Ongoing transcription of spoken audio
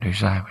Nu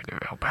zijn we er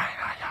wel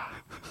bijna, ja.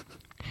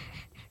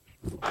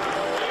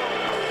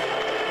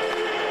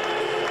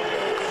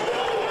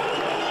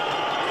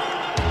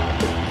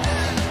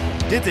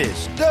 Dit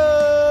is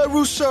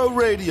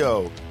Dourisseau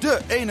Radio. De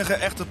enige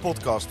echte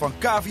podcast van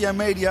KVM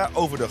Media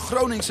over de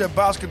Groningse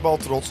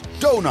basketbaltrots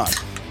Donar.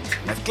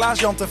 Met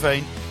Klaas-Jan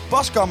Terveen,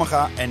 Bas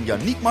Kammerga en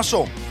Yannick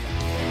Masson.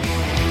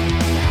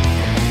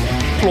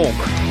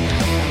 Klonk.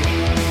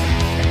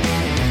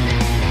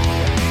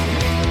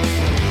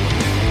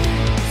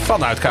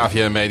 Vanuit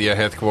KVM Media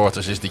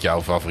Headquarters is dit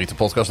jouw favoriete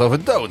podcast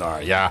over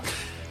Donar. Ja,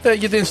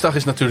 je dinsdag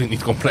is natuurlijk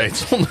niet compleet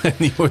zonder een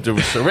nieuwe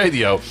Dourisseau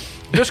Radio.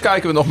 Dus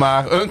kijken we nog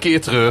maar een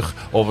keer terug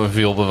op een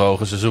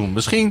veelbewogen seizoen.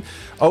 Misschien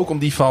ook om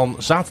die van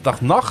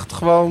zaterdagnacht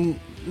gewoon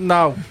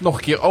nog een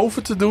keer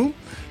over te doen.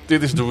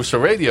 Dit is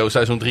Dourisseau Radio,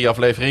 seizoen 3,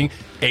 aflevering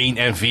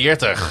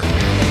 41.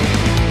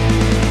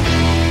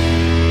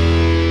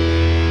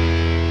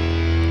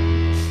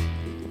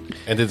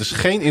 En dit is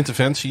geen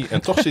interventie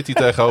en toch zit hij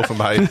tegenover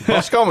mij,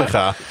 Bas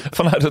Kammerga.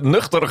 Vanuit het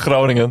nuchtere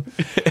Groningen.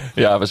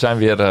 Ja, we zijn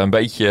weer een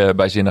beetje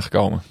bij zinnen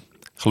gekomen.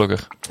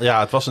 Gelukkig. Ja,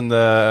 het was een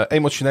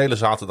emotionele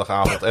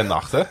zaterdagavond en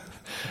nacht, hè?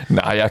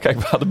 Nou ja, kijk,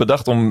 we hadden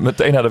bedacht om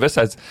meteen naar de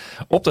wedstrijd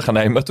op te gaan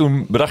nemen. Maar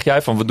toen bedacht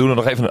jij van, we doen er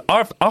nog even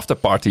een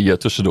afterparty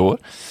tussendoor.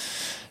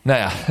 Nou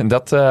ja,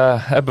 dat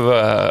hebben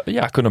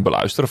we kunnen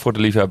beluisteren voor de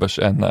liefhebbers.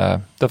 En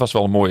dat was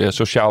wel een mooi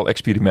sociaal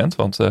experiment.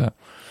 Want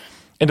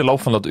in de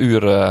loop van dat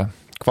uur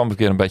kwam ik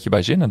weer een beetje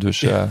bij zinnen.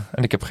 Dus,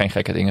 en ik heb geen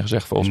gekke dingen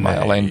gezegd volgens mij.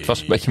 Alleen het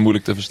was een beetje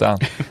moeilijk te verstaan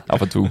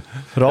af en toe.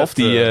 Ralf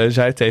die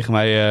zei tegen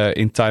mij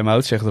in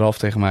time-out, zegt Ralf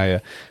tegen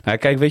mij... nou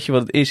kijk, weet je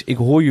wat het is? Ik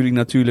hoor jullie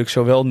natuurlijk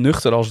zowel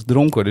nuchter als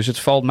dronken. Dus het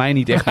valt mij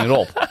niet echt meer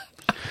op.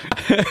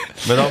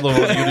 Met andere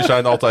woorden, jullie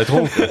zijn altijd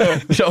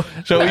dronken.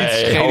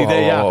 Zoiets, geen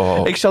idee. Ja.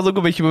 Ik zat ook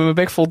een beetje met mijn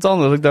bek vol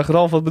tanden. Dat ik dacht,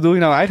 Ralf, wat bedoel je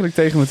nou eigenlijk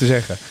tegen me te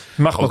zeggen?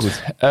 Maar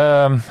goed.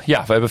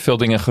 We hebben veel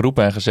dingen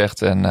geroepen en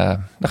gezegd. En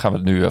dan gaan we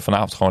het nu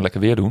vanavond gewoon lekker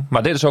weer doen.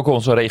 Maar dit is ook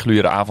onze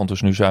reguliere avond.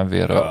 Dus nu zijn we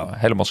weer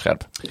helemaal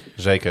scherp.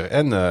 Zeker.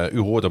 En u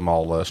hoorde hem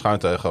al schuin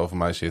tegenover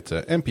mij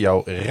zitten.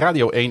 NPO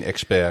Radio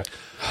 1-expert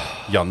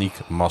Yannick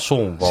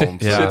Masson.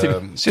 Want,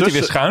 zit hij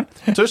weer schuin?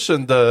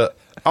 Tussen de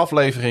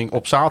aflevering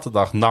op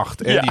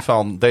zaterdagnacht en die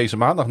van deze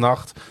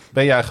maandagnacht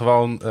ben jij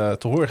gewoon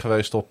te horen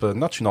geweest op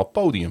Nationaal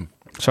Podium.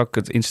 Zal ik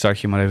het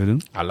instartje maar even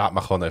doen? Laat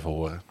maar gewoon even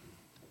horen.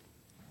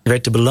 Er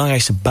werd de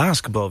belangrijkste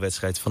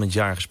basketbalwedstrijd van het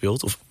jaar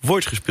gespeeld. Of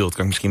wordt gespeeld,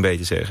 kan ik misschien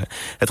beter zeggen.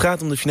 Het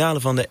gaat om de finale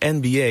van de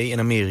NBA in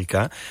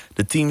Amerika.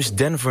 De teams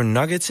Denver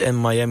Nuggets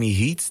en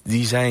Miami Heat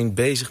die zijn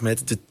bezig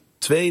met de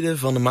tweede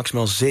van de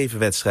maximaal 7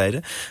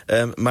 wedstrijden.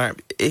 Maar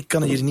ik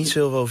kan er jullie niet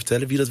zo over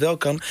vertellen. Wie dat wel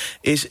kan,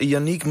 is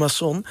Yannick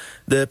Masson,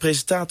 de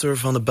presentator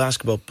van de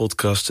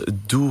basketbalpodcast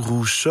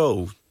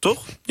Dourisseau.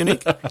 Toch,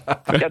 Yannick?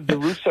 Ja,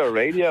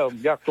 Dourisseau Radio.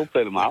 Ja, klopt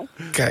helemaal.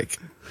 Kijk.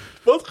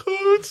 Wat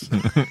goed!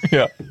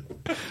 Ja.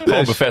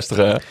 Gewoon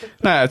bevestigen, hè?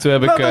 Nou ja, toen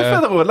heb Laat even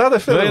verder horen.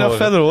 Wil je nog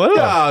verder horen?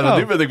 Ja,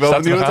 nu ben ik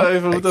wel benieuwd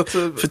even hoe dat...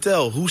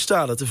 Vertel, hoe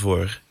staat het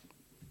ervoor?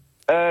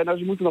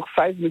 Ze moeten nog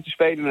 5 minuten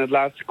spelen in het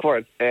laatste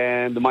kwart.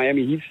 En de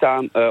Miami Heat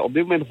staan op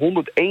dit moment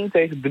 101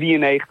 tegen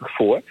 93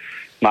 voor.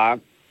 Maar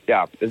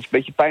ja, het is een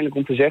beetje pijnlijk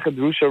om te zeggen.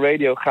 Dourisseau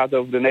Radio gaat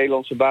over de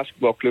Nederlandse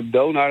basketbalclub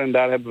Donar. En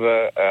daar hebben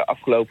we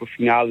afgelopen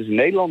finales in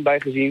Nederland bij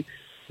gezien.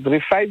 Dat er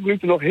in 5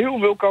 minuten nog heel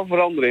veel kan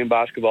veranderen in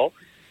basketbal.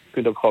 Je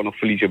kunt ook gewoon nog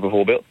verliezen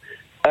bijvoorbeeld.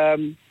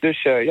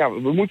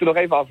 We moeten nog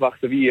even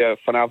afwachten wie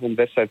vanavond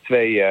wedstrijd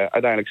 2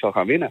 uiteindelijk zal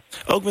gaan winnen.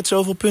 Ook met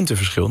zoveel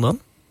puntenverschil dan?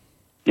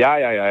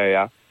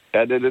 Ja.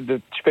 Ja,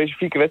 de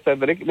specifieke wedstrijd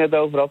waar ik het net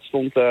over had,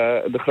 stond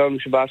de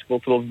Groningse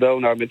basketbaltrots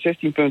Donar met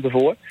 16 punten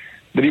voor.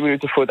 3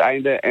 minuten voor het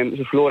einde en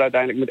ze verloren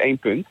uiteindelijk met 1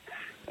 punt.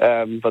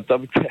 Wat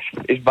dat betreft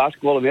is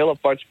basketbal een heel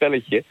apart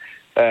spelletje.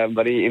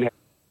 Waarin je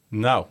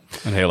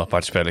een heel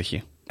apart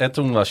spelletje. En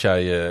toen was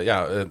jij...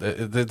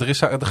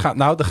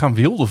 er gaan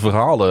wilde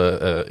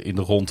verhalen in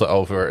de ronde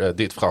over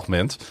dit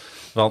fragment.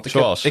 Want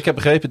ik heb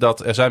begrepen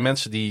dat er zijn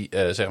mensen die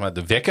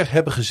de wekker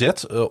hebben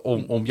gezet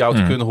om jou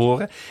te kunnen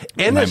horen.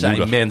 En er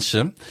zijn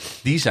mensen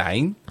die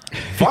zijn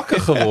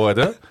wakker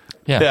geworden.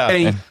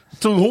 En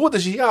toen hoorden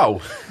ze jou.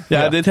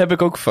 Ja, dit heb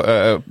ik ook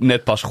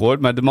net pas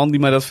gehoord. Maar de man die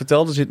mij dat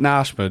vertelde zit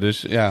naast me.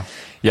 Dus ja.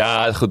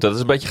 Ja, goed.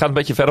 Dat is gaat een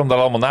beetje ver om daar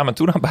allemaal naam en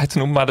toenaam bij te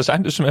noemen. Maar er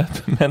zijn dus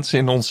mensen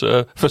in ons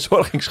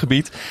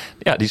verzorgingsgebied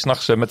die 's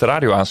nachts met de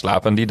radio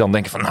aanslapen. En die dan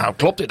denken van,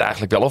 klopt dit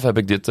eigenlijk wel? Of heb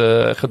ik dit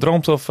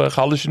gedroomd of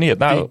gehallucineerd?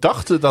 Die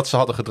dachten dat ze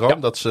hadden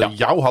gedroomd. Dat ze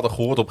jou hadden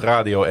gehoord op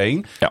Radio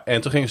 1. Ja.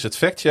 En toen gingen ze het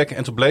factchecken.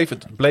 En toen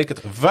bleek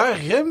het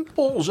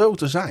warempel zo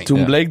te zijn.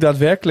 Toen bleek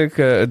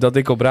daadwerkelijk dat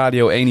ik op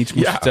Radio 1 iets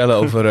moest vertellen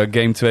over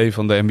Game 2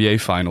 van de NBA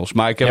Finals.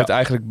 Maar ik heb het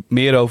eigenlijk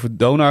meer over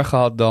Donar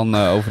gehad dan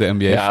over de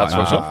NBA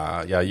Finals.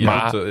 Je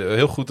hebt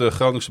heel goed de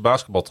Groningse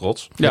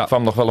basketbaltrots. Er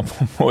kwam nog wel een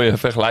mooie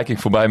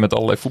vergelijking voorbij met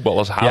allerlei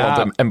voetballers.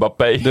 Haaland en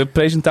Mbappé. De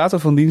presentator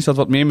van dienst had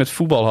wat meer met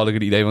voetbal, had ik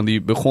het idee. Want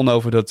die begon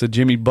over dat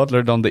Jimmy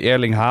Butler dan de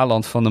Erling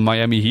Haaland van de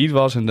Miami Heat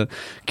was. En de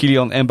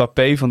Kylian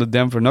Mbappé van de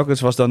Denver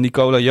Nuggets was dan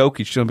Nikola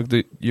Jokic. Toen heb ik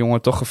de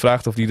jongen toch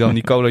gevraagd of hij dan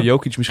Nikola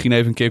Jokic misschien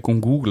even een keer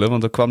kon googlen.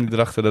 Want dan kwam hij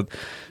erachter dat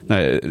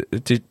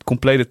het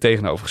complete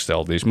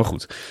tegenovergestelde is. Maar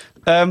goed.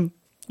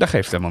 Dat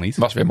geeft helemaal niet.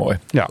 Was weer mooi.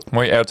 Ja.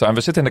 Mooie airtime.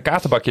 We zitten in de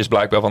kaartenbakjes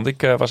blijkbaar. Want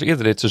ik was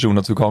eerder dit seizoen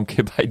natuurlijk al een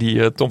keer bij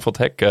die Tom van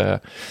het Hek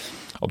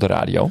op de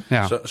radio.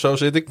 Ja. Zo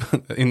zit ik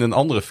in een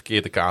andere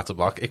verkeerde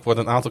kaartenbak. Ik word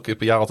een aantal keer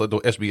per jaar altijd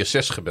door SBS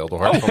 6 gebeld.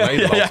 Door Hart van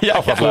Nederland.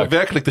 Ja, voor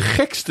werkelijk de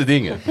gekste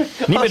dingen.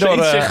 Niet meer door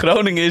iets in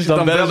Groningen is,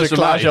 dan bellen ze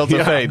Klaas-Jan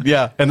TV.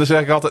 Ja. En dan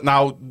zeg ik altijd,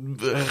 nou,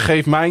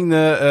 geef mijn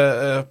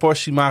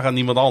portie maar aan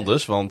niemand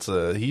anders. Want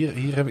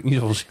hier heb ik niet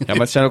zoveel zin in. Ja,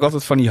 maar het zijn ook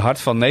altijd van die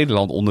Hart van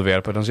Nederland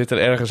onderwerpen. Dan zit er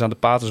ergens aan de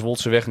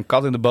Paterswoldseweg een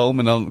kat in de boom.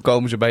 En dan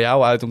komen ze bij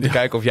jou uit om te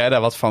kijken of jij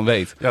daar wat van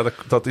weet. Ja,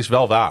 dat is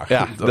wel waar.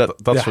 Ja,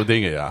 dat soort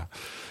dingen, ja.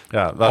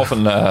 Of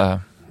een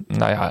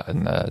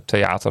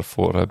theater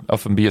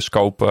of een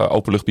bioscoop,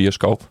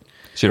 openluchtbioscoop.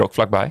 Is hier ook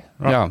vlakbij.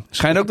 Ja.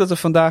 Schijnt ook dat er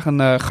vandaag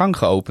een gang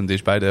geopend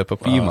is bij de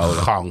papiermolen.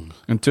 Gang.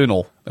 Een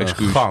tunnel,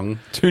 excuus. Gang.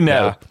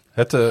 Tunnel.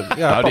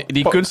 Ja.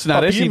 Die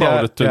kunstenares die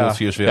daar... De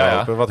tunneltje is weer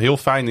open. Wat heel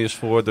fijn is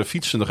voor de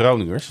fietsende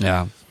Groningers.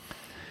 Ja.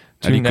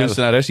 Nou, die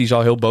kunstenares die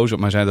zal heel boos op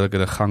mij zijn dat ik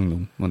het een gang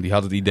noem. Want die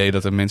had het idee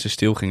dat er mensen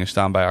stil gingen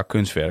staan bij haar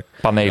kunstwerk.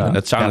 Panelen.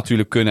 Dat zou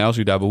natuurlijk kunnen als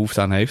u daar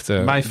behoefte aan heeft.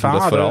 Mijn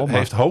vader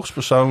heeft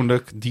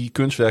hoogstpersoonlijk die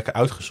kunstwerken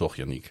uitgezocht,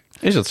 Yannick.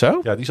 Is dat zo?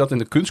 Ja, die zat in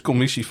de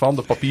kunstcommissie van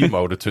de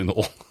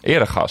papiermolentunnel.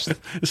 Eregast. Dat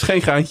is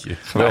geen geintje.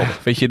 Geweldig.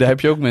 Weet je, daar heb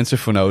je ook mensen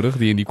voor nodig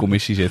die in die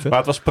commissie zitten. Maar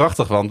het was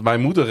prachtig, want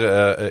mijn moeder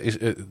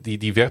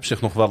die werpt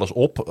zich nog wel eens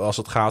op als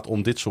het gaat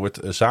om dit soort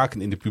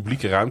zaken in de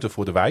publieke ruimte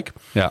voor de wijk.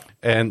 Ja.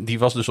 En die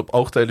was dus op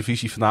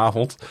oogtelevisie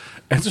vanavond.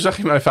 En toen zag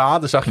je mijn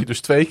vader,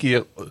 dus 2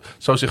 keer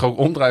zo zich ook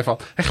omdraaien van...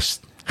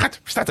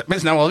 Staat de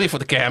mensen nou alweer voor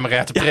de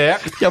camera te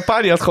praten? Ja,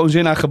 pa die had gewoon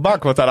zin aan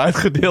gebak wat daar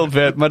uitgedeeld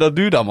werd. Maar dat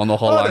duurde allemaal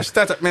nogal lang. Dan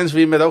staat het mensen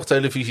weer met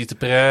oogtelevisie te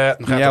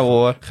praten.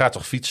 Hoor. Gaat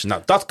toch fietsen?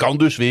 Nou, dat kan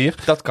dus weer.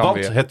 Want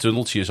weer. Het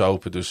tunneltje is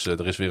open, dus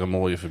er is weer een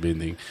mooie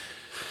verbinding.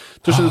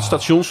 Tussen het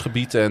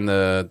stationsgebied en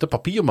de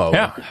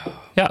papiermolen.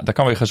 Ja, daar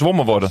kan weer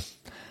gezwommen worden.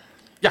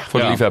 Ja, voor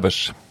de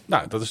liefhebbers.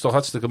 Nou, dat is toch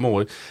hartstikke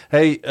mooi.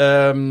 Hey,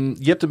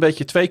 je hebt een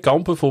beetje 2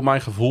 kampen voor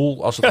mijn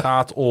gevoel als het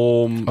gaat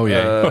om...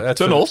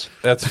 tunnels?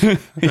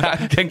 Ja,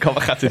 ik denk al,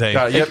 waar gaat dit heen?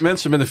 Ja, je hebt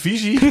mensen met een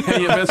visie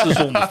en je hebt mensen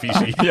zonder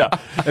visie. Ja.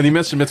 En die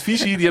mensen met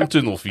visie, die hebben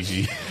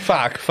tunnelvisie.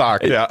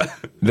 Vaak, ja.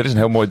 Er is een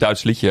heel mooi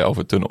Duits liedje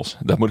over tunnels.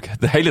 Daar moet ik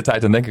de hele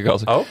tijd aan denken.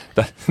 Het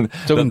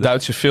is ook een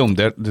Duitse film,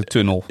 de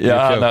Tunnel.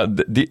 Ja,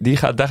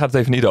 daar gaat het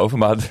even niet over.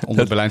 Maar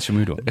onder Berlijnse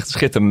muur. Echt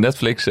schitterend.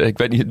 Netflix. Ik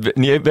weet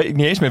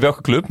niet eens meer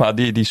welke club. Maar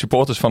die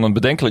supporters van een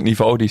bedenkelijk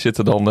niveau, die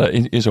zitten dan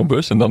in zo'n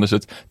bus. En dan is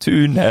het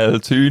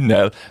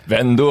Tunnel.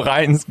 Wenn du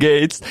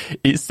reingehst,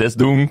 ist es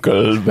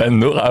dunkel. Wenn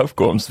du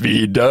raufkommst,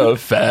 wieder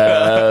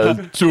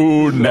fällt.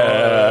 Tunnel.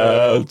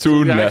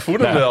 Ja, ik voel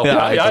hem wel.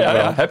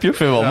 Ja. Heb je? Ik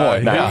vind het wel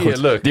mooi. Nou ja,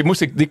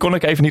 goed. Die kon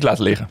ik even niet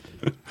laten liggen.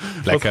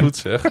 Lekker. Wat goed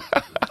zeg.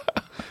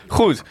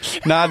 Goed,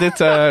 na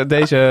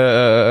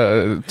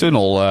deze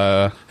tunnel...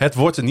 Het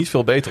wordt er niet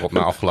veel beter op na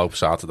afgelopen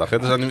zaterdag.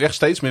 Er zijn nu echt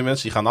steeds meer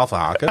mensen die gaan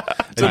afhaken.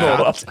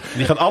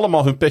 Die gaan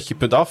allemaal hun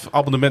petje.af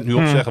abonnement nu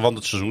opzeggen, want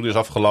het seizoen is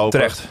afgelopen.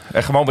 Terecht.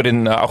 En gewoon weer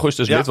in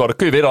augustus lid worden.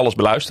 Kun je weer alles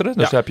beluisteren.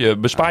 Dus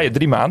bespaar je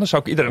 3 maanden.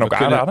 Zou ik iedereen ook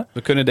aanraden.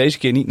 We kunnen deze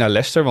keer niet naar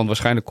Leicester, want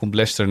waarschijnlijk komt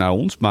Leicester naar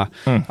ons. Maar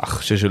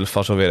ze zullen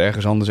vast wel weer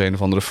ergens anders een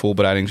of andere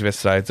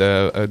voorbereidingswedstrijd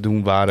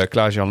doen waar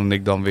Klaas-Jan en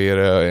ik dan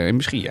weer...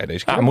 misschien jij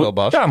deze keer wel,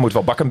 Bas. Ja, moet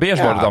wel bak en beers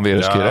worden dan weer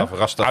eens keer.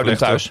 Uit en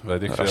thuis.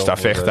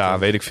 Rasta-Vechta,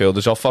 weet ik veel.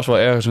 Er zal vast wel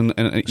ergens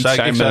iets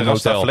zijn met een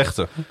hotel.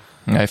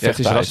 Nee, het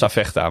is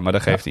Rasta-Vechta, maar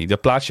dat geeft niet.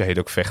 Dat plaatsje heet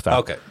ook Vechta.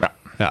 Oké.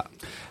 Ja.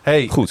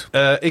 Hey, goed.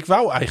 Ik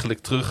wou eigenlijk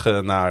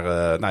terug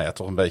naar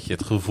toch een beetje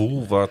het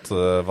gevoel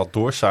wat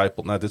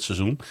doorcijpelt naar dit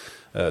seizoen.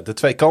 De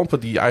 2 kampen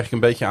die eigenlijk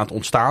een beetje aan het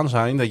ontstaan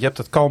zijn. Je hebt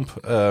het kamp...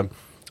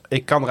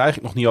 ik kan er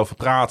eigenlijk nog niet over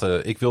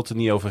praten. Ik wil het er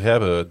niet over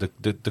hebben.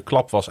 De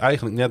klap was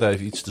eigenlijk net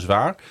even iets te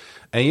zwaar.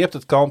 En je hebt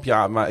het kamp,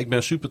 maar ik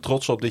ben super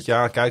trots op dit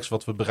jaar. Kijk eens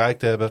wat we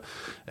bereikt hebben.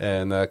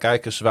 En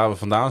kijk eens waar we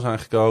vandaan zijn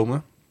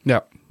gekomen.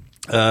 Ja.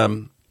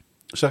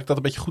 Zeg ik dat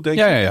een beetje goed, denk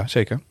je? Ja,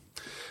 zeker.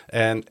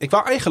 En ik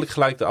wou eigenlijk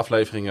gelijk de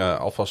aflevering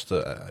alvast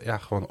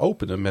gewoon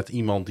openen met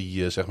iemand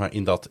die zeg maar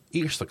in dat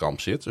eerste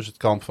kamp zit. Dus het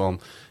kamp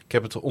van, ik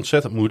heb het er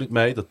ontzettend moeilijk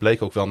mee. Dat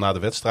bleek ook wel na de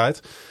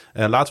wedstrijd.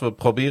 En laten we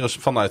proberen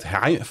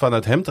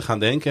vanuit hem te gaan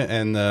denken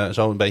en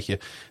zo een beetje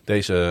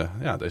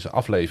deze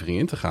aflevering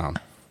in te gaan.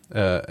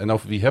 En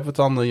over wie hebben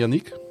we het dan,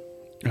 Yannick?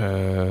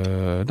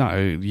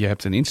 Je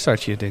hebt een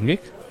instartje, denk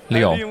ik.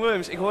 Leon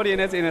Williams, ik hoorde je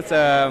net in het...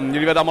 jullie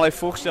werden allemaal even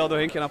voorgesteld door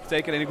Hinkje en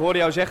Apotheker. En ik hoorde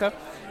jou zeggen...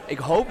 Ik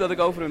hoop dat ik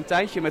over een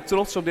tijdje met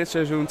trots op dit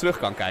seizoen terug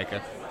kan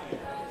kijken.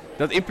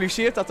 Dat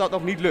impliceert dat dat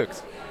nog niet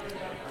lukt.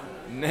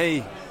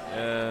 Nee,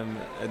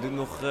 het doet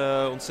nog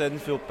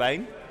ontzettend veel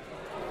pijn.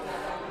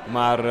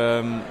 Maar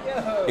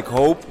ik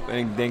hoop, en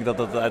ik denk dat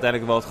dat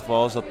uiteindelijk wel het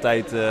geval is, dat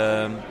tijd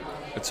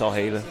het zal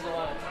helen.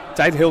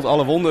 Tijd heelt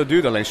alle wonden, het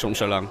duurt alleen soms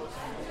zo lang.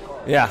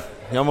 Ja,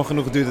 jammer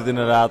genoeg duurt het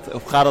inderdaad.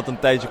 Of gaat dat een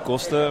tijdje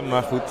kosten,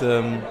 maar goed,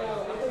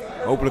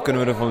 hopelijk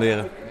kunnen we ervan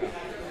leren.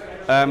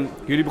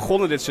 Jullie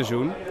begonnen dit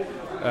seizoen,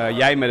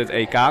 jij met het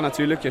EK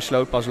natuurlijk, jij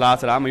sloot pas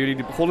later aan, maar jullie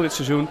begonnen dit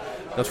seizoen,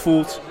 dat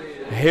voelt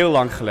heel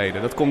lang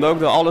geleden. Dat komt ook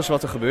door alles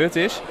wat er gebeurd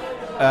is.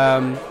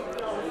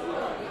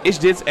 is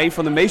dit een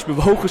van de meest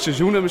bewogen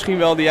seizoenen misschien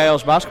wel die jij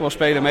als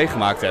basketbalspeler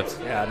meegemaakt hebt?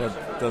 Ja,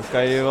 dat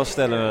kan je wel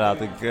stellen inderdaad.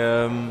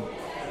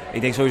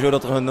 Ik denk sowieso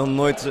dat er nog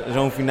nooit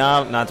zo'n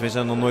finale... Nou,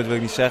 tenminste, nog nooit wil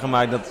ik niet zeggen,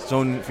 maar dat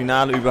zo'n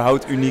finale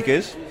überhaupt uniek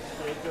is.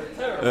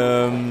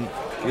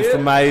 Dus voor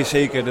mij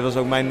zeker. Dit was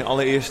ook mijn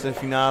allereerste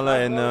finale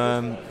en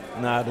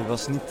dat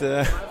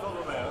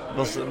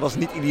was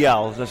niet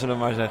ideaal, zullen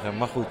we maar zeggen.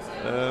 Maar goed,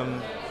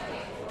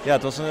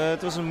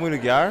 het was een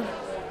moeilijk jaar.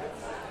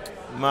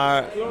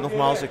 Maar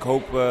nogmaals, ik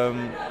hoop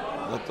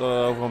dat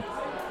over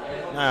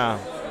een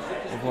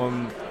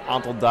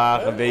aantal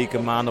dagen,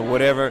 weken, maanden,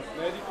 whatever,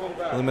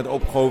 dat het met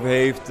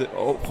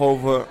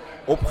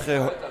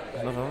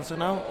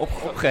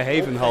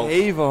opgeheven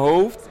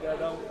hoofd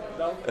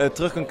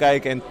terug kan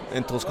kijken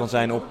en trots kan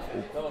zijn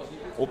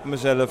op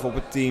mezelf, op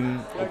het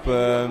team, op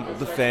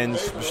de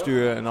fans,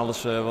 bestuur en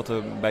alles wat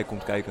erbij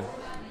komt kijken.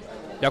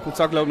 Jouw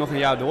contract loopt nog een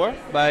jaar door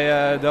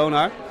bij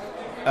Donar.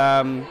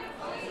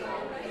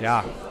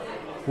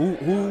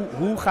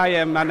 Hoe ga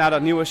je naar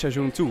dat nieuwe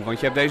seizoen toe? Want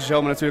je hebt deze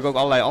zomer natuurlijk ook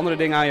allerlei andere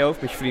dingen aan je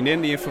hoofd. Met je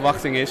vriendin die in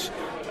verwachting is.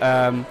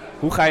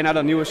 Hoe ga je naar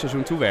dat nieuwe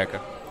seizoen toe werken?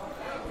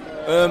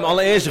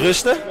 Allereerst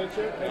rusten.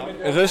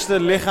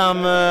 Rusten,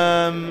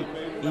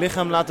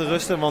 lichaam laten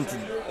rusten. Want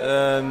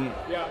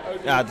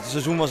het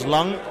seizoen was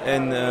lang.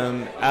 En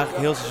eigenlijk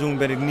heel het seizoen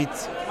ben ik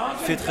niet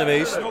fit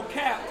geweest.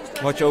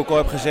 Wat je ook al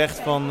hebt gezegd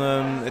van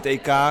het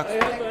EK.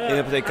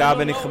 Op het EK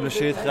ben ik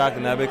geblesseerd geraakt.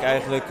 En daar heb ik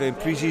eigenlijk in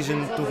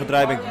pre-season toen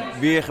gedraaid. Ben ik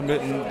weer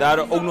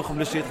daardoor ook nog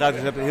geblesseerd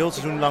geraakt. Dus heel het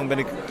seizoen lang ben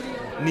ik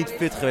niet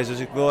fit geweest. Dus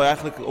ik wil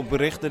eigenlijk op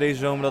berichten deze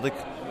zomer dat ik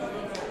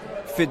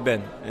fit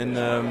ben. En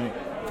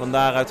van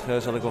daaruit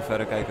zal ik wel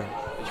verder kijken.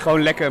 Dat je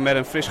gewoon lekker met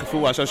een fris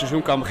gevoel aan zo'n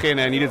seizoen kan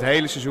beginnen. En niet het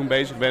hele seizoen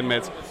bezig bent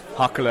met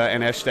hakkelen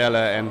en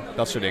herstellen en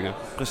dat soort dingen.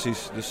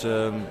 Precies, dus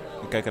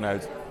ik kijk ernaar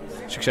uit.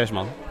 Succes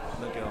man.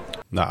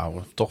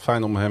 Nou, toch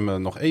fijn om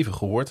hem nog even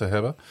gehoord te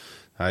hebben.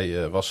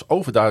 Hij was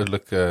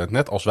overduidelijk,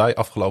 net als wij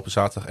afgelopen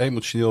zaterdag,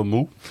 emotioneel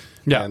moe.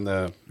 Ja.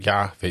 En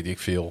weet ik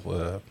veel,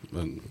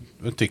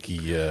 een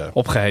tikkie...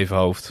 opgeheven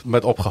hoofd.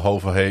 Met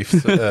opgehoven heeft.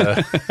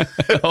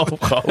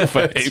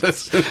 Opgehoven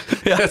heeft.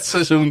 Het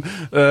seizoen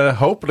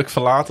hopelijk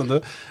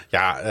verlatende.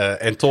 Ja,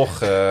 en toch...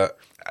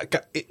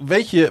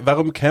 weet je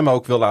waarom ik hem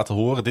ook wil laten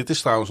horen? Dit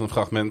is trouwens een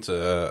fragment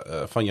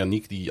van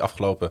Yannick die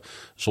afgelopen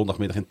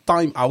zondagmiddag in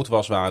time-out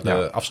was. Waar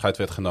de afscheid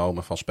werd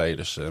genomen van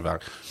spelers.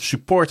 Waar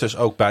supporters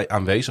ook bij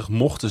aanwezig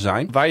mochten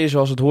zijn. Waar je,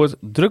 zoals het hoort,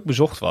 druk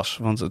bezocht was.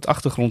 Want het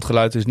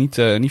achtergrondgeluid is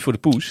niet voor de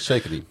poes.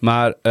 Zeker niet.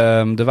 Maar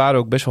er waren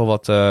ook best wel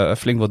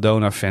flink wat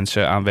Donar-fans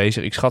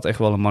aanwezig. Ik schat echt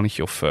wel een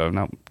mannetje of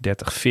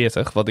 30,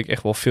 40. Wat ik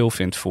echt wel veel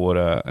vind voor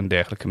een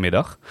dergelijke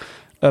middag.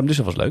 Dus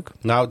dat was leuk.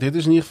 Nou, dit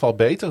is in ieder geval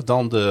beter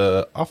dan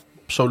de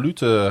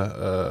absolute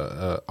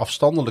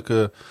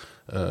afstandelijke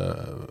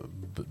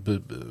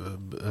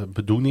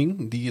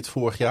bedoeling die het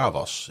vorig jaar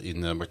was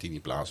in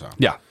Martini Plaza.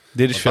 Ja,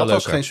 dit is veel leuker.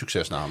 Dat was geen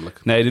succes namelijk.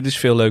 Nee, dit is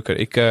veel leuker.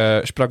 Ik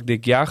sprak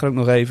Dick Jager ook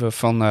nog even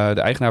van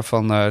de eigenaar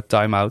van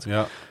Time Out.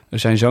 Ja.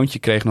 Zijn zoontje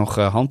kreeg nog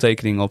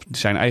handtekeningen op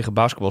zijn eigen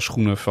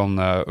basketbalschoenen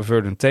van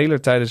Verdun Taylor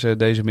tijdens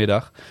deze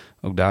middag.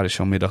 Ook daar is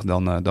zo'n middag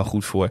dan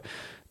goed voor.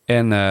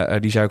 En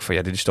die zei ook van,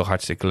 dit is toch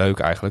hartstikke leuk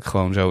eigenlijk.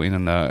 Gewoon zo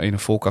in een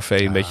vol café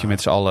een beetje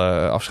met z'n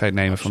allen afscheid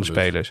nemen van de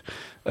spelers.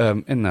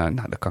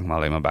 Daar kan ik me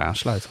alleen maar bij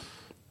aansluiten.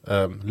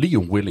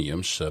 Liam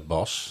Williams,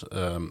 Bas,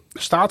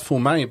 staat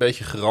voor mij een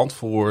beetje garant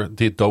voor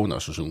dit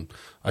Donar-seizoen.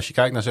 Als je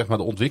kijkt naar zeg maar,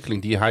 de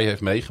ontwikkeling die hij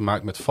heeft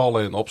meegemaakt met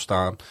vallen en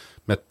opstaan.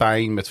 Met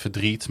pijn, met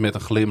verdriet, met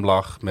een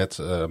glimlach, met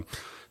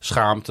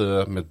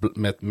schaamte,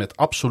 met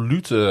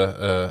absolute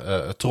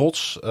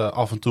trots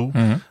af en toe.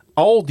 Mm-hmm.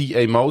 Al die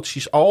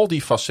emoties, al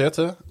die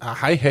facetten.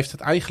 Hij heeft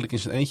het eigenlijk in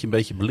zijn eentje een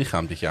beetje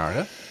belichaamd dit jaar,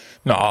 hè?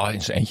 Nou,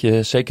 in zijn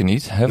eentje zeker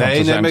niet. Hè?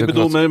 Nee, maar ik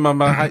bedoel,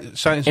 maar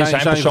zijn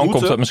persoon route,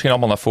 komt het misschien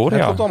allemaal naar voren.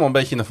 Het komt allemaal een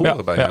beetje naar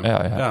voren bij hem.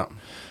 Ja.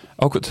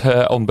 Ook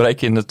het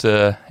ontbreken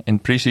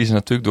in pre-season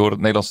natuurlijk door het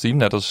Nederlands team.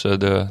 Net als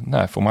de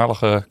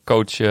voormalige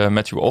coach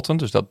Matthew Otten.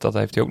 Dus dat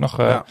heeft hij ook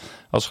nog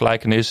als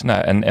gelijkenis.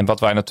 En wat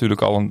wij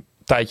natuurlijk al een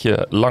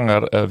tijdje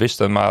langer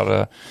wisten,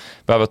 maar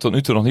waar we tot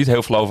nu toe nog niet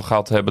heel veel over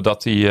gehad hebben,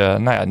 dat hij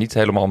niet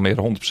helemaal meer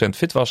 100%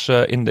 fit was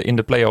in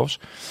de play-offs.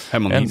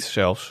 Helemaal niet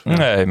zelfs. Ja.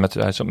 Nee,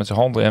 hij zat met zijn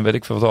handen en weet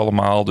ik veel wat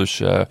allemaal.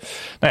 Dus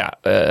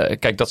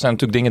kijk, dat zijn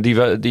natuurlijk dingen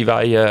die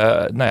wij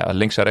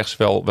links en rechts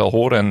wel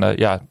horen. En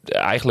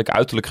eigenlijk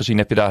uiterlijk gezien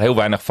heb je daar heel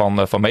weinig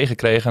van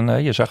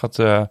meegekregen. Je zag het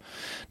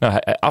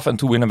af en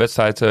toe in een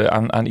wedstrijd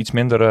aan iets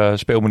minder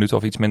speelminuten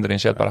of iets minder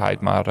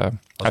inzetbaarheid. Maar hij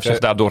heeft zich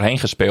daar doorheen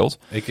gespeeld.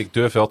 Ik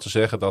durf wel te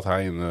zeggen dat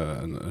hij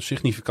een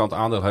significant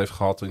aandeel heeft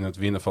gehad in het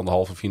winnen van de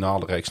halve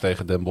finale reeks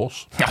tegen Den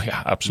Bosch.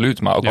 Ja,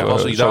 absoluut. Maar ook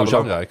was hij daar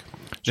belangrijk.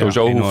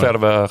 Sowieso hoe ver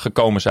we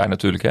gekomen zijn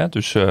natuurlijk. Hè?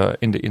 Dus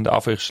in de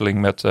afwisseling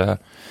met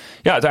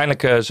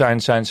uiteindelijk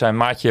zijn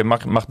maatje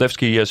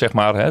Magdevski, zeg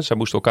maar. Hè? Zij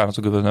moesten elkaar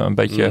natuurlijk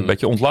een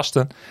beetje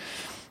ontlasten.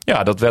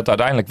 Ja,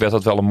 uiteindelijk werd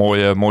dat wel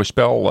een mooi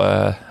spel,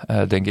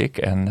 denk ik.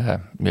 En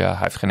hij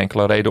heeft geen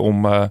enkele reden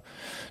om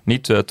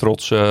niet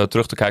trots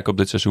terug te kijken op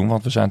dit seizoen.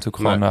 Want we zijn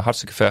natuurlijk gewoon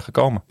hartstikke ver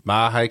gekomen.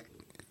 Maar hij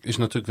is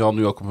natuurlijk wel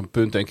nu ook op een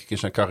punt, denk ik, in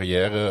zijn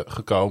carrière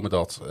gekomen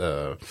dat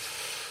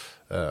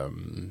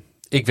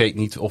Ik weet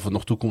niet of er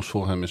nog toekomst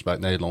voor hem is bij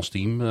het Nederlands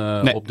team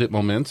op dit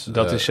moment.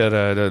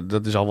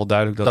 Dat is al wel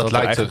duidelijk dat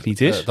lijkt eigenlijk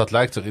niet is. Dat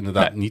lijkt er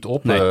inderdaad niet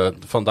op. Nee.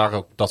 Vandaar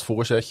ook dat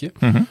voorzetje.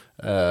 Mm-hmm.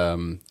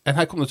 En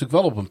hij komt natuurlijk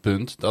wel op een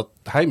punt dat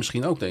hij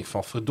misschien ook denkt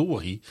van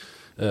verdorie.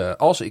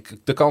 Als ik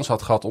de kans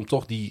had gehad om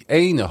toch die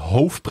ene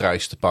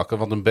hoofdprijs te pakken.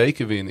 Want een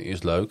beker winnen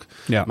is leuk.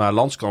 Ja. Maar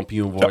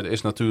landskampioen worden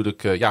is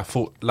natuurlijk...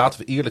 laten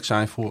we eerlijk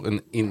zijn, voor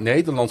een in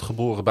Nederland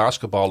geboren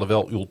basketballer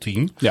wel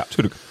ultiem. Ja,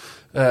 natuurlijk.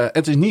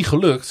 Het is niet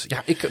gelukt.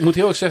 Ja, ik moet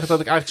heel erg zeggen dat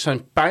ik eigenlijk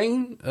zijn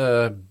pijn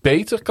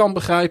beter kan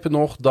begrijpen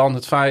nog dan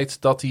het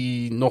feit dat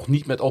hij nog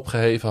niet met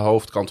opgeheven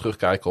hoofd kan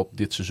terugkijken op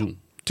dit seizoen.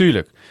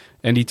 Tuurlijk.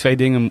 En die twee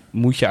dingen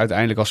moet je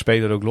uiteindelijk als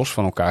speler ook los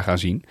van elkaar gaan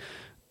zien.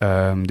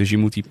 Dus je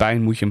moet die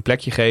pijn een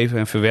plekje geven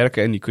en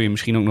verwerken. En die kun je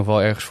misschien ook nog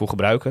wel ergens voor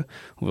gebruiken.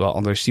 Hoewel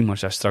André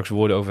Stiemans daar straks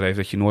woorden over heeft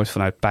dat je nooit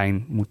vanuit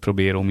pijn moet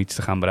proberen om iets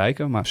te gaan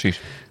bereiken. Maar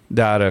precies.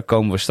 Daar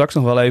komen we straks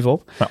nog wel even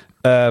op. Ja.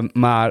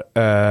 Maar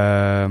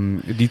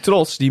die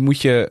trots, die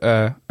moet je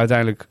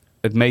uiteindelijk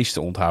het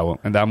meeste onthouden.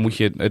 En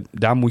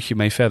daar moet je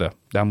mee verder.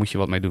 Daar moet je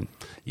wat mee doen.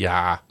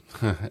 Ja,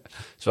 het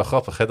is wel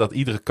grappig hè, dat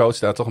iedere coach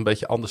daar toch een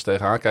beetje anders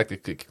tegenaan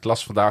kijkt. Ik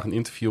las vandaag een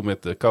interview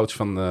met de coach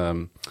van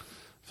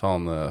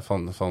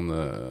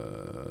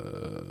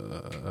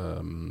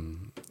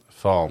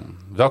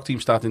welk team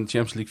staat in de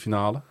Champions League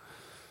finale?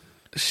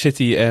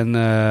 City en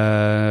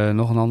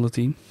nog een ander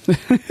team.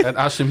 En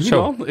AC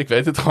Milan? Ik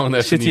weet het gewoon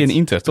even City niet. en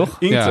Inter, toch?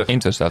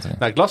 Inter staat er.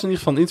 Nou, ik las in ieder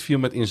geval een interview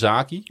met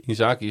Inzaghi.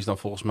 Inzaghi is dan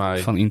volgens mij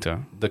van Inter,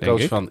 de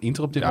coach van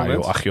Inter op dit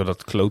moment. Joh,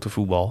 dat klote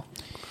voetbal.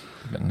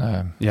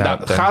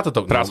 Gaat het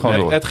ook praat niet. Gewoon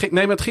door.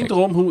 Het ging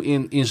erom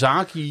hoe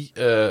Inzaghi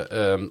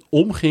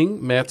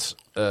omging met...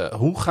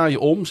 hoe ga je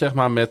om, zeg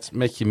maar,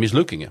 met je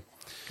mislukkingen?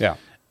 Ja.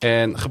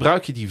 En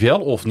gebruik je die wel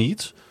of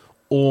niet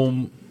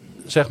om,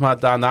 zeg maar,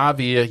 daarna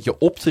weer je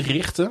op te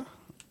richten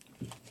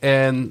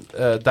en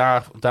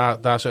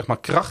daar zeg maar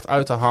kracht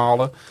uit te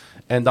halen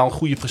en dan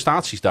goede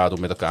prestaties daardoor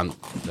met elkaar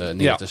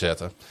neer te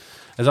zetten. En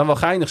dat is dan wel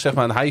geinig, zeg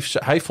maar, en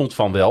hij vond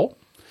van wel.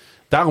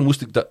 Daarom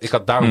ik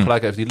had daarom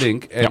gelijk even die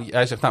link. En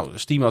hij zegt, nou,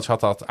 Stiemans had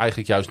dat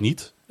eigenlijk juist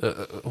niet.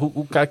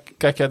 Hoe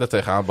kijk jij daar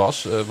tegenaan,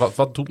 Bas?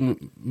 Wat doet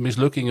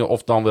mislukkingen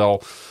of dan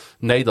wel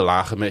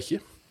nederlagen met je?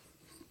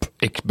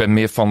 Ik ben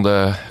meer van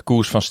de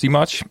koers van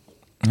Stiemans.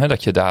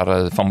 Dat je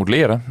daarvan moet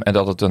leren. En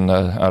dat het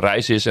een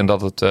reis is. En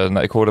dat het.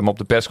 Ik hoorde hem op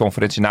de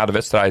persconferentie na de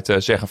wedstrijd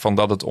zeggen van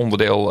dat het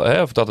onderdeel.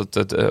 Of dat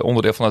het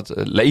onderdeel van het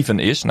leven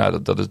is.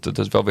 Nou, dat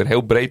is wel weer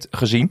heel breed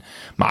gezien.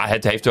 Maar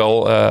het heeft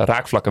wel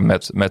raakvlakken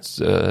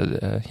met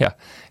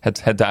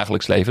het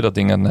dagelijks leven. Dat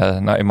dingen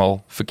nou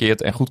eenmaal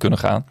verkeerd en goed kunnen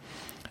gaan.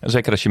 En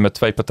zeker als je met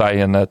twee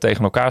partijen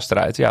tegen elkaar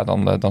strijdt. Ja,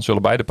 dan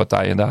zullen beide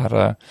partijen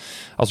daar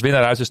als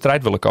winnaar uit de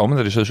strijd willen komen.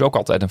 Er is dus ook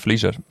altijd een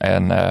verliezer.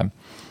 En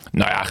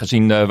nou ja,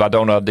 gezien waar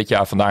Donar dit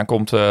jaar vandaan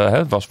komt,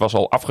 was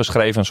al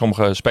afgeschreven.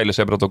 Sommige spelers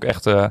hebben dat ook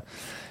echt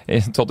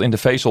tot in de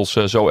vezels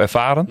zo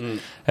ervaren.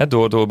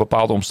 Door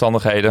bepaalde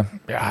omstandigheden.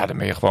 Ja, dan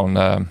ben je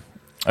gewoon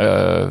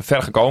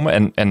ver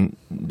gekomen. En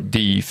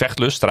die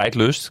vechtlust,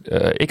 strijdlust,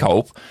 ik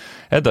hoop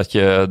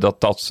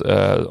dat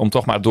om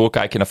toch maar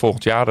doorkijken naar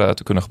volgend jaar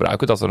te kunnen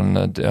gebruiken. Dat er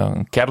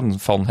een kern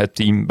van het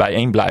team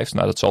bijeen blijft.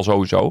 Nou, dat zal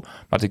sowieso.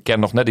 Maar dat die kern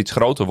nog net iets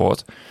groter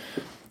wordt.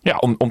 Ja,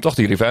 om toch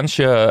die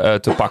revenge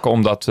te pakken.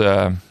 Omdat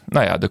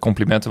de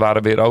complimenten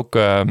waren weer ook...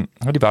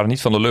 die waren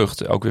niet van de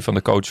lucht. Ook weer van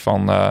de coach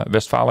van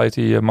Westfalen heet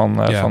die man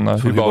van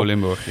Hugo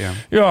Limburg.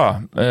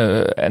 Ja,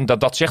 en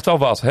dat zegt wel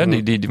wat. Hè?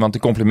 Want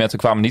die complimenten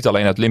kwamen niet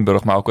alleen uit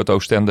Limburg, maar ook uit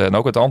Oostende en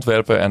ook uit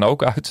Antwerpen. En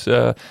ook uit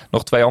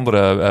nog twee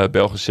andere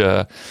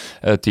Belgische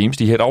teams.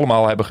 Die hier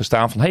allemaal hebben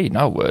gestaan van...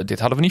 dit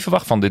hadden we niet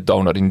verwacht van dit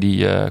Donar in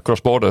die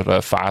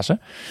cross-border fase.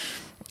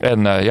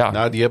 En,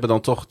 Nou, die hebben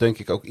dan toch denk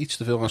ik ook iets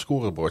te veel aan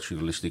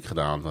scorebordjournalistiek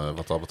gedaan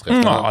wat dat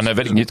betreft. Nee,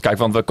 weet ik niet. Kijk,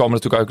 want we komen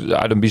natuurlijk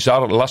uit een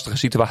bizarre lastige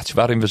situatie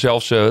waarin we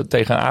zelfs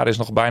tegen Aris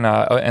nog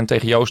bijna en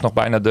tegen Joost nog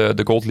bijna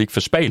de Gold League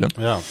verspelen.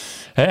 Ja.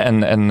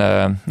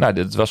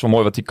 Het was wel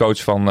mooi wat die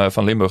coach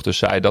van Limburg dus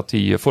zei. Dat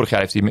hij vorig jaar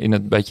heeft hij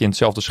een beetje in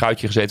hetzelfde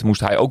schuitje gezeten.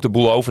 Moest hij ook de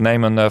boel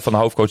overnemen van de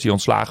hoofdcoach die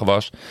ontslagen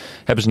was.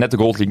 Hebben ze net de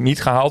Gold League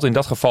niet gehaald in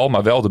dat geval,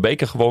 maar wel de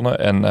beker gewonnen.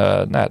 En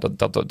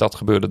dat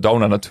gebeurde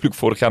Donar natuurlijk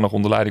vorig jaar nog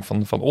onder leiding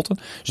van Otten.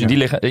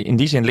 Dus in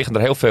die zin liggen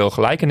er heel veel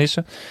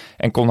gelijkenissen.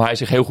 En kon hij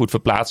zich heel goed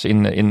verplaatsen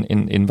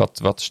in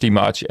wat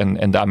Stiemans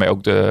en daarmee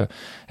ook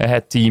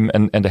het team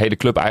en de hele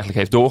club eigenlijk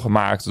heeft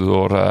doorgemaakt.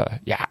 Door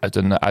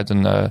uit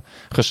een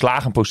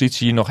geslagen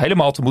positie nog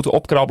helemaal te moeten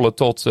opkrabbelen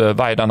tot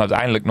waar je dan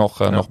uiteindelijk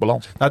nog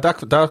belandt. Nou,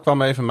 daar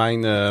kwam even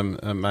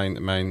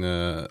mijn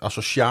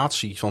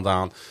associatie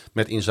vandaan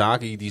met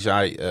Inzaghi. Die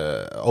zei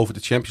over de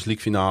Champions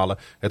League finale.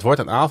 Het wordt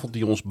een avond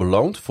die ons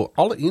beloont voor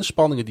alle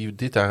inspanningen die we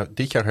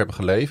dit jaar hebben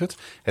geleverd.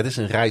 Het is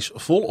een reis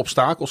vol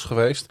obstakels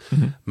geweest.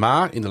 Mm-hmm.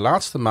 Maar in de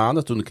laatste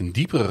maanden, toen ik een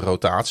diepere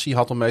rotatie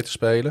had om mee te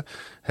spelen,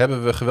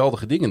 hebben we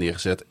geweldige dingen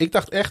neergezet. Ik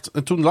dacht echt,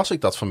 en toen las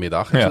ik dat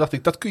vanmiddag. En toen dacht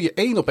ik, dat kun je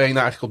 1 op 1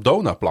 eigenlijk op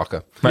Donar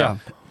plakken. Ja.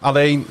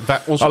 Alleen,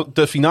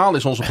 de finale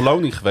is onze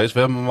beloning geweest. We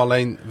hebben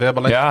alleen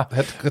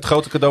het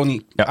grote cadeau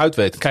niet uit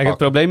weten te Kijk, het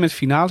probleem met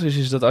finales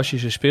is dat als je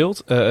ze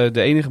speelt, de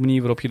enige manier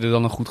waarop je er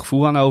dan een goed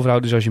gevoel aan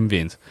overhoudt, is als je hem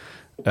wint.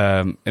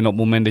 En op het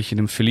moment dat je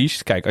hem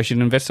verliest, kijk, als je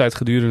een wedstrijd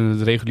gedurende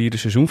het reguliere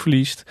seizoen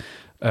verliest,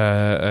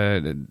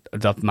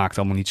 dat maakt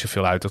allemaal niet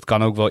zoveel uit. Dat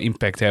kan ook wel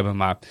impact hebben,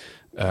 maar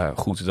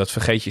goed, dat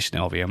vergeet je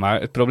snel weer.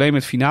 Maar het probleem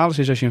met finales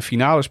is, als je een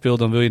finale speelt,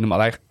 dan wil je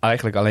hem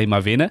eigenlijk alleen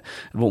maar winnen.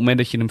 Op het moment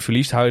dat je hem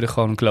verliest, hou je er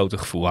gewoon een klote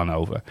gevoel aan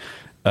over.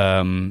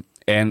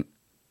 En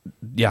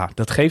ja,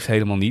 dat geeft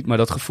helemaal niet. Maar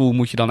dat gevoel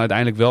moet je dan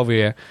uiteindelijk wel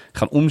weer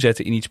gaan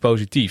omzetten in iets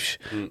positiefs.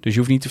 Dus je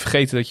hoeft niet te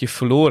vergeten dat je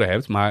verloren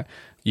hebt, maar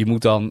je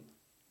moet dan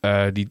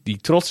die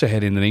trotse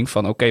herinnering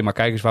van oké, maar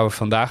kijk eens waar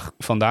we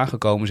vandaan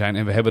gekomen zijn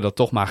en we hebben dat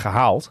toch maar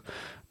gehaald.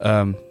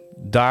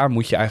 Daar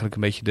moet je eigenlijk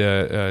een beetje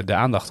de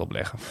aandacht op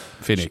leggen,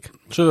 vind ik.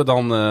 Zullen we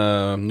dan,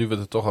 nu we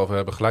het er toch over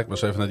hebben, gelijk maar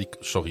eens even naar die...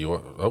 Sorry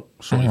hoor.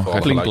 Sorry voor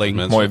alle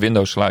geluidjes. Mooie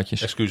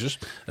Windows-geluidjes. Excuses.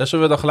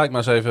 Zullen we dan gelijk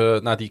maar eens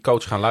even naar die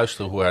coach gaan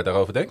luisteren hoe hij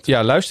daarover denkt?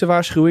 Ja,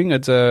 luisterwaarschuwing.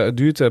 Het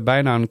duurt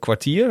bijna een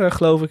kwartier,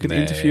 geloof ik, het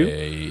interview.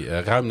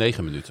 Nee, ruim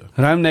 9 minuten.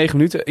 Ruim 9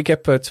 minuten. Ik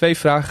heb 2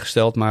 vragen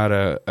gesteld,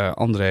 maar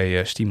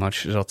André Stimac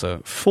zat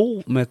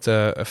vol met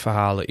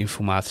verhalen,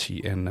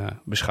 informatie en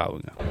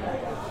beschouwingen.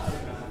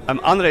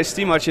 André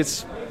Stimac,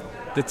 it's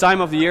the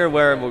time of the year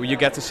where you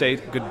get to say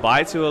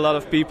goodbye to a lot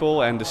of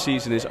people and the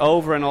season is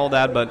over and all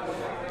that, but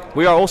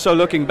we are also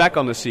looking back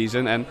on the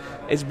season and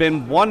it's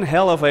been one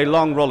hell of a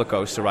long roller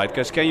coaster ride,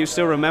 because can you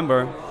still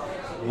remember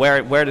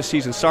where the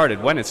season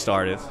started, when it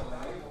started?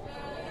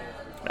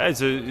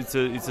 It's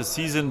a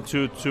season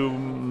to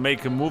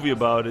make a movie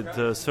about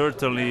it.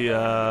 Certainly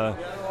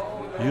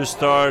you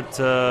start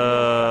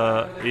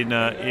in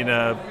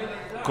a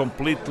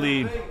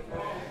completely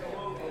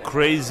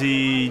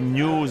crazy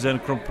news and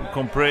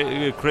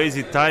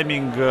crazy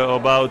timing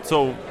about.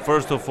 So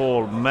first of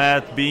all,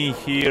 Matt being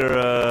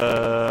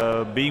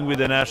here, being with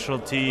the national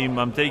team,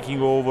 I'm taking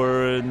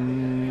over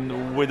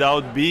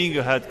without being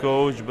a head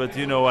coach, but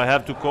I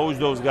have to coach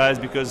those guys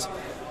because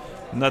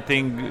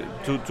nothing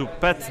to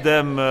pet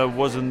them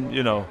wasn't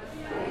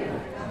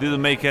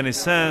didn't make any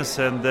sense,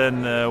 and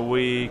then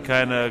we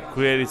kind of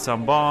created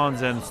some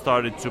bonds and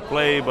started to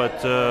play,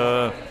 but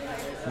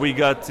we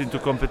got into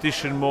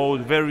competition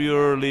mode very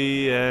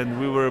early, and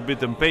we were a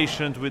bit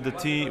impatient with the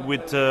team,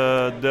 with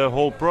the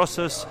whole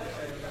process.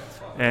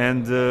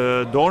 And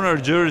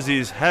Donar jersey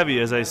is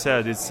heavy, as I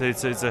said.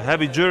 It's a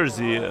heavy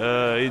jersey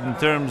in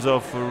terms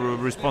of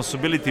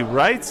responsibility,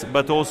 rights,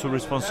 but also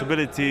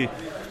responsibility.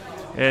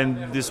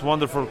 And this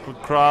wonderful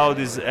crowd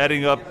is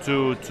adding up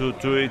to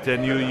it,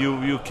 and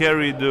you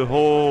carry the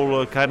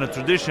whole kind of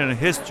tradition,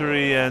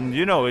 history, and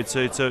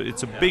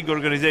it's a big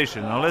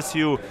organization. Unless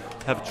you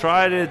have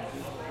tried it,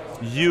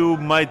 you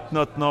might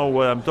not know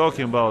what I'm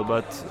talking about,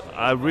 but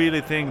I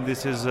really think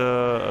this is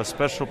a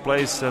special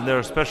place, and there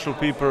are special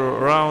people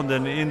around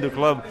and in the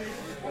club,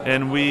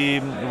 and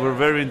we were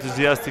very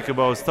enthusiastic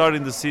about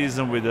starting the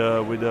season with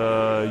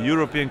a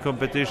European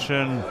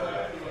competition,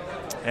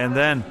 and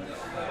then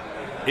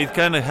it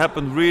kind of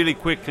happened really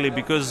quickly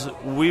because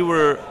we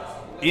were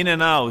in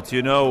and out,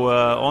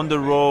 on the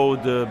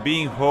road,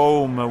 being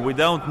home,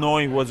 without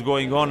knowing what's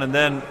going on, and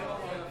then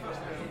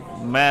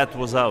Matt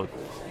was out.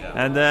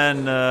 And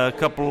then a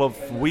couple of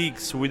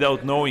weeks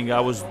without knowing,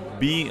 I was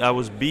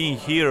being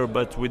here,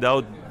 but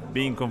without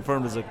being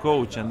confirmed as a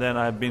coach. And then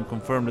I've been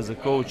confirmed as a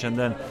coach. And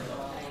then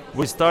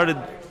we started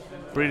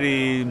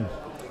pretty,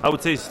 I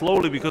would say,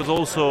 slowly, because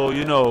also,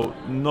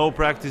 no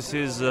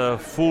practices,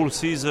 full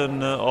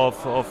season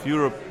of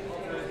Europe,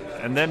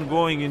 and then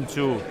going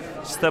into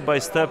step by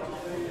step.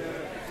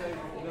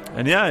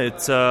 And yeah,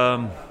 it's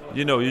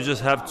you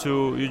just have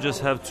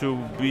to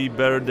be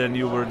better than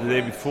you were the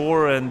day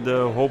before, and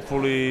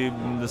hopefully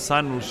the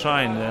sun will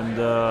shine. And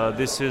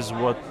this is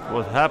what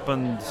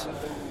happened.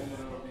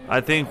 I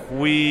think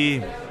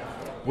we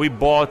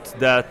bought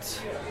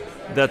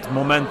that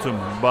momentum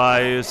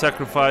by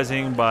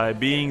sacrificing, by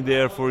being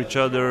there for each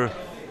other.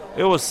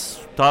 It was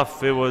tough.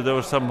 There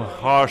were some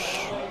harsh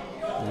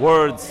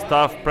words,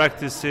 tough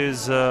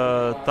practices,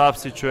 tough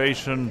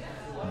situation,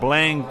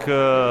 blank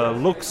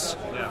looks.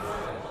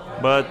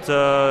 But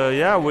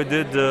we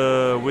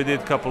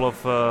did couple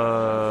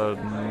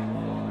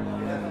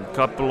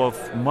of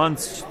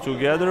months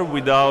together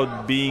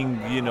without being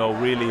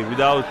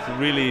without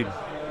really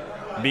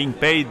being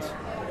paid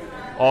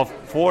off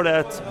for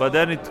that. But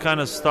then it kind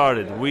of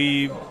started.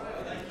 We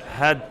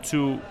had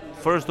to,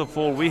 first of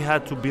all,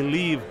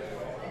 believe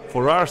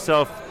for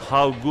ourselves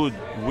how good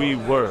we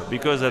were,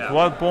 because at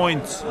one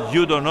point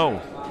you don't know.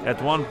 At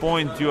one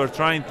point you are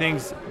trying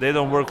things, they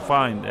don't work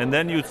fine, and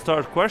then you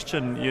start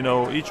question,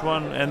 each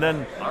one, and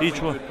then each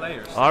one.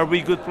 Are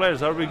we good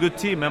players? Are we a good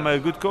team? Am I a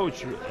good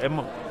coach?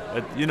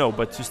 But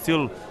you're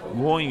still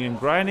going and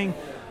grinding,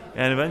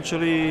 and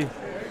eventually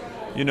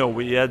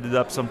we added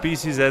up some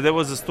pieces, and there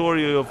was a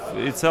story of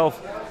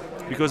itself.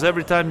 Because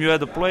every time you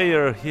add a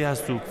player, he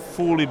has to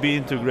fully be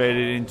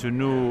integrated into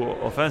into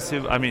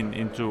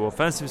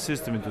offensive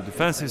system, into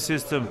defensive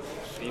system.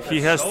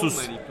 He has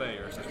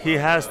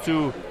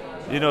to,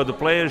 the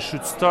players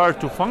should start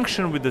to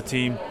function with the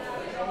team.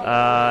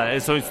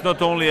 And so it's not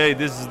only, hey,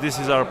 this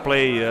is our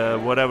play,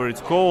 whatever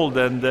it's called,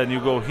 and then you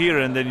go here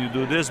and then you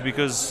do this,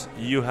 because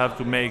you have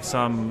to make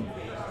some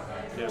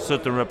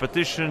certain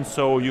repetition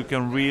so you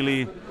can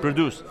really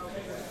produce.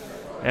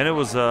 And it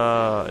was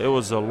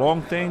a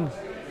long thing.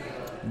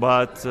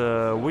 But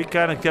we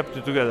kind of kept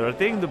it together. I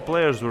think the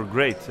players were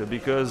great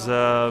because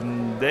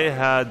they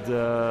had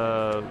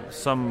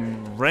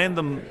some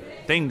random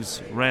things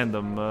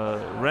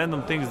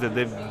that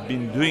they've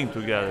been doing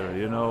together,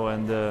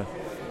 and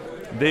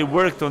they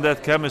worked on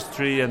that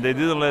chemistry and they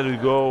didn't let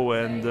it go.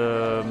 And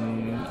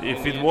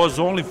if it was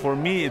only for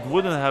me, it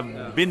wouldn't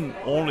have been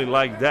only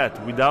like that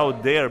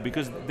without there,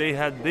 because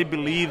they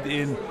believed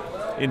in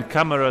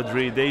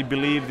camaraderie. They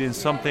believed in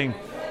something.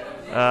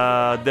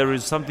 There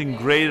is something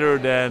greater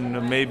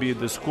than maybe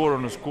the score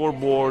on the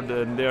scoreboard,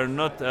 and they're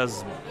not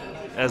as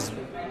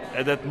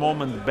at that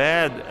moment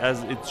bad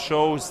as it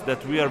shows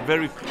that we are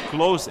very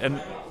close and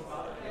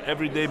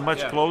every day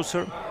much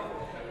closer.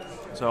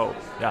 So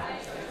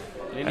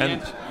in the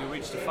end, you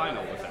reached the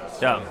final with that.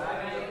 So.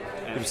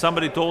 Yeah. If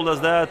somebody told us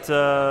that,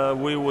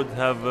 we would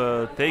have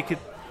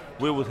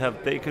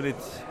taken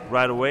it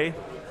right away.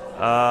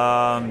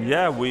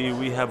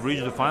 We have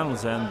reached the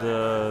finals, and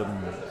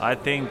I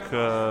think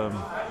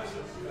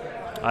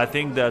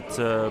that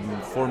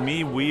for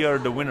me, we are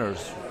the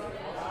winners.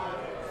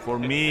 For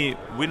me,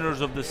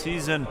 winners of the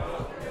season.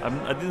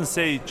 I didn't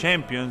say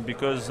champions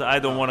because I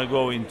don't want to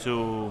go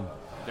into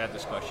that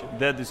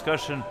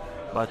discussion.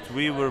 But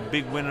we were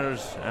big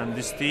winners, and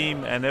this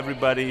team and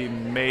everybody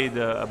made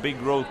a big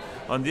growth.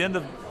 On the end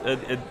of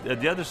at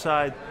the other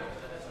side,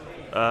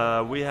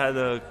 we had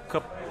a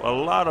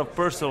lot of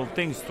personal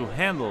things to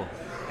handle,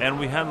 and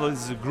we handled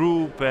as a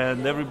group,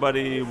 and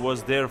everybody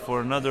was there for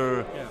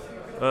another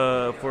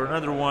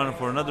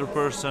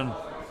person.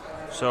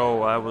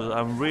 So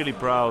I'm really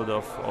proud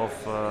of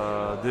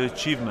the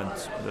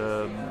achievement,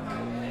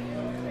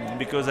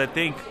 because I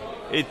think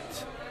it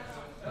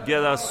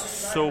get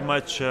us so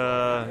much.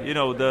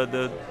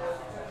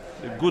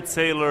 The good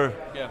sailor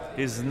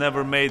is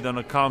never made on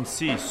a calm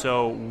sea.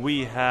 So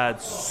we had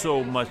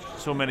so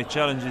many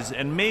challenges,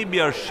 and maybe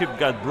our ship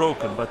got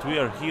broken, but we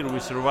are here. We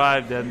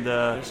survived, and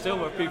there still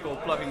were people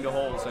plugging the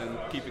holes and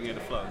keeping it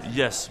afloat.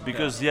 Yes,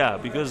 because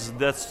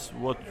that's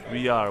what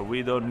we are.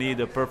 We don't need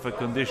a perfect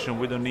condition.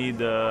 We don't need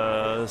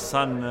the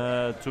sun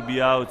to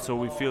be out, so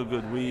we feel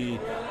good. We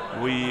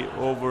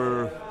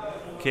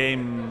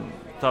overcame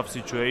tough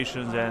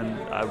situations, and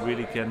I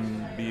really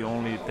can be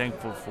only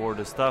thankful for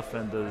the staff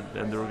and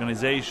the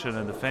organization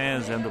and the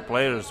fans and the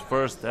players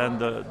first and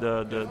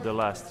the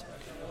last.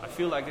 I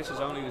feel like this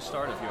is only the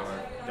start of your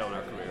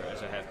Donar career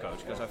as a head coach,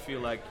 because I feel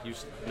like you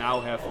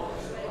now have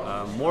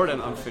more than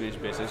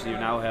unfinished business. You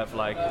now have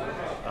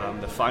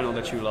the final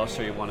that you lost,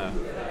 so you want to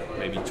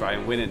maybe try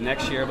and win it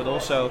next year, but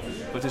also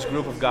with this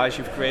group of guys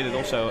you've created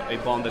also a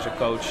bond as a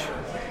coach,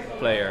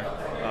 player,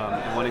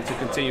 and wanting to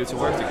continue to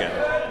work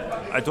together.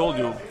 I told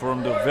you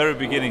from the very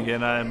beginning,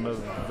 and I'm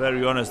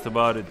very honest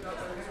about it,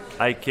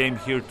 I came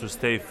here to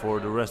stay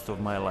for the rest of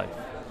my life.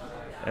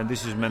 And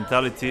this is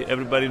mentality.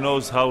 Everybody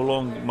knows how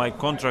long my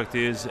contract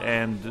is,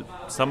 and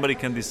somebody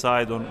can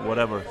decide on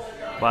whatever.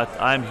 But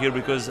I'm here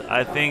because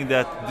I think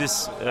that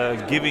this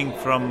giving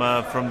from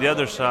the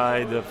other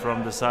side,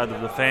 from the side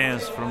of the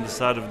fans, from the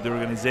side of the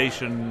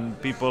organization,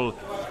 people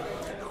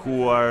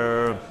who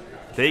are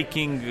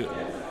taking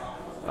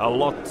a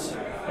lot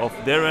of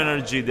their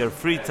energy, their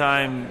free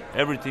time,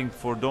 everything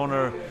for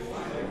Donar,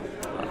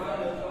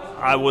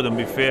 I wouldn't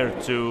be fair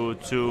to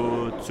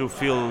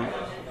feel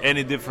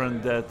any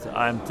different that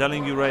I'm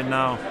telling you right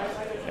now.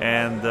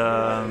 And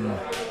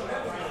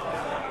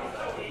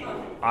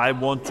I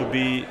want to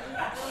be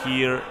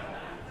here.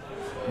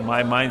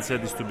 My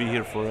mindset is to be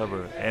here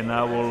forever, and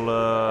I will.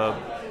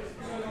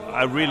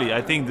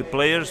 I think the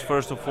players,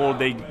 first of all,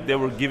 they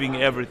were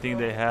giving everything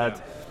they had.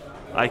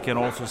 I can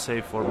also say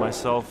for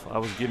myself, I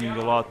was giving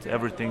a lot,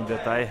 everything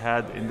that I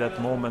had in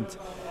that moment.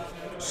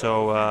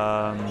 So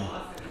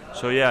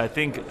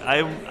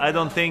I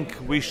don't think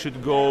we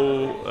should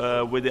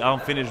go with the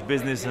unfinished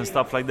business and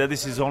stuff like that.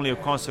 This is only a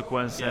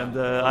consequence, and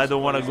I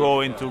don't want to go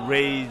into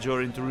rage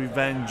or into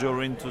revenge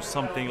or into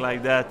something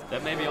like that.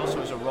 That maybe also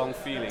is a wrong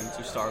feeling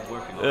to start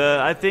working on.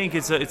 I think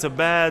it's a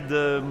bad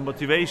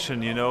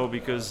motivation,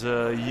 because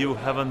you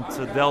haven't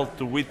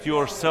dealt with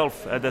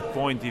yourself at that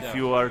point. If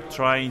you are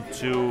trying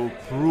to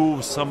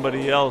prove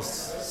somebody else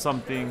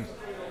something,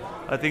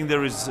 I think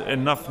there is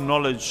enough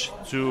knowledge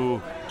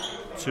to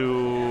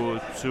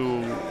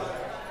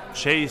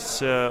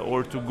chase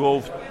or to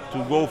go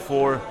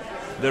for.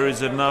 There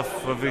is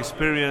enough of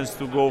experience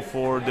to go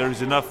for. There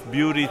is enough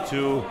beauty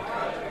to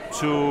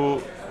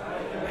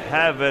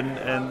have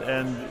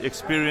and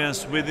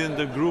experience within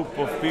the group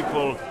of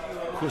people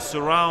who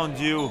surround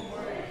you.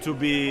 to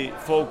be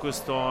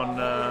focused on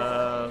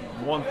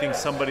wanting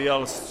somebody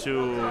else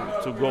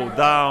to go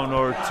down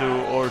or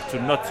to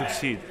not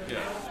succeed.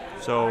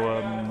 So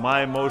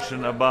my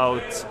emotion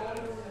about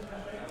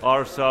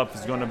ourselves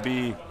is going to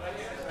be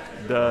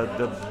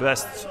the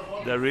best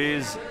there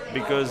is,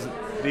 because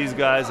these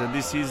guys and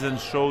this season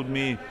showed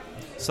me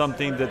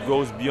something that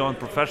goes beyond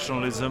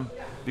professionalism,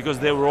 because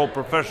they were all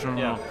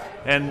professional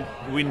and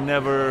we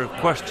never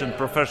questioned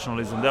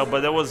professionalism,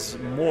 but there was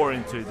more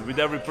into it. With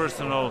every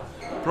personal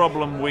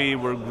problem we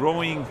were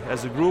growing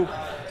as a group,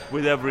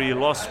 with every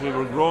loss we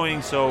were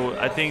growing, so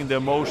I think the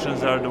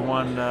emotions are the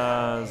ones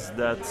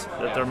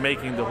that are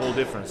making the whole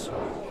difference.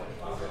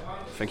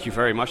 Thank you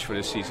very much for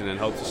this season and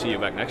hope to see you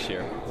back next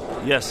year.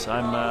 Yes,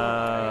 I'm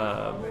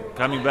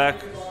coming back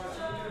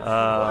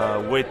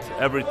with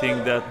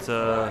everything that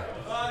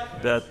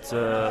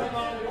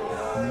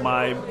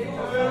my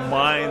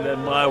mind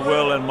and my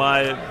will and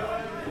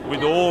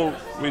with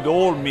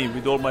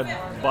all my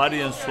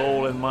body and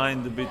soul and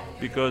mind,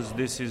 because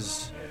this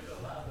is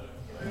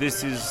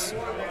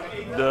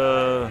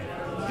the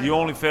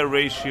only fair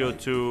ratio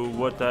to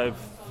what I've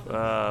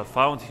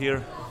found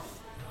here.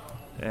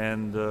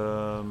 And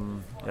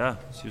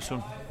see you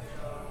soon.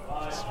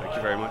 Thank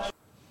you very much.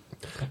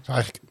 Dus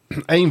eigenlijk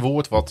 1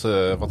 woord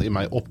wat in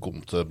mij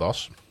opkomt,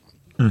 Bas.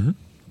 Mm-hmm.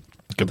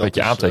 Ik heb een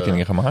beetje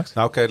aantekeningen gemaakt.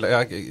 Nou oké,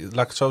 laat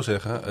ik het zo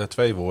zeggen.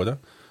 2 woorden.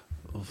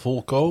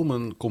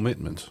 Volkomen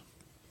commitment.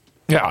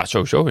 Ja,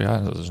 sowieso. Ja,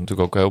 dat is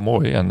natuurlijk ook heel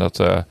mooi. En dat,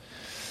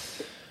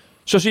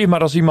 zo zie je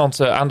maar als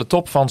iemand aan de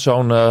top van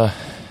zo'n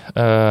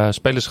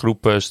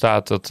spelersgroep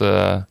staat,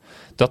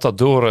 dat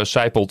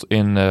doorcijpelt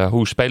in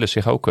hoe spelers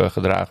zich ook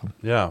gedragen.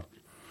 Ja.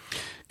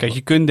 Kijk,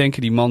 je kunt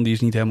denken, die man die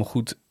is niet helemaal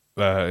goed,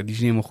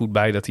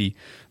 bij dat hij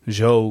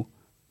zo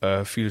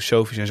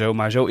filosofisch en zo,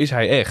 maar zo is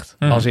hij echt.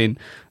 Als in,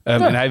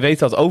 en hij weet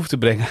dat over te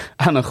brengen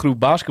aan een groep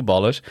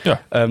basketballers.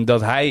 Ja.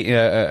 Dat hij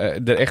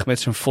er echt met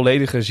zijn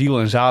volledige ziel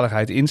en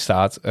zaligheid in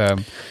staat. En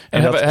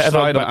dat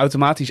straal je dan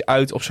automatisch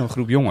uit op zo'n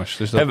groep jongens.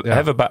 Dus dat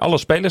hebben we bij alle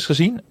spelers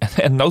gezien.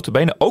 En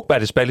notabene ook bij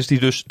de spelers die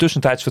dus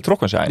tussentijds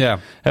vertrokken zijn. Ja.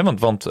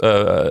 Want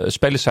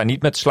spelers zijn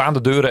niet met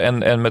slaande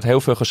deuren en met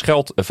heel veel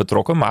gescheld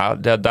vertrokken.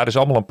 Maar daar is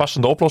allemaal een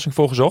passende oplossing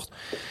voor gezocht.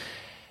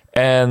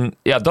 En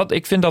ja,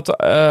 ik vind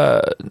dat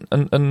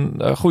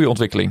een goede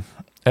ontwikkeling.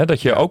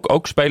 Dat je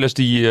ook spelers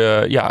die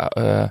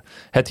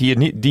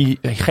die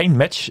geen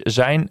match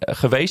zijn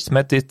geweest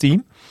met dit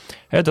team,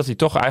 dat die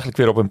toch eigenlijk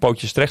weer op hun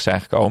pootjes terecht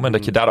zijn gekomen. En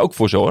dat je daar ook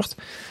voor zorgt.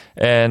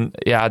 En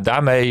ja,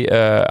 daarmee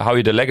hou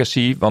je de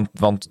legacy.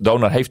 Want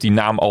Donar heeft die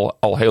naam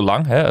al heel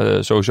lang.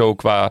 Sowieso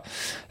qua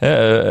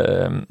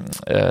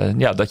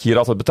dat je hier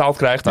altijd betaald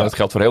krijgt. Nou, dat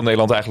geldt voor heel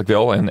Nederland eigenlijk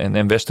wel.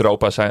 En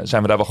West-Europa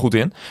zijn we daar wel goed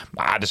in.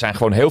 Maar er zijn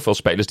gewoon heel veel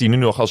spelers die nu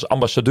nog als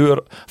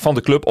ambassadeur van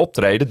de club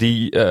optreden.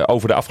 Die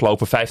over de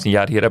afgelopen 15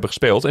 jaar hier hebben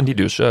gespeeld. En die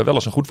dus wel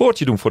eens een goed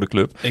woordje doen voor de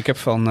club. Ik heb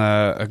van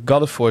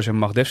Gadefors en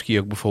Magdevski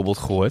ook bijvoorbeeld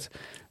gehoord.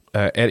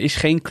 Er is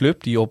geen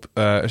club die op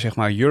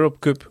Europe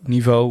Cup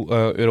niveau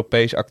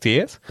Europees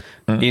acteert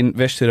in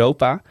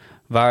West-Europa,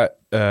 waar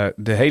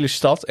de hele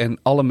stad en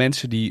alle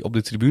mensen die op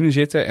de tribune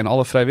zitten en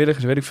alle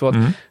vrijwilligers, weet ik veel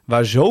wat,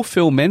 waar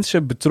zoveel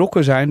mensen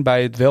betrokken zijn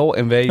bij het wel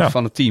en wee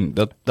van het team.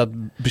 Dat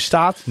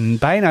bestaat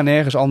bijna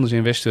nergens anders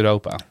in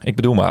West-Europa. Ik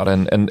bedoel maar.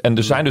 En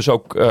er zijn dus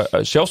ook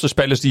zelfs de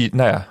spelers die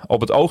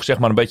op het oog zeg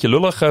maar een beetje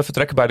lullig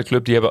vertrekken bij de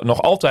club. Die hebben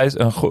nog altijd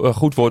een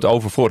goed woord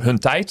over voor hun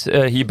tijd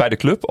hier bij de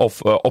club.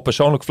 Of op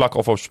persoonlijk vlak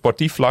of op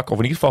sportief vlak. Of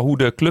in ieder geval hoe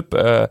de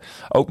club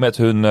ook met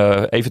hun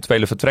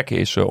eventuele vertrekken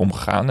is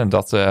omgegaan. En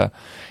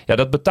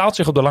dat betaalt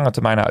zich op de lange termijn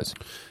uit.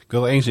 Ik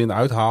wil er 1 zin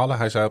uithalen.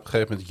 Hij zei op een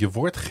gegeven moment: je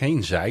wordt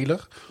geen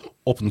zeiler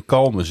op een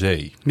kalme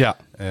zee. Ja.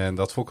 En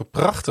dat vond ik een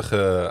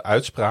prachtige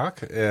uitspraak.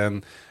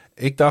 En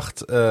ik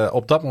dacht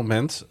op dat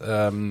moment...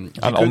 aan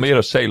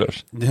Almere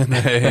Sailors.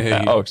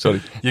 Nee. Oh,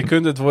 sorry. Je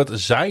kunt het woord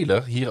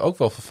zeiler hier ook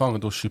wel vervangen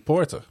door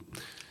supporter.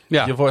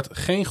 Ja. Je wordt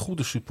geen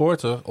goede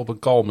supporter op een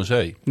kalme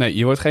zee. Nee,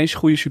 je wordt geen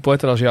goede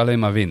supporter als je alleen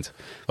maar wint.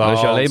 Want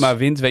als je alleen maar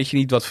wint, weet je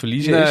niet wat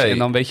verliezen is. En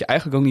dan weet je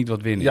eigenlijk ook niet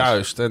wat winnen is.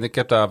 Juist, en ik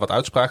heb daar wat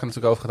uitspraken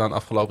natuurlijk over gedaan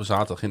afgelopen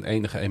zaterdag in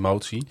enige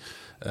emotie.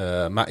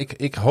 Maar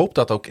ik hoop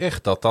dat ook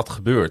echt dat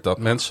gebeurt. Dat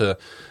mensen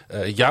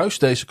juist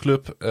deze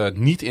club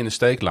niet in de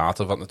steek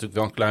laten. Wat natuurlijk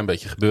wel een klein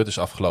beetje gebeurd is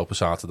afgelopen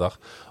zaterdag.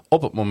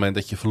 Op het moment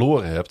dat je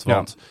verloren hebt.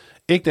 Want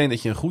ik denk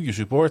dat je een goede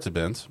supporter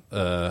bent.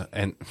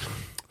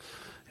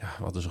 Ja,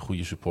 wat is een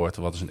goede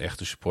supporter? Wat is een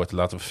echte supporter?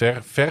 Laten we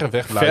verre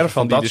weg blijven ver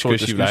van die dat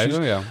discussie soort discussies.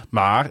 Blijven, ja.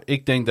 Maar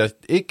ik denk dat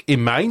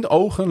in mijn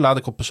ogen, laat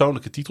ik op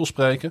persoonlijke titel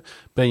spreken,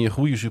 ben je een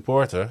goede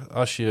supporter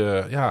als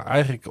je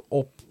eigenlijk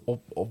op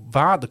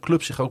waar de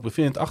club zich ook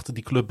bevindt, achter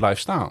die club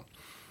blijft staan.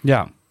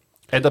 Ja.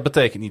 En dat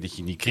betekent niet dat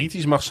je niet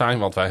kritisch mag zijn,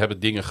 want wij hebben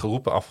dingen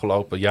geroepen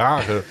afgelopen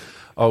jaren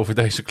over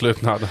deze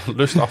club. Nou, daar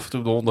lust af en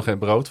toe de honden geen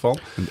brood van.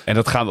 En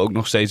dat gaan we ook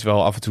nog steeds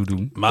wel af en toe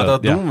doen. Maar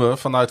dat doen we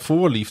vanuit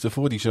voorliefde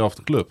voor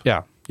diezelfde club.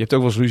 Ja. Je hebt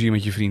ook wel eens ruzie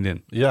met je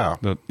vriendin. Ja.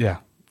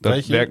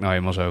 Dat werkt nou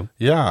helemaal zo.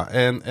 Ja,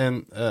 en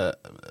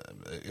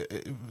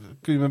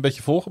kun je me een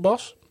beetje volgen,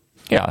 Bas?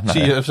 Ja, nou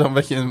Zie je zo'n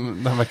beetje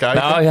naar me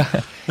kijken? Nou ja,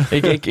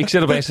 ik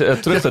zit opeens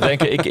terug te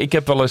denken. Ik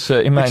heb wel eens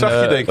in mijn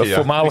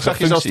voormalige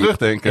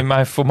functie... In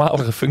mijn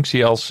voormalige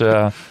functie als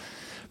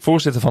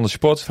voorzitter van de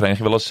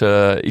supportersvereniging... wel eens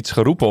iets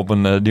geroepen op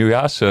een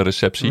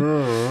nieuwjaarsreceptie.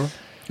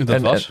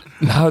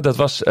 Dat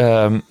was...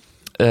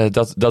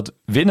 dat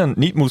winnen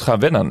niet moet gaan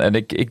wennen. En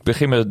ik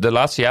begin me de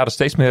laatste jaren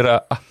steeds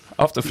meer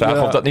af te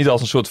vragen... of dat niet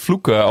als een soort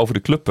vloek over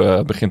de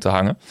club begint te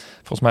hangen.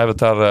 Volgens mij hebben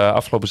we het daar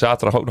afgelopen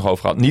zaterdag ook nog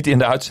over gehad. Niet in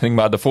de uitzending,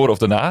 maar daarvoor of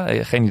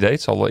daarna. Geen idee,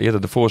 het zal wel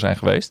eerder ervoor zijn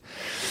geweest.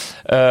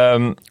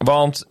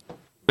 Want,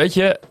 weet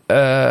je...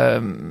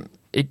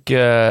 Ik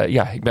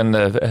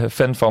ben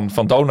fan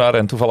van Donar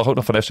en toevallig ook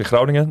nog van FC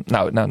Groningen.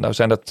 Nou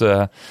zijn dat...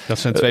 dat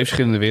zijn twee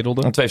verschillende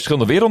werelden. Twee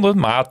verschillende werelden,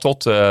 maar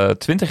tot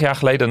 20 jaar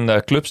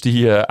geleden clubs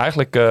die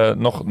eigenlijk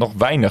nog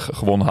weinig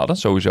gewonnen hadden,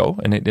 sowieso.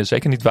 En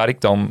zeker niet waar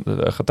ik dan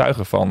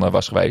getuige van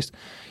was geweest.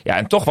 Ja,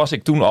 en toch was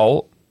ik toen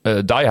al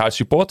diehard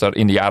supporter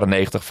in de jaren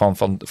 90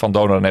 van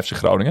Donar en FC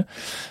Groningen.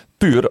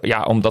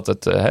 Puur, omdat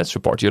het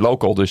support je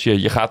local. Dus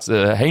je gaat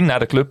heen naar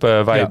de club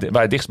waar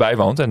je dichtstbij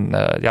woont. En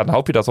dan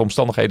hoop je dat de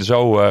omstandigheden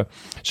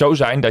zo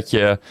zijn dat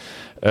je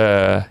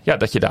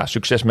daar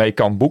succes mee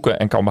kan boeken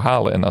en kan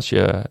behalen. En als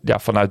je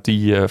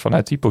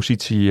vanuit die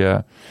positie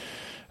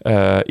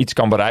iets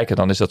kan bereiken,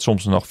 dan is dat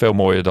soms nog veel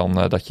mooier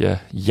dan dat je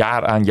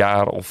jaar aan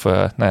jaar of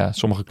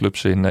sommige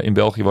clubs in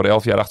België worden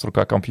 11 jaar achter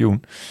elkaar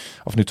kampioen.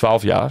 Of nu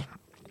 12 jaar.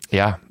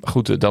 Ja,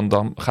 goed,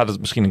 dan gaat het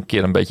misschien een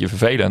keer een beetje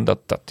vervelen.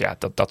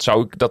 Dat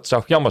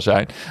zou jammer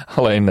zijn.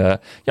 Alleen,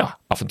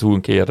 af en toe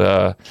een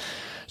keer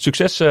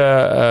succes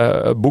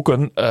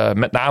boeken.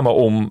 Met name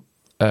om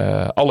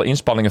alle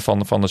inspanningen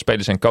van de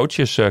spelers en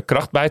coaches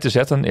kracht bij te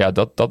zetten. Ja,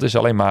 dat is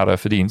alleen maar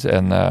verdiend.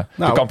 En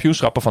de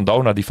kampioenschappen van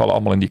Donar, die vallen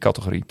allemaal in die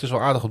categorie. Het is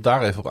wel aardig om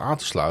daar even op aan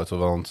te sluiten.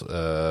 Want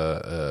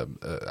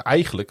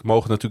eigenlijk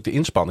mogen natuurlijk de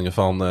inspanningen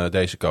van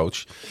deze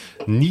coach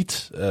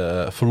niet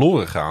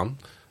verloren gaan.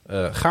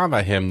 Gaan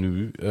wij hem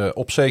nu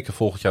op zeker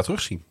volgend jaar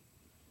terugzien?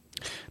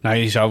 Nou,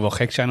 je zou wel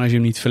gek zijn als je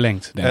hem niet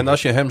verlengt. En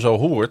als je hem zo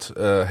hoort,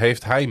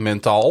 heeft hij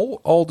mentaal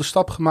al de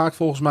stap gemaakt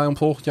volgens mij om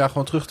volgend jaar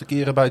gewoon terug te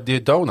keren bij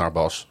dit Donar,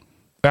 Bas?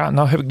 Ja,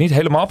 nou heb ik niet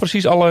helemaal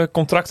precies alle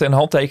contracten en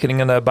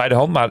handtekeningen bij de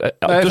hand. Maar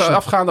even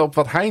afgaande op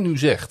wat hij nu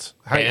zegt.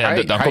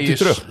 Hij komt hij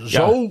terug.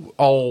 Zo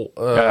al...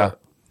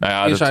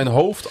 in zijn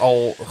hoofd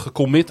al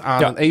gecommit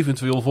aan een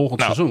eventueel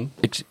volgend seizoen.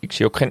 Ik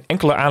zie ook geen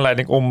enkele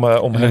aanleiding om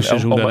hem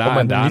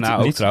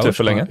niet te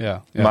verlengen.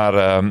 Ja.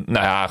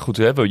 Maar goed,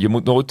 je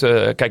moet nooit...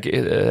 kijk,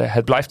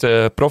 het blijft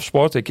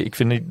profsport. Ik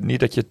vind niet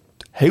dat je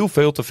heel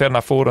veel te ver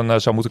naar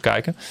voren zou moeten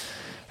kijken.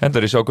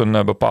 Er is ook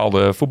een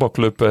bepaalde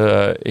voetbalclub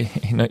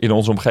in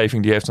onze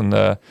omgeving. Die heeft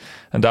een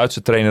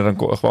Duitse trainer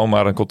gewoon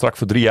maar een contract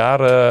voor 3 jaar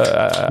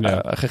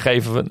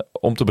gegeven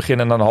om te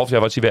beginnen. En dan een half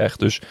jaar was hij weg.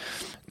 Dus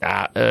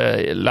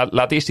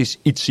laat eerst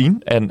iets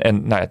zien.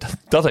 En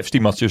dat heeft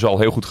Stiemans dus al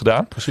heel goed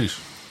gedaan. Precies.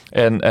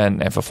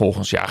 En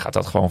vervolgens gaat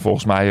dat gewoon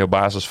volgens mij op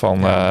basis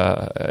van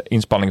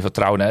inspanning,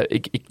 vertrouwen.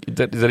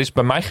 Er is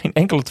bij mij geen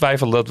enkele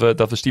twijfel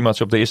dat we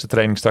Stiemans op de eerste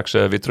training straks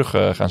weer terug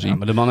gaan zien. Ja,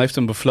 maar de man heeft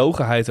een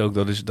bevlogenheid ook,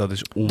 dat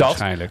is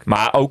onwaarschijnlijk.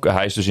 Maar ook,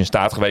 hij is dus in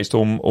staat geweest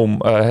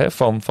om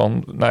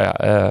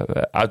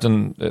uit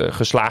een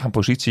geslagen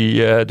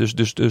positie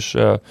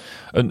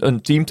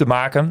een team te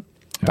maken.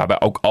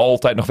 Waarbij ook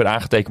altijd nog weer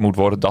aangetekend moet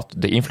worden dat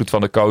de invloed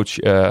van de coach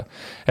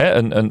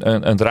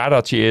een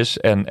radartje is.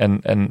 En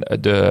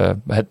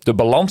de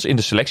balans in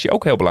de selectie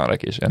ook heel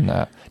belangrijk is.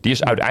 En die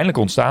is uiteindelijk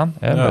ontstaan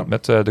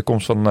met de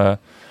komst van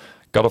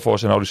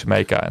Caddervoors en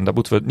Odysseumeka. En daar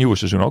moeten we het nieuwe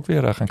seizoen ook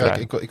weer gaan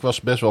krijgen. Ik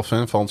was best wel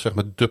fan van zeg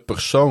maar, de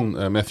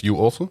persoon Matthew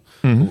Otten.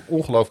 Een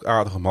ongelooflijk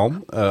aardige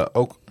man.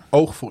 Ook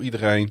oog voor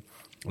iedereen.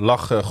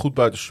 Lag goed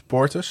bij de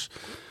supporters.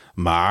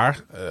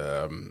 Maar...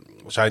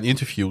 zijn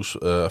interviews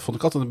vond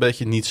ik altijd een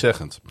beetje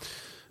nietszeggend.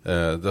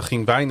 Er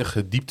ging weinig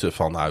diepte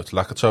van uit,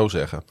 laat ik het zo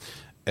zeggen.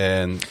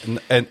 We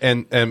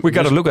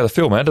gotta look at the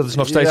film, hè? Dat is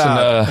nog steeds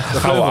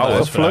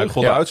een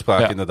vleugelde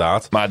uitspraak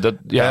inderdaad. Maar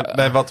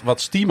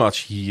wat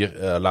Stiemans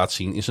hier laat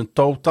zien is een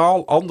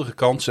totaal andere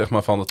kant zeg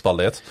maar, van het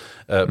palet.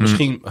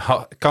 Misschien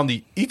kan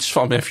die iets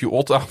van Matthew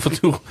Ott af en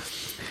toe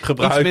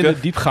gebruiken. Iets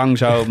minder diepgang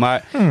zou,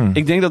 maar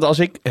ik denk dat als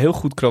ik heel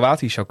goed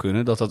Kroatisch zou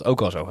kunnen, dat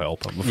ook al zou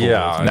helpen.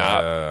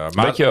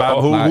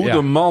 Hoe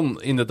de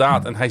man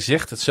inderdaad, en hij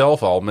zegt het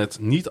zelf al, met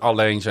niet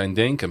alleen zijn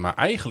denken, maar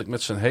eigenlijk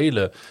met zijn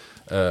hele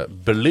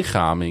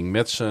belichaming,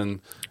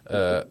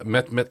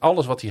 met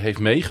alles wat hij heeft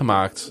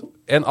meegemaakt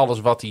en alles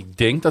wat hij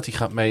denkt dat hij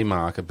gaat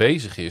meemaken,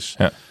 bezig is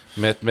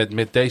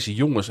met deze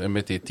jongens en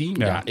met dit team.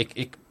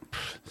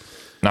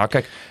 Nou,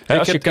 kijk,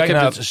 ik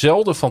heb het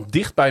zelden van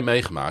dichtbij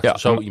meegemaakt,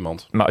 zo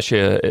iemand. Maar als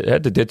je,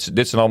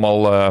 dit zijn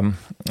allemaal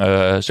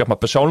zeg maar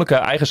persoonlijke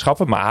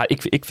eigenschappen. Maar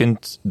ik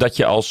vind dat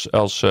je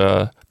als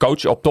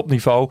coach op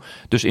topniveau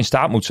dus in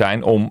staat moet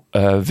zijn om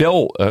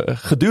wel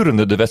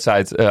gedurende de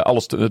wedstrijd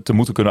alles te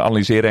moeten kunnen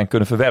analyseren en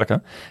kunnen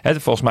verwerken.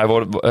 Volgens mij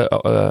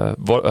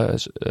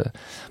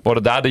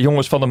worden daar de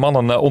jongens van de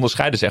mannen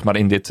onderscheiden, zeg maar,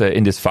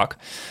 in dit vak.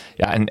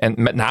 Ja, en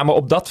met name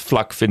op dat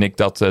vlak vind ik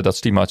dat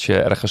Stimac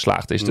erg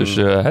geslaagd is. Dus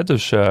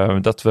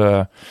dat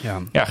we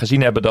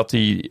gezien hebben dat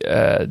hij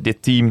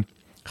dit team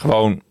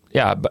gewoon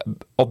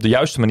op de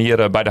juiste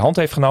manier bij de hand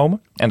heeft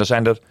genomen. En er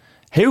zijn er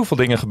heel veel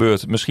dingen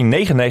gebeurd.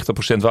 Misschien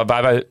 99%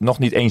 waar wij nog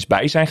niet eens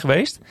bij zijn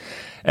geweest.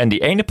 En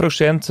die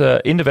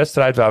 1% in de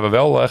wedstrijd waar we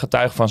wel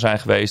getuige van zijn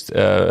geweest,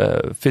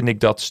 vind ik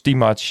dat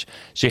Stimac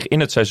zich in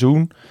het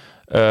seizoen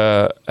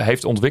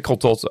heeft ontwikkeld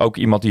tot ook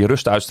iemand die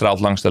rust uitstraalt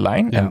langs de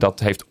lijn. Ja. En dat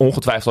heeft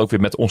ongetwijfeld ook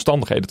weer met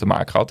omstandigheden te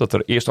maken gehad. Dat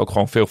er eerst ook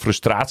gewoon veel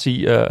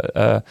frustratie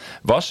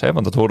was.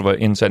 Want dat horen we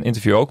in zijn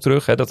interview ook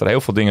terug. Dat er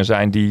heel veel dingen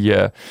zijn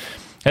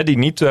die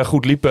niet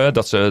goed liepen.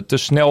 Dat ze te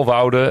snel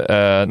wouden.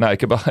 Ik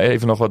heb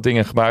even nog wat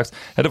dingen gemaakt.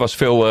 Er was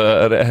veel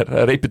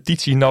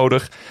repetitie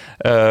nodig.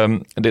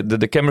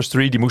 De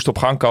chemistry die moest op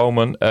gang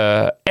komen.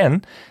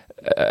 En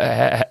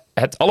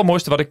het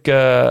allermooiste wat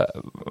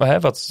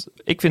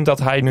ik vind dat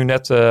hij nu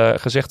net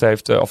gezegd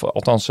heeft, of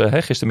althans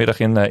gistermiddag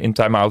in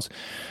time-out,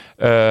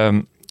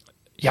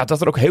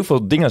 dat er ook heel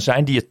veel dingen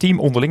zijn die het team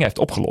onderling heeft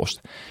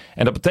opgelost.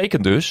 En dat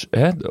betekent dus,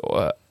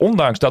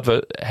 ondanks dat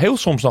we heel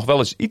soms nog wel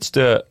eens iets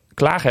te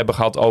klagen hebben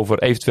gehad over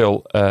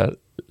eventueel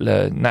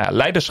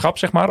leiderschap,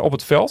 zeg maar, op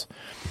het veld.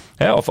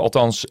 Of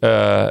althans,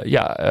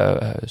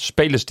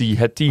 spelers die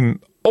het team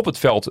op het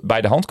veld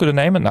bij de hand kunnen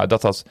nemen. Nou,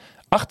 dat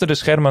achter de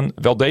schermen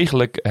wel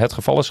degelijk het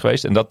geval is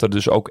geweest. En dat er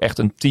dus ook echt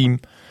een team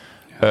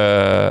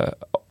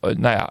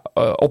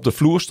op de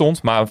vloer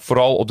stond. Maar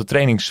vooral op de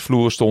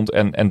trainingsvloer stond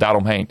en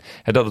daaromheen.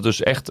 En dat het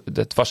dus echt,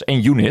 het was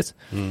één unit.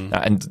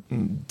 Nou, en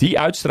die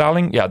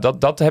uitstraling,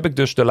 dat heb ik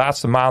dus de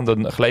laatste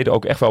maanden geleden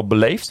ook echt wel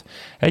beleefd.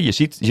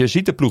 Je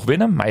ziet de ploeg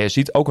winnen, maar je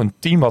ziet ook een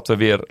team wat er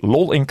weer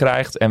lol in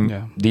krijgt.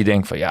 En die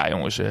denkt van,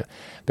 jongens, we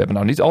hebben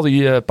nou niet al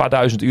die paar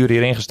duizend uur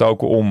hierin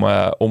gestoken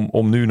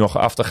om nu nog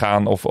af te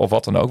gaan of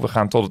wat dan ook. We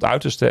gaan tot het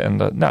uiterste en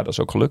dat is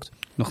ook gelukt.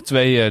 Nog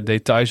 2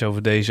 details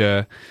over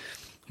deze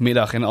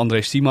middag en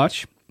André Stimac.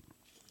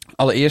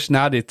 Allereerst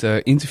na dit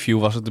interview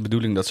was het de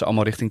bedoeling dat ze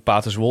allemaal richting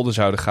Paterswolde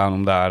zouden gaan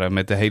om daar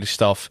met de hele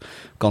staf,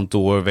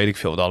 kantoor, weet ik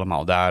veel wat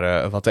allemaal,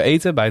 daar wat te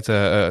eten bij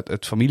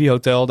het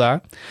familiehotel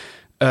daar.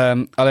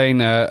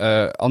 Alleen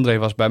André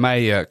was bij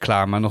mij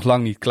klaar, maar nog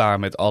lang niet klaar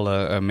met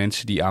alle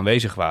mensen die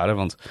aanwezig waren.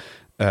 Want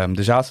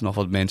er zaten nog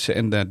wat mensen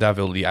en daar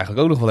wilde hij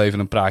eigenlijk ook nog wel even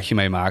een praatje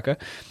mee maken.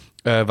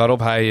 Waarop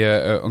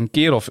hij een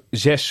keer of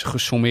 6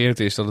 gesommeerd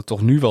is dat het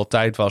toch nu wel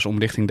tijd was om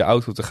richting de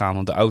auto te gaan.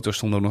 Want de auto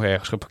stond ook nog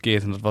ergens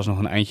geparkeerd en dat was nog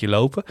een eindje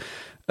lopen.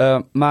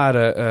 Maar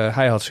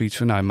hij had zoiets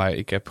van, maar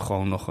ik heb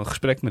gewoon nog een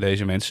gesprek met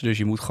deze mensen. Dus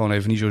je moet gewoon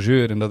even niet zo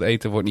zeuren en dat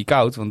eten wordt niet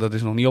koud, want dat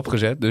is nog niet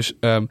opgezet. Dus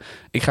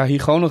ik ga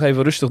hier gewoon nog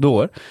even rustig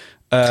door.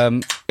 En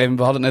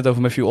we hadden het net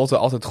over Matthew Otter,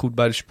 altijd goed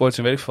bij de sports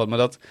en weet ik wat.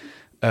 Maar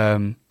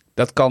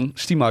dat kan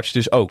Stimac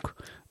dus ook.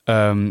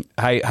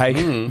 Hij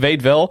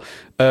weet wel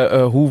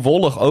hoe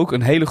wollig ook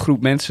een hele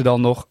groep mensen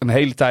dan nog een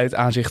hele tijd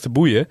aan zich te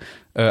boeien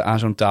aan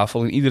zo'n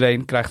tafel. En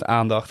iedereen krijgt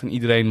aandacht en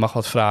iedereen mag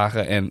wat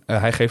vragen. En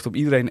hij geeft op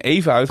iedereen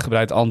even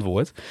uitgebreid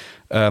antwoord.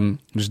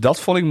 Dus dat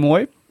vond ik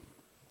mooi.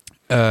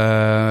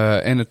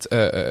 En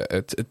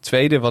het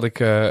tweede wat ik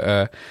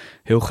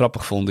heel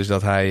grappig vond is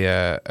dat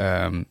hij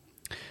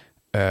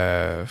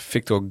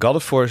Victor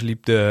Godefors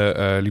liep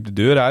de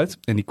deur uit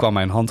en die kwam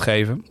mij een hand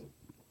geven.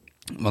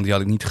 Want die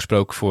had ik niet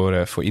gesproken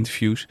voor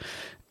interviews.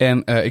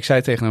 En ik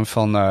zei tegen hem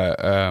van,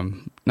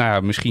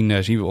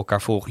 misschien zien we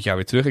elkaar volgend jaar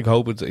weer terug. Ik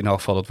hoop het in elk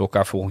geval dat we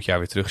elkaar volgend jaar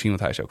weer terugzien.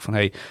 Want hij zei ook van,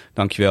 hey,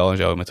 dankjewel en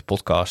zo met de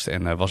podcast.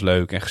 En was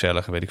leuk en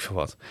gezellig en weet ik veel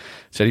wat. Toen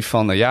zei hij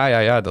van,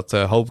 ja, dat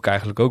hoop ik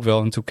eigenlijk ook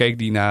wel. En toen keek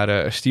hij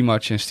naar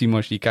Stimac en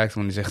Stimac die kijkt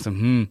hem en die zegt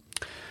hem,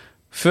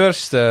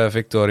 first,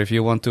 Victor, if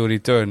you want to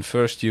return,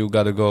 first you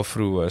gotta go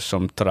through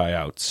some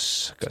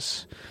tryouts.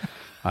 Because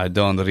I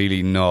don't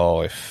really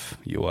know if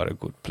you are a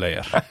good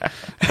player.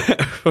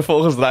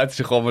 Vervolgens draait hij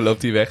zich om en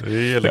loopt hij weg.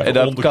 Heerlijk, en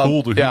dan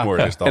onderkoelde humor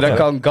is dat. En dan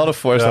kan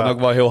Godefors dan ook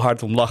wel heel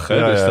hard om lachen.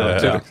 Ja,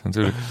 dus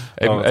natuurlijk.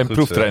 Een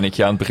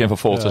proeftrainingje aan het begin van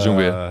volgend seizoen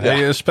weer.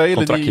 Een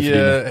speler die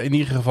in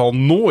ieder geval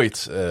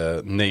nooit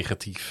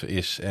negatief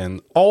is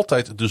en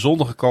altijd de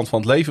zonnige kant van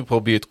het leven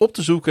probeert op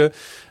te zoeken.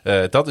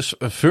 Dat is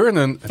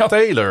Vernon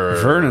Taylor.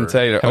 Vernon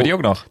Taylor. Hebben we die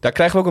ook nog? Daar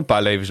krijgen we ook een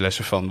paar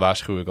levenslessen van,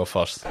 waarschuw ik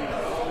alvast.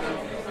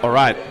 All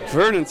right,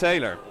 Vernon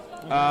Taylor.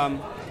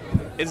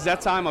 It's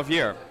that time of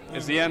year.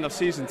 It's the end of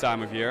season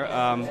time of year.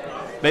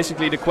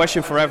 Basically, the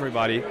question for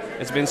everybody: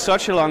 it's been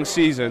such a long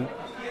season.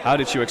 How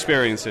did you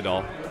experience it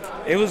all?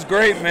 It was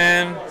great,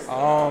 man.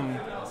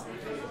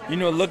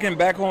 Looking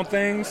back on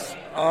things,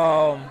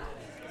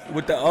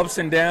 with the ups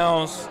and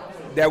downs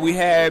that we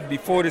had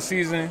before the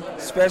season,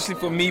 especially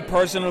for me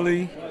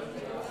personally,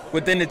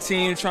 within the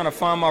team, trying to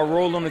find my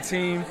role on the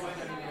team.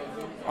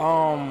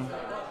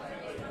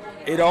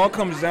 It all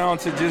comes down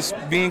to just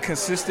being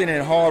consistent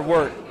and hard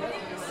work.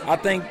 I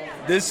think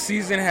this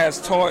season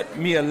has taught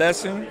me a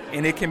lesson,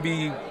 and it can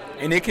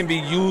be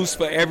used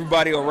for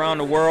everybody around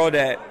the world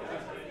that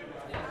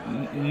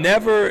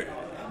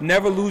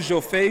never lose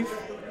your faith.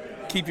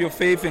 Keep your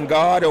faith in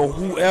God or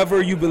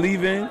whoever you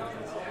believe in.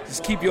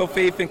 Just keep your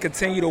faith and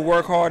continue to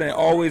work hard and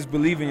always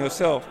believe in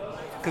yourself.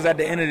 Because at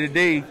the end of the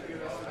day,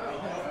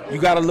 you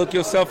got to look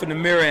yourself in the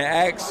mirror and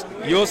ask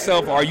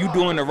yourself, are you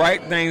doing the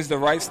right things, the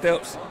right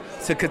steps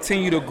to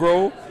continue to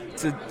grow,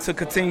 to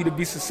continue to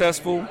be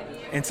successful,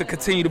 and to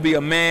continue to be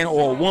a man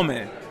or a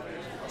woman?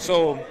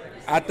 So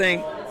I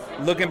think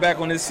looking back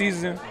on this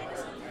season,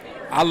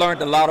 I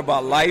learned a lot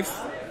about life,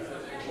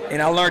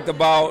 and I learned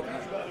about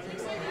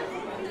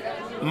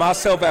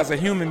myself as a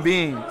human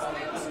being.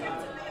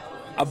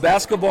 A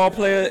basketball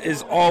player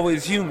is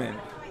always human.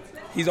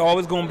 He's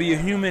always going to be a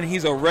human.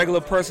 He's a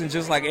regular person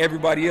just like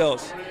everybody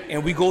else.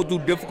 And we go through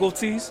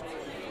difficulties,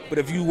 but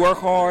if you work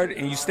hard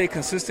and you stay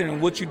consistent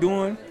in what you're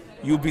doing,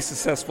 you'll be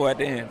successful at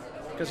the end.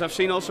 Because I've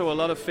seen also a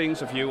lot of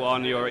things of you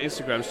on your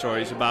Instagram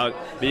stories about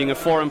being a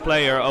foreign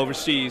player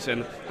overseas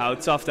and how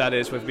tough that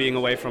is with being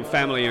away from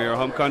family in your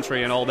home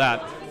country and all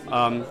that.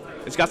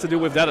 It's got to do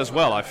with that as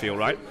well, I feel,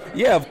 right?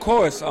 Yeah, of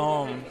course.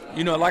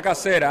 Like I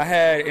said, I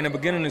had, in the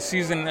beginning of the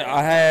season,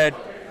 I had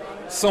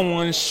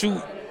someone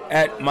shot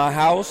at my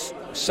house,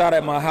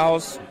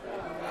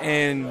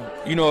 and,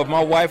 if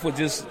my wife was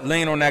just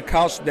laying on that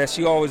couch that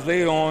she always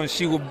laid on,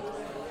 she would,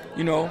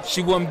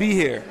 she wouldn't be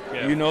here,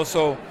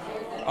 so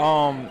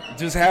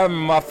just having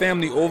my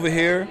family over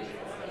here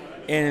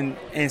and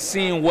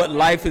seeing what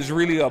life is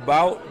really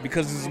about,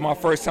 because this is my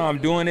first time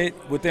doing it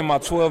within my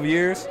 12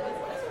 years,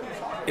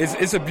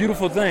 it's a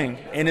beautiful thing,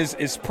 and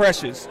it's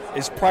precious,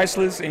 it's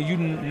priceless, and you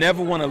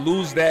never want to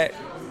lose that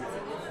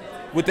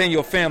within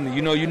your family.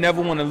 You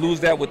never want to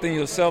lose that within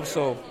yourself.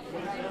 So,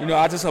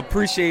 I just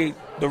appreciate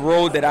the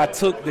road that I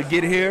took to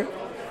get here.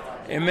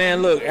 And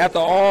man, look, after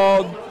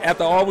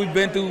all we've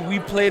been through, we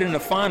played in the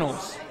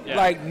finals. Yeah.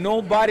 Like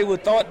nobody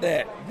would thought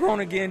that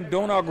Groningen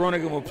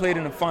would played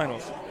in the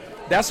finals.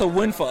 That's a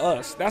win for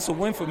us. That's a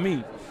win for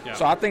me. Yeah.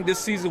 So I think this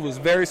season was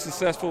very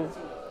successful.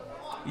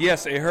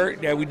 Yes, it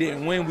hurt that we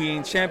didn't win. We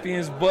ain't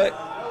champions, but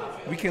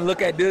we can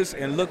look at this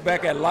and look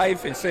back at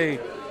life and say,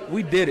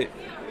 we did it.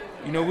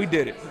 We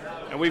did it.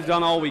 And we've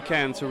done all we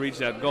can to reach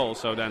that goal.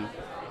 So then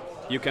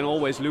you can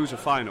always lose a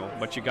final,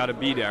 but you got to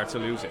be there to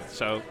lose it.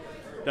 So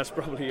that's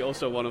probably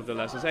also one of the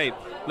lessons. Hey,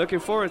 looking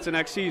forward to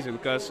next season,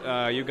 because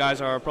you guys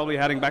are probably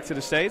heading back to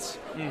the States.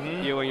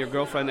 Mm-hmm. You and your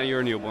girlfriend and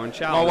your newborn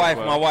child. My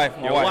wife.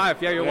 Your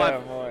wife. Yeah, your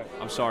wife. My wife.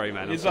 I'm sorry,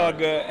 man. It's all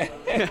good.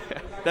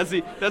 That's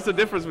the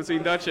difference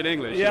between Dutch and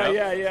English. Yeah.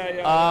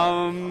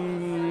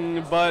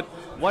 But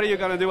what are you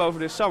gonna do over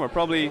this summer?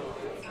 Probably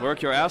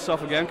work your ass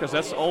off again, because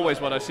that's always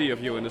what I see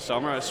of you in the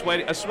summer. A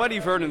sweaty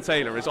Vernon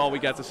Taylor is all we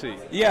get to see.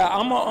 Yeah,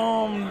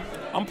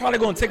 I'm probably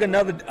going to take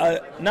another,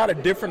 not a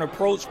different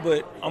approach,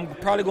 but I'm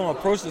probably going to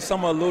approach the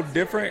summer a little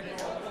different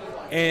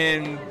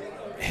and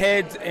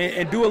head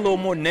and do a little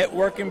more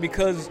networking,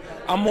 because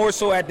I'm more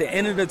so at the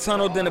end of the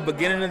tunnel than the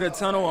beginning of the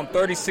tunnel. I'm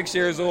 36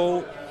 years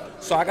old,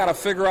 so I got to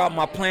figure out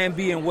my plan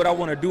B and what I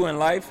want to do in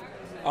life.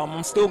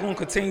 I'm still going to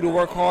continue to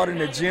work hard in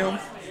the gym,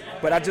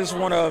 but I just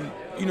want to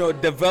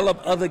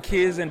develop other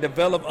kids and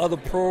develop other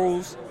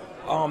pros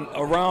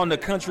around the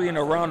country and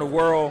around the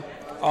world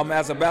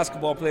as a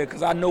basketball player,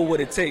 because I know what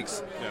it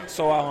takes. Yeah.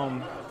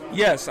 So,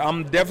 yes,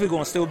 I'm definitely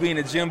going to still be in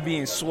the gym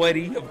being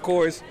sweaty, of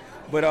course,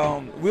 but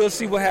we'll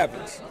see what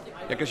happens.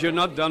 Yeah, because you're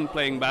not done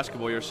playing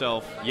basketball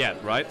yourself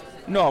yet, right?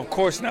 No, of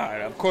course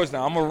not. I'm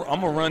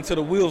going to run till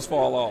the wheels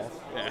fall off.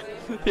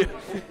 Yeah.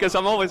 Because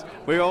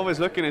we're always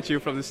looking at you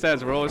from the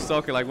stands. We're always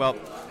talking like, well,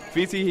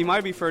 VT, he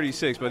might be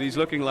 36, but he's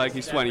looking like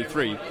he's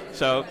 23.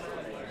 So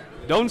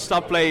don't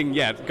stop playing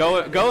yet.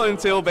 Go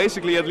until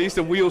basically at least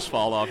the wheels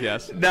fall off,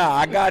 yes. Nah,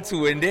 I got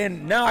to. And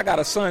then now I got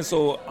a son,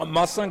 so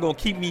my son going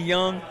to keep me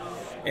young,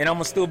 and I'm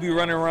going to still be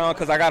running around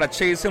because I got to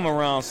chase him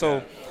around.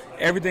 So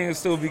everything will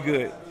still be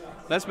good.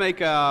 Let's make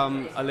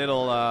a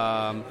little,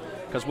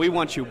 because we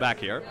want you back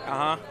here.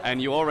 Uh-huh.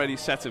 And you already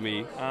said to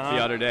me the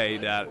other day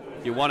that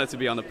you wanted to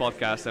be on the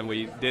podcast, and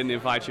we didn't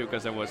invite you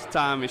because there was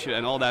time issue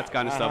and all that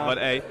kind of stuff. But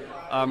hey,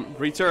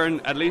 return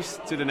at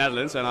least to the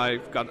Netherlands, and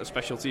I've got a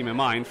special team in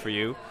mind for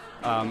you,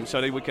 so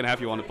that we can have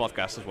you on the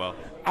podcast as well.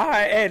 All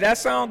right, hey, that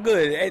sounds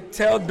good. Hey,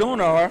 tell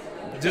Donar,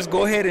 just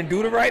go ahead and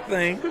do the right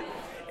thing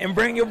and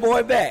bring your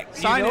boy back.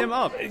 Sign him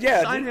up.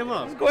 Yeah, sign him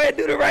up. Just go ahead and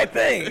do the right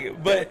thing.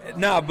 But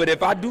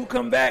if I do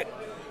come back,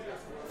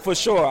 for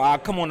sure, I'll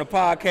come on the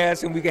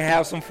podcast and we can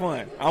have some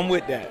fun. I'm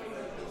with that.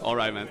 All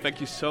right, man.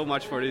 Thank you so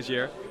much for this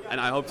year, and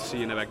I hope to see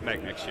you back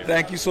next year.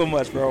 Thank you so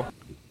much, bro.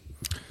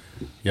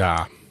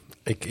 Ja.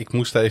 Ik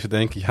moest even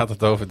denken, je had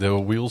het over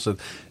de wheels en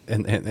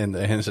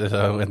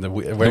zo. En de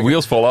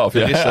wheels fall off,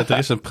 Er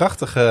is een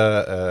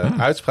prachtige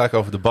uitspraak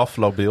over de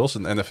Buffalo Bills,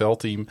 een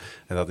NFL-team.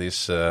 En dat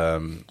is...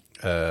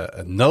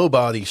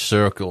 nobody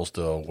circles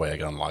the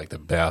wagon like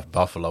the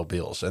Buffalo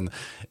Bills. En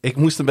ik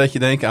moest een beetje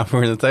denken aan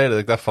Vernon Taylor.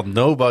 Ik dacht van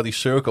nobody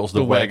circles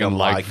the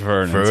wagon like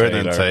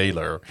Vernon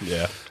Taylor.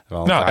 Yeah.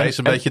 Want hij is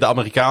een beetje de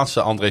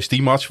Amerikaanse André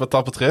Stimac wat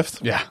dat betreft.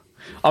 Ja,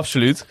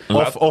 absoluut.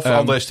 Of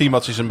André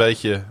Stimac is een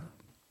beetje...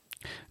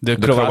 de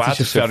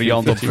Kroatische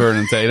variant op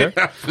Vernon Taylor.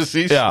 Ja,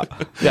 precies. Ja.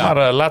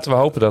 Maar laten we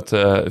hopen dat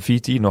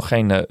VT nog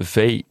geen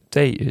VT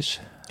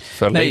is.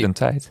 Verleden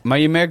tijd. Maar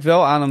je merkt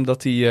wel aan hem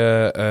dat hij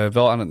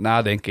wel aan het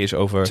nadenken is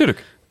over...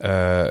 Tuurlijk.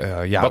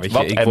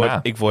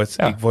 Ik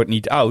word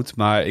niet oud,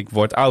 maar ik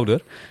word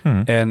ouder.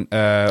 En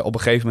op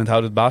een gegeven moment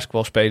houdt het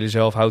basketbalspelen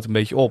zelf een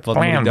beetje op. Wat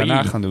moet ik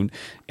daarna gaan doen?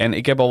 En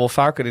ik heb al wel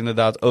vaker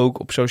inderdaad ook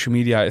op social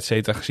media et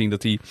cetera gezien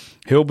dat hij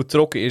heel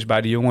betrokken is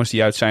bij de jongens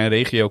die uit zijn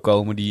regio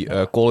komen,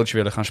 die college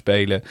willen gaan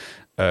spelen.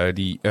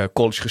 Die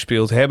college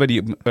gespeeld hebben,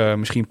 die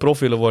misschien prof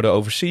willen worden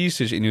overseas,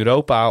 dus in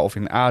Europa of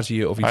in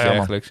Azië of iets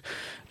dergelijks.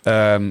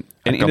 En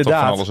inderdaad, toch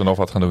van alles en nog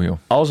wat gaan doen, joh.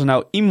 Als er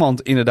nou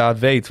iemand inderdaad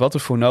weet wat er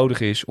voor nodig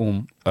is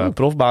om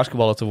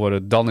profbasketballer te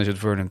worden, dan is het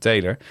Vernon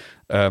Taylor.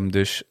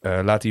 Dus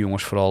laat die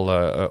jongens vooral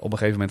op een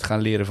gegeven moment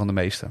gaan leren van de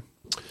meesten.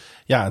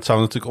 Ja, het zou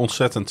natuurlijk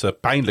ontzettend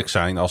pijnlijk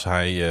zijn als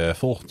hij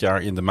volgend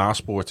jaar in de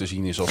Maaspoort te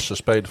zien is als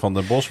speler van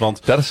Den Bosch.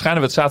 Want daar schijnen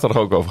we het zaterdag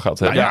ook over gehad.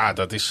 Nou ja,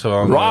 dat is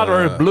gewoon...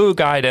 Rather a blue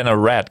guy than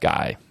a red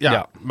guy.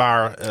 Ja.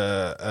 Maar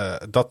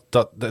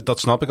dat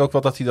snap ik ook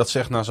wel dat hij dat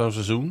zegt na zo'n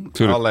seizoen.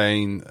 Tuurlijk.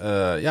 Alleen,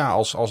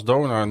 als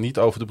Donar niet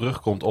over de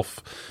brug komt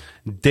of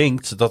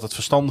denkt dat het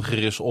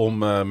verstandiger is om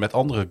met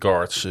andere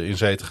guards in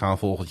zee te gaan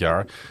volgend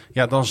jaar,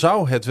 ja, dan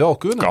zou het wel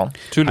kunnen. Kan,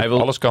 tuurlijk,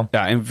 alles kan.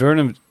 Ja, en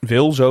Vernon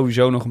wil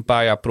sowieso nog een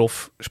paar jaar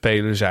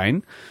profspeler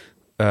zijn.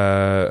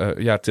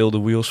 Till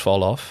the wheels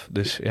fall off.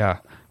 Dus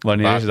ja,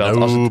 wanneer is dat?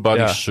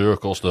 Nobody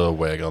circles the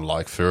wagon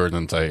like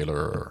Vernon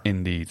Taylor.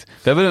 Indeed. We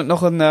hebben het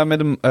nog met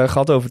hem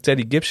gehad over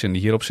Teddy Gibson,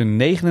 die hier op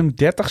zijn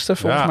 39ste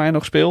volgens mij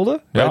nog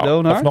speelde bij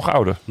Donar. Of nog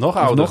ouder. Nog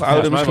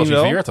ouder misschien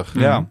wel. 40.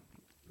 Ja.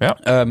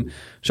 Ja.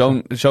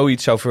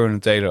 Zoiets zou Vernon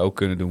Taylor ook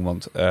kunnen doen.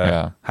 Want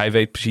hij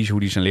weet precies hoe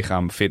hij zijn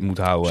lichaam fit moet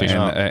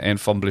houden. En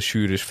van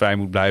blessures vrij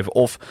moet blijven.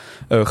 Of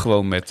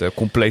gewoon met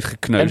compleet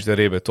gekneusde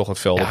ribben toch het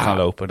veld op gaan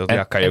lopen.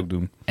 Dat kan je ook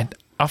doen. En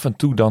af en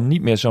toe dan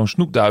niet meer zo'n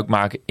snoekduik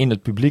maken in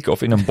het publiek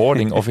of in een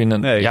boarding of in een...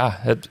 Nee. Ja,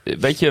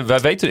 weet je, wij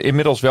weten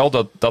inmiddels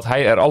wel dat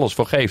hij er alles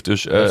voor geeft.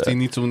 Dus, heeft hij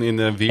niet toen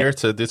in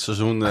Weert dit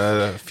seizoen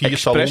 4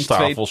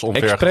 salontafels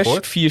omvergegooid?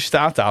 Expres 4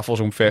 staattafels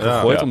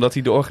omvergegooid. Ja. Omdat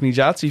hij de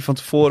organisatie van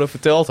tevoren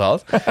verteld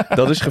had.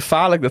 Dat is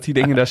gevaarlijk dat die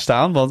dingen daar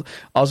staan. Want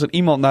als er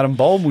iemand naar een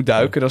bal moet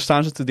duiken, dan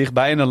staan ze te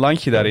dichtbij en dan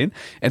land je daarin.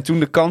 En toen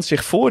de kans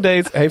zich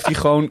voordeed, heeft hij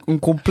gewoon een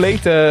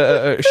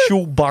complete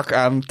sjoelbak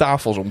aan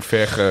tafels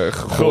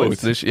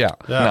omvergegooid. Dus ja.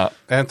 Nou,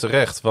 en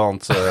terecht,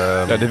 want...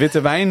 de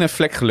witte wijn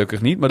vlekt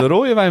gelukkig niet, maar de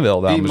rode wijn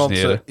wel, dames en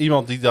heren.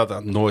 Iemand die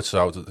dat nooit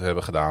zou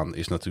hebben gedaan,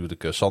 is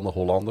natuurlijk Sander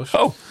Hollanders.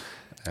 Oh,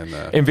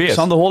 in Weert.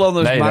 Sander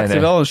Hollanders maakte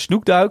wel een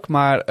snoekduik,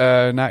 maar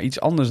naar iets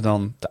anders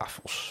dan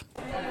tafels.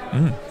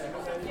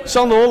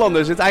 Sander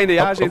Hollanders, het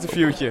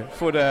eindejaarsinterviewtje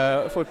voor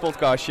het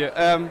podcastje.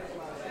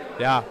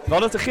 We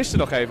hadden het er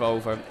gisteren nog even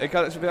over.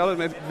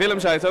 Willem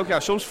zei het ook,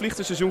 soms vliegt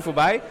het seizoen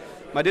voorbij.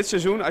 Maar dit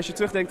seizoen, als je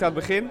terugdenkt aan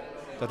het begin,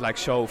 dat lijkt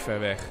zo ver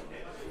weg.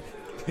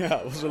 Ja,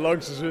 het was een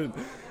lang seizoen.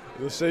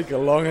 Het was zeker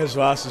een lang en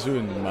zwaar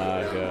seizoen.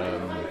 Maar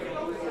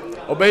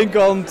op één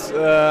kant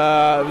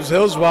het was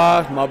heel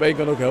zwaar, maar op één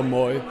kant ook heel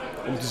mooi.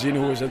 Om te zien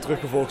hoe we zijn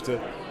teruggevochten.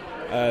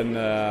 En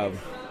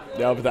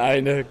op het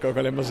einde kan ik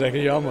alleen maar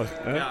zeggen jammer.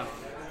 Hè?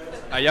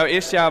 Ja. Jouw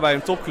eerste jaar bij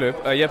een topclub.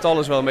 Je hebt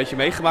alles wel een beetje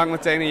meegemaakt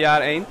meteen in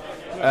jaar 1.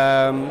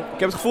 Ik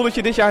heb het gevoel dat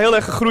je dit jaar heel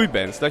erg gegroeid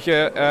bent. Dat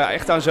je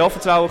echt aan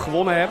zelfvertrouwen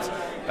gewonnen hebt.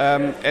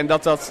 En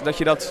dat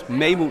je dat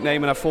mee moet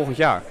nemen naar volgend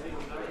jaar.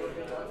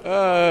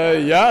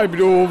 Ik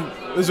bedoel,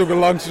 het is ook een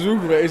lang seizoen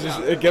geweest, dus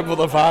ik heb wat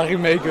ervaring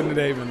mee kunnen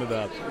nemen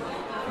inderdaad.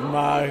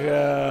 Maar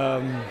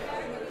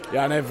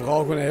vooral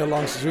gewoon een heel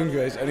lang seizoen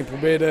geweest. En ik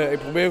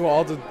probeer gewoon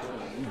altijd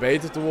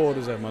beter te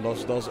worden, zeg maar.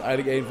 Dat is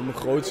eigenlijk een van mijn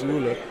grootste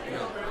doelen.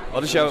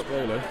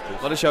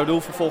 Wat is jouw doel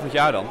voor volgend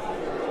jaar dan?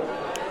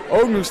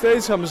 Ook nog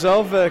steeds aan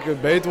mezelf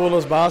werken. Beter worden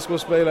als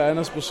basketbalspeler en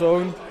als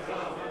persoon.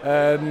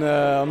 En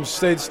om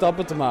steeds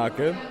stappen te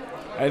maken.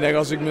 En ik denk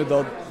als ik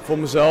dat voor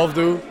mezelf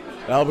doe,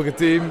 dan help ik het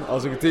team.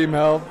 Als ik het team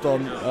help,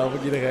 dan help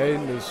ik iedereen.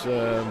 Dus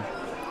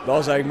dat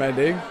is eigenlijk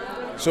mijn ding.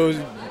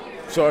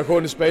 Zo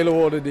gewoon de speler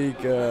worden die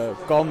ik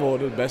kan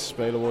worden. De beste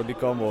speler worden die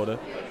ik kan worden.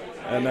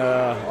 En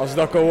als ik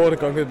dat kan worden,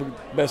 kan ik het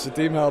beste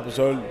team helpen.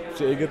 Zo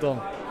zie ik het dan.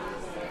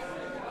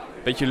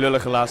 Beetje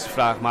lullige laatste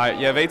vraag, maar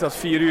jij weet dat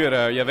 4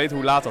 uur, jij weet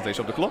hoe laat dat is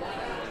op de klok?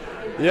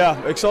 Ja,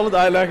 ik zal het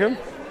uitleggen.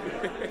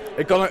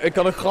 Ik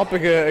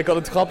kan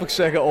het grappig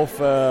zeggen of...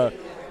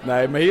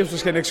 nee, maar hier is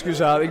dus geen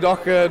excuus aan. Ik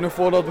dacht nog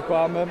voordat we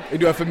kwamen, ik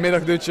doe even een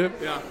middagdutje.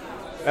 Ja.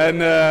 En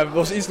het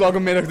was iets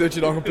langer middagdutje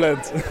dan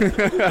gepland.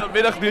 Dat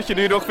middagdutje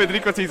duurde ongeveer 3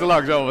 kwartier te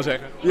lang, zullen we maar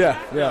zeggen.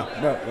 Ja.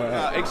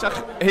 Ik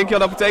zag Hinkje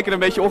dat betekent een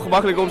beetje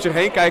ongemakkelijk om zich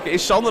heen kijken.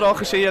 Is Sander al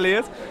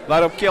gesignaleerd?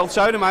 Waarop Kjeld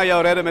Zuidema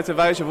jou redde met de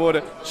wijze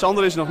woorden: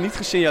 Sander is nog niet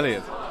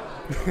gesignaleerd.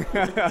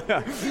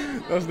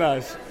 Dat is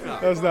nice. Ja.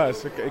 Dat is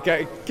nice.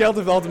 Kjeld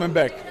heeft altijd mijn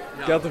back.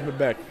 Ja. Kjeld heeft mijn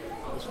back.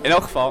 In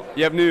elk geval,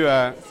 je hebt nu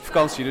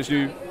vakantie, dus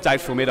nu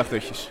tijd voor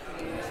middagdutjes.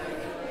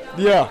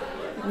 Ja,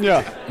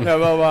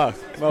 wel waar.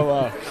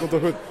 Komt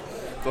toch goed.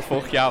 Tot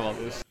volgend jaar wel.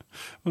 Dus.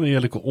 Wat een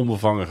heerlijke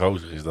onbevangen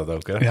gozer is dat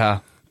ook, hè?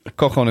 Ja, Ik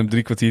kwam gewoon een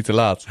 3 kwartier te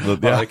laat.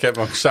 Ik heb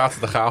ook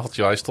zaterdagavond,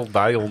 hij stond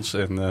bij ons.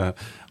 En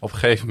op een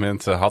gegeven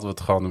moment hadden we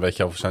het gewoon een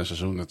beetje over zijn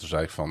seizoen. En toen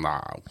zei ik van,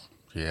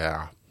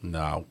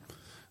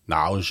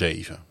 een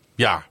 7.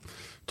 Ja,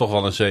 toch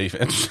wel een 7.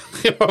 En toen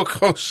ging we ook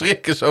gewoon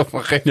schrikken zo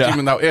van, geef je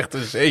me nou echt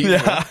een 7?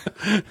 Ja.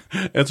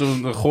 En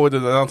toen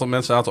gooiden een aantal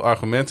mensen een aantal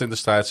argumenten in de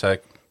strijd. Zei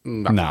ik,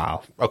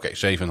 oké,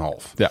 7,5.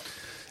 Ja.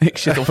 Ik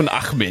zit op een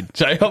 8 min.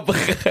 Zei je op een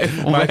gegeven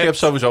moment. Maar ik heb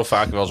sowieso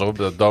vaak wel zo op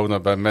de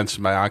Donar bij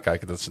mensen mij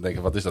aankijken. Dat ze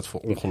denken, wat is dat voor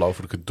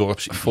ongelofelijke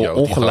dorpsidioot. Voor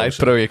ongeleid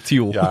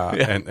projectiel. Ja,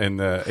 en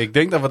ik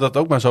denk dat we dat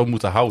ook maar zo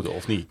moeten houden,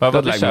 of niet? Maar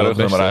wat is jouw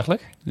rugnummer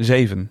eigenlijk?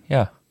 7.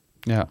 Ja.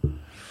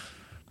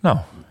 Nou,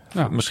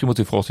 misschien moet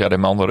u volgend jaar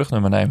een ander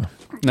rugnummer nemen.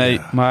 Nee,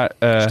 maar...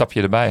 Stap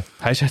je erbij.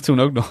 Hij zei toen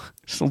ook nog,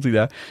 stond hij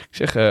daar. Ik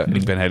zeg,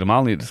 ik ben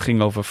helemaal niet... Het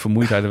ging over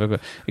vermoeidheid.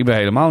 Ik ben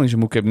helemaal niet zo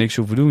moe. Ik heb niks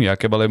hoeven doen. Ja,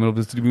 ik heb alleen maar op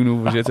de tribune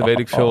hoeven zitten. Weet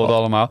ik veel wat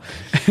allemaal.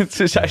 En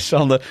toen zei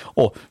Sander,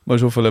 maar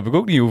zoveel heb ik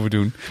ook niet hoeven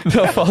doen.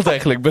 Dat valt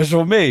eigenlijk best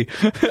wel mee.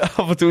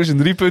 Af en toe is een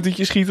 3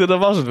 puntetje schieten, dan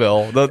was het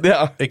wel.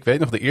 Ik weet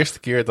nog de eerste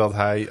keer dat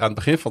hij... Aan het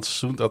begin van het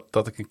seizoen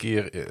dat ik een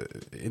keer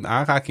in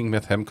aanraking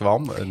met hem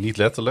kwam. Niet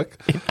letterlijk.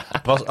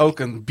 Het was ook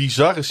een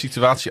bizarre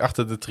situatie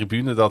achter de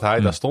tribune. Dat hij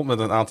daar stond met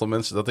een aantal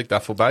mensen. Dat ik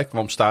daar voorbij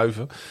kwam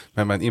stuiven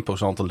met mijn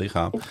imposante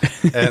lichaam.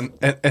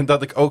 en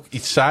dat ik ook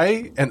iets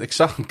zei. En ik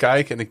zag hem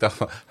kijken en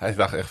hij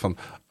dacht echt van...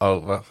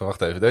 Oh,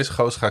 wacht even. Deze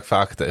gozer ga ik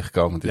vaker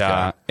tegenkomen dit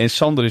jaar. En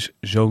Sander is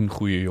zo'n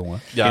goede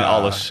jongen. Ja, in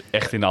alles.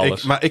 Echt in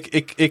alles.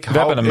 Ik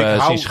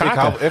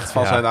hou echt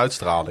van zijn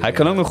uitstraling. Hij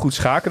kan ook nog goed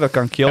schaken. Dat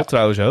kan Kjell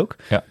trouwens ook.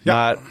 Ja.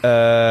 Maar...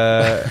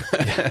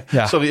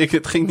 Sorry,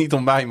 het ging niet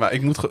om mij. Maar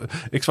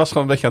ik was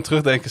gewoon een beetje aan het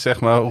terugdenken, zeg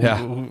maar.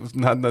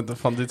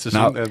 Van dit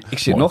seizoen. Nou, ik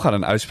zit nog aan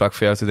een uitspraak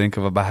voor jou te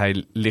denken... waarbij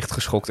hij licht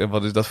geschokt. En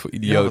wat is dat voor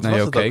idioot naar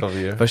jou keek.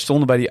 Wij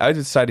stonden bij die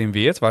uitwedstrijd in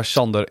Weert... waar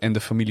Sander en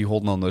de familie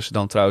Hollanders...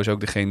 dan trouwens ook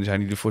degene zijn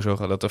die ervoor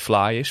zorgen... dat er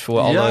fly is voor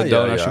alle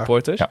Donar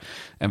supporters. Ja.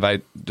 En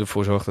wij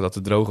ervoor zorgden dat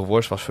de droge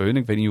worst was voor hun.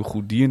 Ik weet niet hoe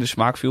goed die in de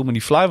smaak viel, maar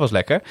die fly was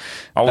lekker.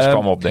 Alles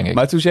kwam op, denk ik.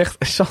 Maar toen zegt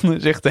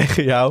Sander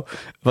tegen jou,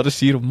 wat is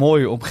hier een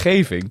mooie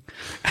omgeving?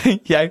 En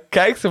jij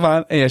kijkt hem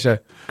aan en jij zei,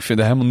 ik vind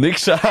er helemaal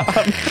niks aan.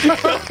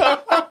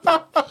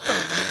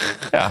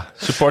 Ja,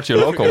 support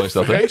your local is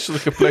dat, hè? Een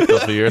vreselijke plek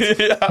dat weer. Ik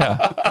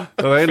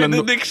vind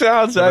er niks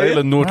aan, zei de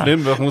hele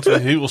Noord-Limburg moeten we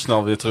heel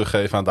snel weer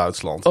teruggeven aan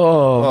Duitsland.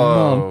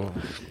 Oh. Man.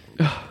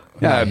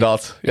 Ja,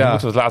 dat. Daar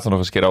moeten we het later nog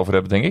eens een keer over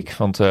hebben, denk ik.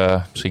 Want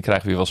misschien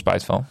krijgen we hier wel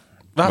spijt van.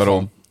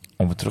 Waarom?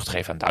 Om het terug te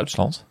geven aan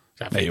Duitsland.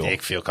 Ja,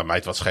 ik veel, kan mij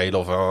het wat schelen.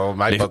 Of,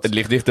 het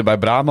ligt dichter bij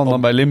Brabant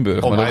dan bij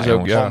Limburg. Maar dat is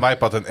ook, Van mij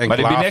pad een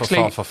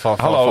enclave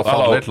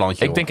van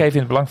Letlandje. Ik denk even in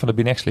het belang van de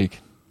Binex League.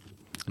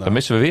 Dan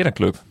missen we weer een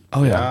club.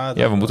 Oh ja.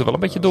 Ja, we moeten wel een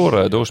beetje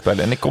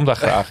doorspelen. En ik kom daar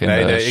graag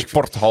in de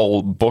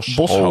sporthal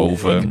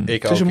Boshoven.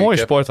 Het is een mooie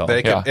sporthal.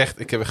 Ik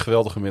heb een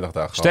geweldige middag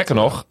daar gehad. Sterker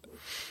nog...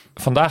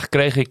 Vandaag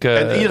kreeg ik...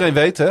 En iedereen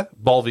weet, hè,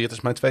 Balweert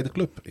is mijn tweede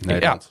club in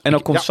Nederland. Ja, en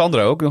dan komt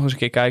Sandra ook nog eens een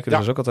keer kijken. Dat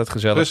was ook altijd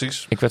gezellig.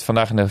 Precies. Ik werd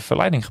vandaag in de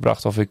verleiding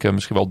gebracht of ik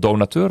misschien wel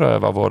donateur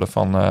wou worden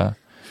van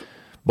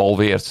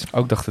Balweert.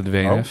 Ook dacht de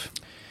WNF.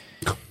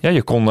 Ja,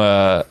 je kon €120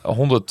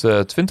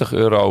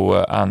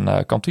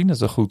 aan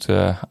kantinetegoed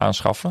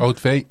aanschaffen. Oh,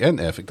 het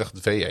WNF. Ik dacht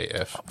het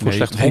WEF. Voor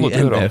slechts €100.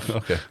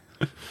 Okay.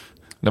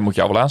 Dan moet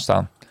je al wel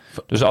aanstaan.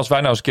 Dus als wij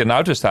nou eens een keer een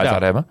uitwedstrijd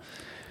daar hebben...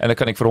 En dan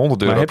kan ik voor €100...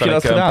 Maar heb je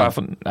dat gedaan? Een paar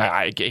van... Nou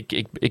ja,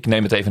 ik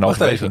neem het even in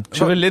overweging.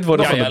 Zullen we lid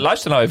worden van de...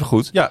 luister nou even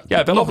goed. Ja,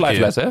 wel op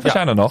blijven letten. Hè? We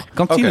zijn er nog.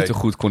 Kantine te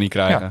goed kon hij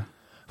krijgen. Ja.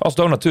 Als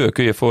donateur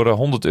kun je voor €120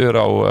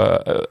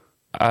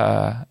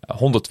 aan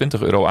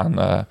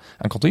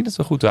kantine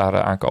te goed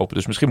daar aankopen.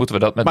 Dus misschien moeten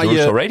we dat met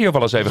Dourisseau Radio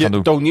wel eens even gaan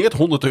doen. Je doneert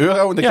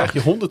 €100 en dan krijg je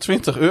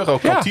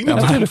 €120 kantine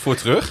natuurlijk voor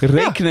terug.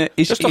 Rekenen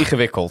is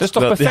ingewikkeld. Dat is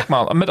toch perfect,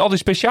 man. Met al die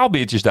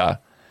speciaalbiertjes daar.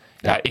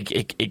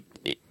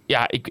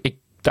 Ja, ik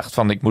dacht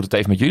van, ik moet het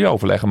even met jullie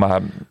overleggen.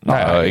 Maar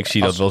ik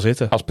zie dat wel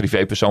zitten. Als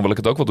privépersoon wil ik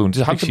het ook wel doen.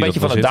 Het hangt een beetje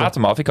van de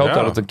datum af. Ik hoop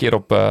dat het een keer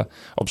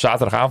op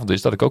zaterdagavond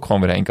is. Dat ik ook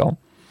gewoon weer heen kan.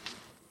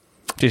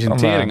 Het is een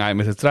tering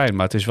met de trein,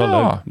 maar het is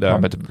wel leuk.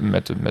 Maar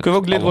kunnen we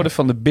ook lid worden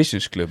van de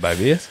Business Club bij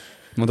Weert?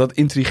 Want dat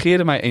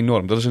intrigeerde mij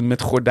enorm. Dat is een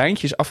met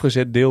gordijntjes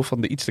afgezet deel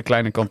van de iets te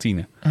kleine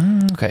kantine.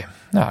 Oké.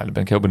 Nou, daar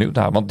ben ik heel benieuwd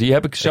naar. Want die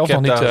heb ik zelf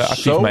nog niet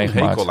actief meegemaakt. Ik heb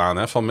daar hekel aan,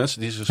 hè, van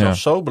mensen die zichzelf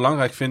zo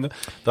belangrijk vinden...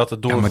 dat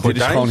het door een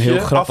gordijntje gewoon heel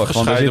grappig,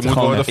 afgescheiden moet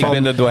worden van... Ik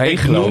ben er doorheen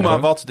gelopen. Noem maar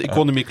wat, de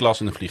economy class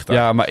in de vliegtuig.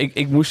 Ja, maar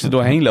ik moest er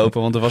doorheen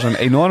lopen, want er was een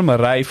enorme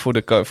rij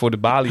voor de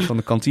balie van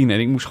de kantine. En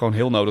ik moest gewoon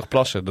heel nodig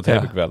plassen. Dat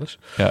heb ik wel eens.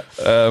 Ja.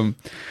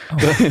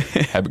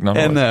 Heb ik nog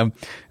nooit.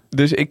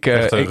 Dus ik...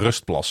 Echt een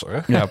rustplasser,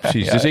 hè? Ja,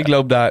 precies. Dus ik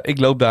loop daar... Ik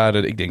loop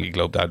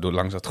daar door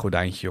langs dat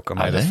gordijntje. Kan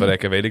mij dat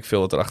verrekken, weet ik veel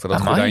wat er achter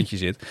dat gordijntje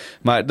zit.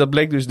 Maar dat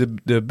bleek dus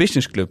de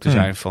businessclub te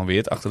zijn van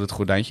Weert, achter het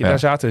gordijntje. Ja. Daar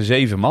zaten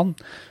 7 man.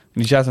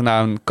 Die zaten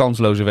naar een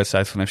kansloze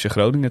wedstrijd van FC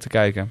Groningen te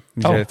kijken.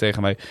 Die zeiden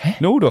tegen mij,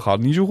 nou, dat gaat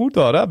niet zo goed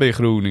daar, hè, bij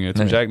Groningen.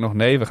 Toen zei ik nog,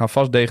 nee, we gaan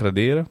vast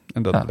degraderen.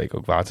 En dat bleek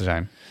ook waar te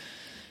zijn.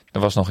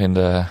 Dat was nog in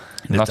de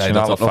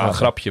nationale dat nog een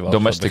grapje was.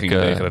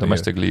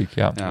 Domestic League,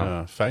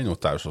 ja.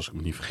 Feyenoord thuis, als ik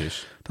me niet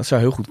vergis. Dat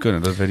zou heel goed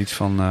kunnen. Dat werd iets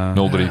van... 0-3.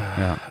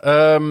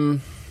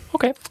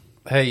 Oké.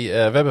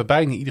 we hebben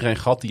bijna iedereen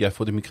gehad die jij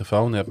voor de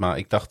microfoon hebt. Maar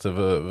ik dacht,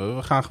 we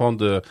gaan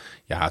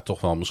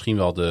gewoon misschien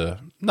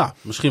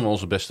wel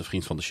onze beste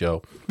vriend van de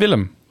show.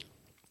 Willem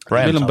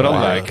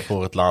Brandwijk.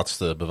 Voor het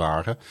laatste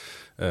bewaren.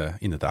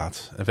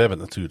 Inderdaad. En we hebben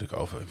het natuurlijk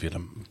over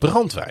Willem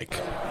Brandwijk.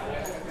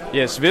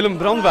 Yes, Willem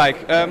Brandwijk.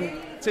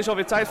 Het is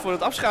alweer tijd voor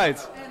het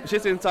afscheid. We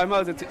zitten in een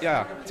time-out.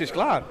 Het is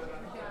klaar.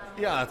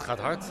 Ja, het gaat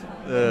hard.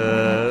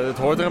 Het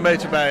hoort er een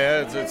beetje bij. Hè?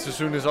 Het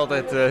seizoen is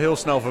altijd heel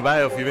snel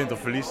voorbij, of je wint of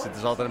verliest. Het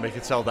is altijd een beetje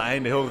hetzelfde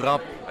einde, heel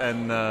rap.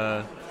 En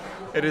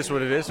het is wat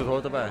het is, het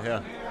hoort erbij.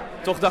 Ja.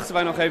 Toch dachten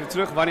wij nog even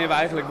terug wanneer we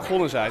eigenlijk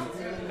begonnen zijn.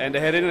 En de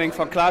herinnering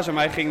van Klaas en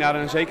mij ging naar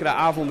een zekere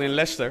avond in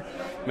Leicester.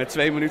 Met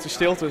 2 minuten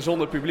stilte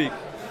zonder publiek.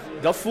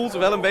 Dat voelt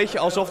wel een beetje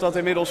alsof dat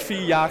inmiddels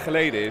 4 jaar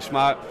geleden is.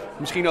 Maar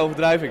misschien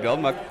overdrijf ik dan.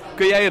 Maar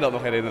kun jij je dat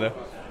nog herinneren?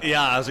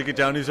 Ja, als ik het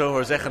jou nu zo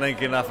hoor zeggen, denk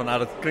ik inderdaad van,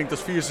 dat klinkt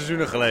als 4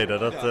 seizoenen geleden.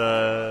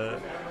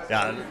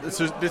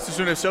 Dit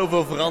seizoen heeft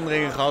zoveel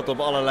veranderingen gehad op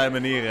allerlei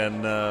manieren.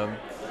 En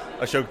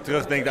als je ook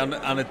terugdenkt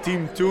aan het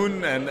team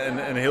toen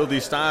en heel die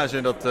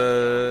stage. Dat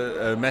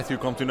Matthew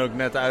kwam toen ook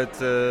net uit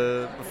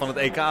van het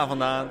EK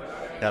vandaan.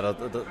 Ja, dat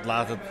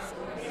laat het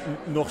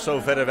nog zo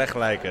verder weg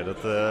lijken.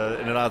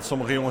 Inderdaad,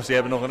 sommige jongens die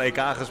hebben nog een EK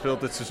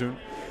gespeeld dit seizoen.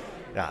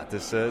 Ja,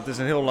 het is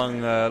een heel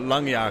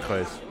lang jaar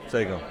geweest.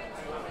 Zeker.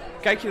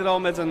 Kijk je er al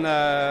met een...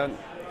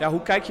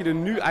 hoe kijk je er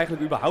nu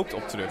eigenlijk überhaupt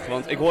op terug?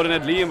 Want ik hoorde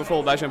net Liam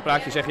bijvoorbeeld bij zijn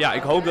praatje zeggen...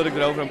 ik hoop dat ik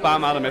er over een paar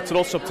maanden met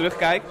trots op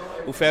terugkijk.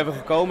 Hoe ver we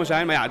gekomen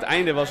zijn. Maar het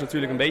einde was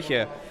natuurlijk een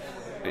beetje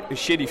een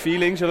shitty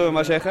feeling, zullen we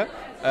maar zeggen.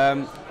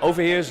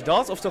 Overheerst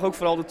dat? Of toch ook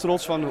vooral de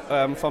trots van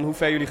hoe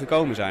ver jullie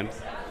gekomen zijn?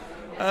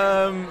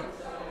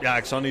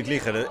 Ik zal niet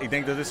liegen. Ik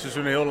denk dat dit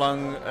seizoen heel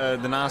lang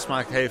de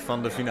nasmaak heeft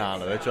van de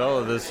finale. Weet je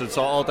wel? Dus het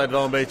zal altijd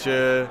wel een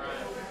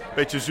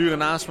beetje zure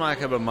nasmaak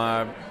hebben.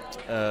 Maar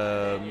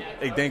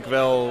ik denk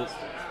wel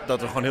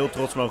dat we gewoon heel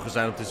trots mogen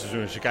zijn op dit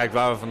seizoen. Als je kijkt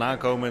waar we vandaan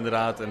komen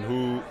inderdaad en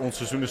hoe ons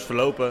seizoen is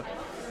verlopen.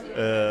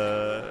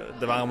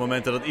 Er waren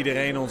momenten dat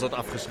iedereen ons had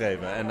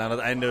afgeschreven. En aan het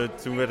einde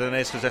toen werd er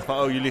ineens gezegd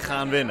van jullie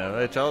gaan winnen.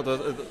 Weet je wel? Dat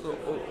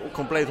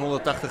compleet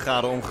 180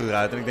 graden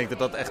omgedraaid. En ik denk dat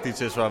dat echt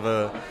iets is waar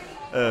we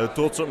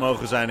trots op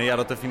mogen zijn. En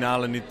dat de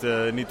finale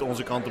niet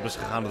onze kant op is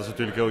gegaan, dat is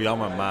natuurlijk heel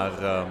jammer. Maar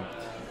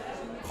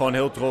gewoon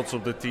heel trots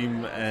op het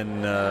team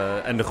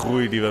en de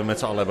groei die we met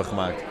z'n allen hebben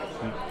gemaakt.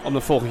 Op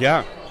naar volgend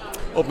jaar.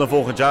 Op naar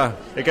volgend jaar.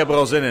 Ik heb er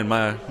al zin in,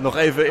 maar nog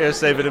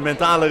eerst even de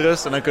mentale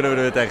rust en dan kunnen we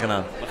er weer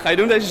tegenaan. Wat ga je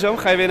doen deze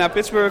zomer? Ga je weer naar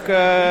Pittsburgh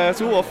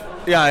toe? Of?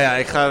 Ja,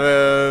 ik ga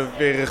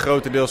weer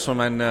grotendeels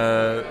van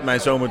mijn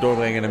zomer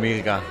doorbrengen in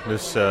Amerika.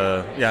 Dus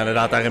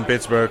inderdaad daar in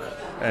Pittsburgh.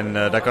 En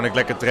daar kan ik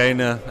lekker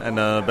trainen en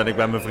dan ben ik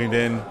bij mijn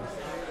vriendin.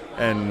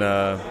 En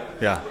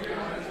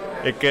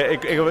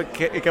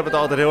ik heb het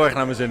altijd heel erg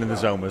naar mijn zin in de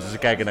zomer, dus ik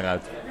kijk er naar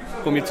uit.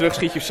 Kom je terug,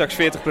 schiet je straks 40%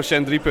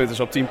 3-punters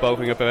op 10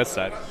 pogingen per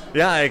wedstrijd?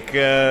 Ja,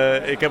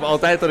 ik heb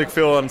altijd dat ik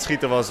veel aan het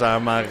schieten was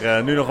daar.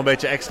 Maar nu nog een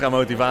beetje extra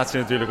motivatie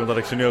natuurlijk. Omdat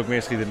ik ze nu ook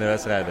meer schiet in de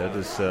wedstrijden.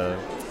 Dus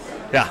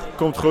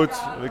komt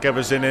goed. Ik heb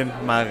er zin in.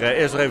 Maar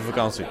eerst nog even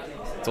vakantie.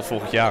 Tot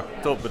volgend jaar.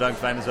 Top, bedankt.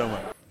 Fijne zomer.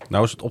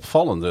 Nou is het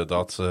opvallende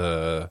dat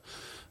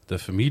de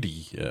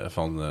familie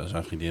van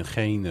zijn vriendin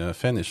geen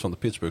fan is van de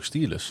Pittsburgh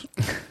Steelers.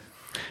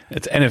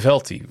 Het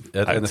NFL-team.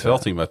 Het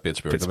NFL-team uit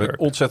Pittsburgh. Daar ben ik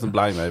ontzettend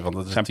blij mee. Want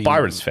het is zijn een team...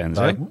 Pirates-fans,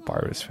 hè?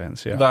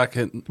 Pirates-fans, ja. Waar ik...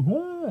 Ik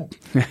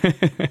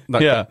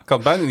kan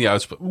het bijna niet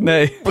uitspreken.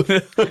 Nee.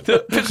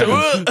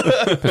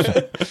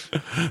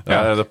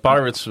 De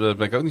Pirates ben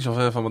ik ook niet zo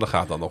ver van, maar dat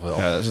gaat dan nog wel.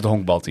 Ja, dat is het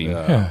honkbalteam.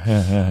 Ja.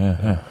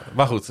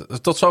 Maar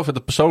goed, tot zover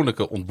de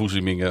persoonlijke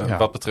ontboezemingen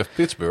wat betreft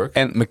Pittsburgh.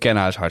 En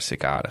McKenna is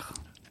hartstikke aardig.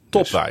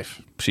 Top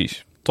 5.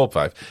 Precies. Top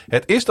 5.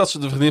 Het is dat ze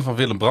de vriendin van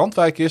Willem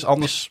Brandwijk is,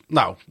 anders...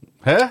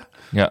 hè?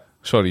 Ja.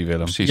 Sorry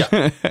Willem. Precies.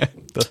 Ja.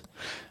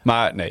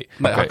 Maar nee.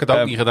 Maar had ik het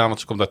ook niet gedaan, want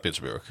ze komt uit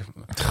Pittsburgh.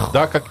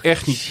 Daar kan ik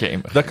echt niet,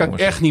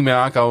 echt niet mee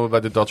aankomen bij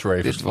de Dutch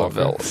Ravens.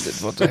 Dit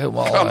wordt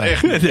helemaal... Kan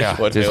echt niet.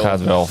 Dit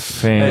gaat wel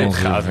veel. Nou,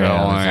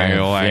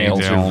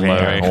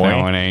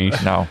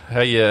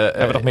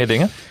 hebben we nog meer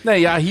dingen?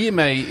 Nee,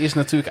 hiermee is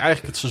natuurlijk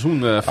eigenlijk het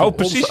seizoen voor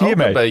precies ons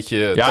hiermee. Een beetje...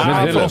 Nee,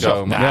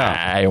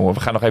 jongen, we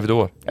gaan nog even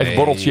door. Even een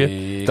borreltje.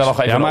 Dan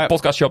nog even een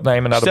podcastje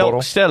opnemen naar de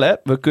borrel. Stel,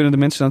 we kunnen de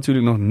mensen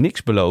natuurlijk nog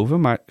niks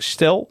beloven, maar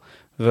stel...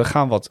 We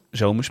gaan wat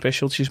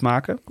zomerspecialtjes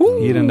maken,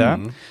 hier en daar.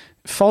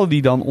 Vallen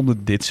die dan onder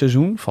dit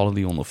seizoen? Vallen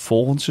die onder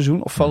volgend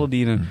seizoen? Of vallen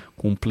die in een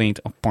compleet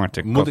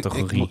aparte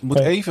categorie? Ik moet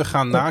even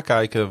gaan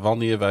nakijken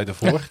wanneer wij de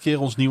vorige keer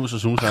ons nieuwe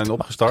seizoen zijn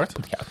opgestart.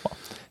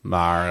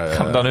 Maar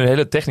gaan we dan nu een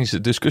hele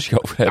technische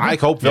discussie over hebben? Ja, ik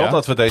hoop wel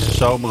dat we deze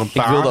zomer een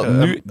paar... Ik wil dat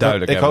nu duidelijk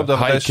hebben. Ik hoop dat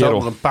we deze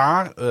zomer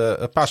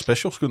een paar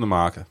specials kunnen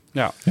maken.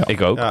 Ja.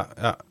 Ik ook. Ja.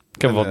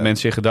 Ik heb wat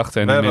mensen in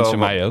gedachten en die mensen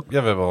mij ook.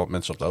 Ja, we hebben wat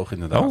mensen op het oog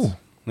inderdaad. Oh,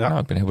 nou,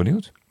 ik ben heel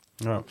benieuwd.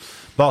 Ja.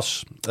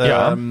 Bas,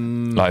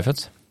 live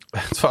het.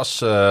 Het was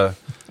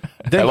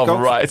denk ik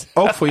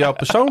ook voor jou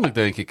persoonlijk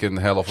denk ik een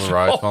hell of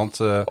a ride. Want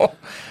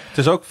het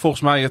is ook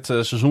volgens mij het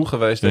seizoen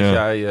geweest dat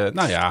jij,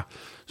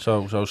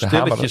 zo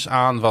stilletjes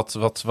aan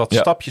wat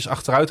stapjes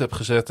achteruit hebt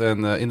gezet.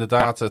 En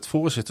inderdaad het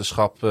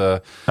voorzitterschap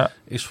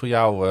is voor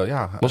jou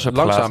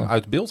langzaam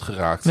uit beeld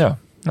geraakt. Ja.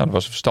 Nou, dat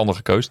was een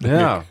verstandige keuze,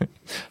 denk ik.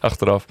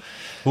 Achteraf.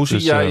 Hoe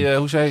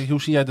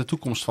zie jij de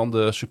toekomst van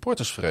de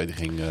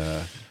supportersvereniging?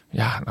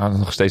 Ja, nou,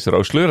 nog steeds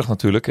rooskleurig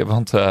natuurlijk.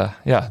 Want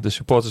de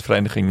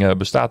supportersvereniging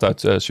bestaat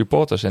uit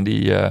supporters. En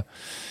die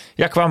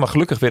kwamen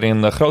gelukkig weer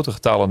in grote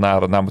getallen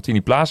naar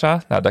Martini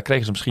Plaza. Nou, daar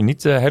kregen ze misschien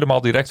niet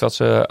helemaal direct wat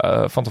ze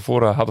van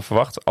tevoren hadden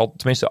verwacht.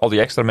 Tenminste, al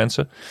die extra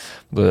mensen.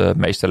 De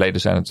meeste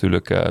leden zijn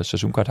natuurlijk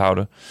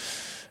seizoenkaarthouder.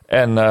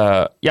 En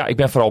ik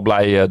ben vooral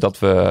blij dat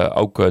we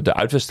ook de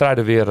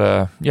uitwedstrijden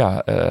weer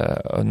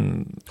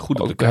goed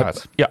op de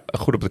kaart.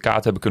 Goed op de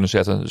kaart hebben kunnen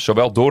zetten.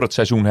 Zowel door het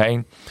seizoen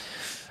heen.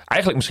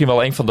 Eigenlijk misschien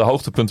wel een van de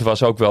hoogtepunten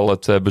was ook wel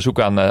het bezoek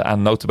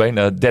aan nota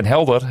bene Den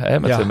Helder. Hè,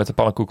 met de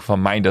pannenkoeken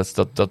van Mijn.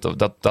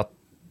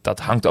 Dat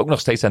hangt ook nog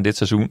steeds aan dit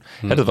seizoen.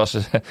 Hè, dat was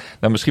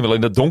misschien wel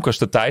in de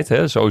donkerste tijd.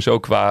 Hè, sowieso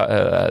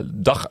qua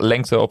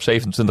daglengte op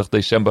 27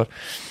 december.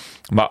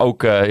 Maar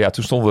ook,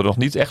 toen stonden we er nog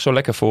niet echt zo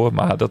lekker voor.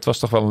 Maar dat was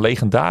toch wel een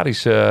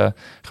legendarische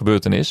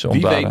gebeurtenis.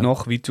 Wie weet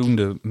nog wie toen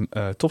de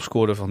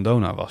topscorer van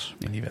Donar was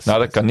in die wedstrijd?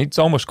 Nou, dat kan niet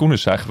Thomas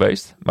Koenens zijn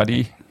geweest. Maar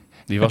die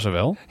was er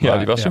wel. Ja,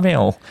 die was er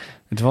wel.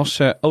 Het was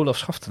Olaf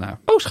Schaftenaar.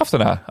 Oh,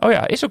 Schaftenaar. Oh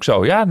ja, is ook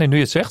zo. Ja, nee, nu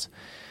je het zegt.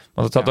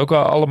 Want het had ook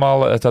wel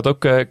allemaal... Het had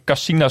ook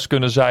Cassinas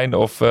kunnen zijn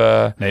of...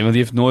 nee, want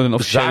die heeft nooit een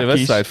officiële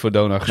wedstrijd voor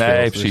Donar gespeeld.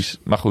 Nee, precies. Dus.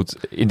 Maar goed,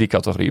 in die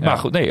categorie. Ja. Maar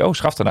goed, nee,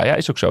 Schaftenaar. Ja,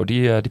 is ook zo.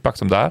 Die pakt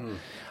hem daar.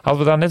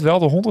 Hadden we daar net wel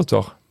de 100,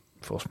 toch?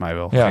 Volgens mij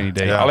wel. Ja. Geen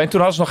idee. Ja. Alleen toen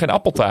hadden ze nog geen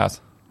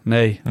appeltaart.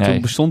 Nee,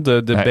 toen bestond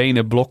de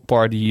Benen Block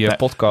Party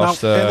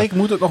podcast. Nou, en ik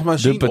moet het nog maar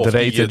zien of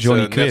die het,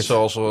 Johnny Quiz. Net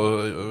zoals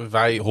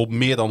wij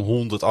meer dan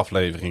 100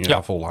 afleveringen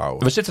gaan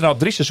volhouden. We zitten nou op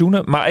 3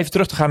 seizoenen. Maar even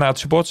terug te gaan naar de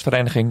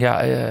supportersvereniging.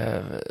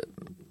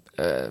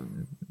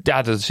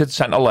 Er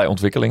zijn allerlei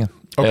ontwikkelingen.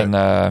 Okay.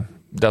 En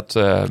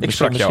ik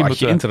sprak jou uit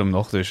je interim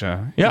nog. Dus,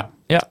 ja.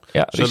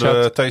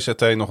 Zullen we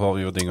TZT nog wel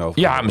weer wat dingen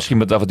over? Ja, misschien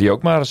dat we die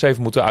ook maar eens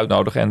even moeten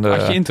uitnodigen. En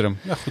uit je interim?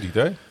 Ja, goed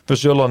idee. We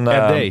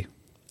zullen... RD.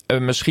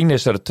 Misschien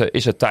is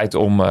het tijd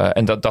om,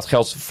 en dat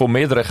geldt voor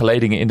meerdere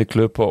geledingen in de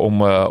club,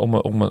 om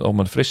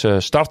een frisse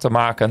start te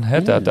maken.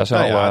 Hè? Daar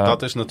zijn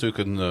dat is natuurlijk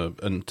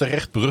een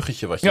terecht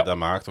bruggetje wat je daar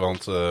maakt.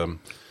 Want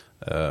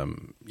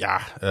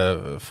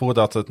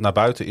voordat het naar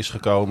buiten is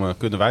gekomen,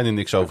 kunnen wij er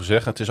niks over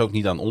zeggen. Het is ook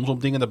niet aan ons om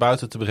dingen naar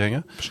buiten te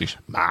brengen. Precies.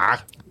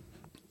 Maar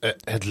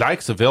het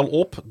lijkt er wel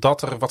op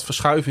dat er wat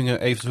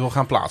verschuivingen eventueel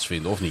gaan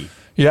plaatsvinden, of niet?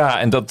 Ja,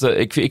 en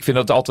ik vind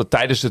dat altijd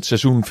tijdens het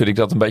seizoen vind ik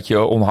dat een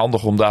beetje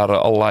onhandig om daar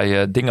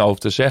allerlei dingen over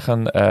te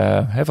zeggen.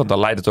 Want dan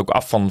leidt het ook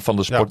af van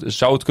de sport.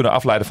 Zou het kunnen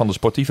afleiden van de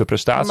sportieve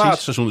prestaties? Maar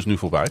het seizoen is nu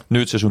voorbij. Nu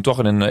het seizoen toch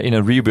in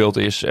een rebuild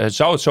is,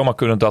 zou het zomaar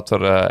kunnen dat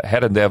er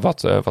her en der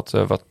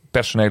wat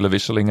personele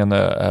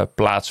wisselingen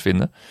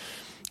plaatsvinden.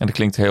 En dat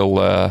klinkt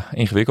heel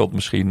ingewikkeld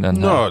misschien. En,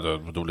 nou,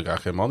 dat bedoel ik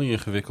eigenlijk helemaal niet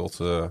ingewikkeld.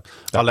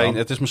 Alleen,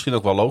 het is misschien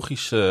ook wel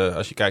logisch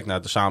als je kijkt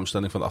naar de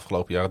samenstelling van de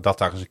afgelopen jaren, dat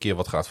daar eens een keer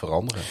wat gaat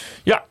veranderen.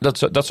 Ja,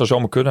 dat zou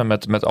zomaar kunnen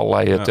met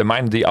allerlei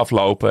termijnen die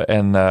aflopen.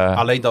 En,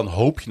 alleen dan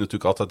hoop je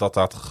natuurlijk altijd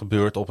dat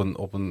gebeurt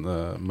op een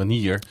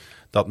manier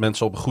dat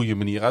mensen op een goede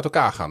manier uit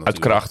elkaar gaan.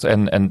 Natuurlijk. Uit kracht.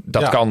 En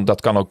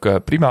dat kan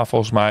ook prima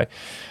volgens mij.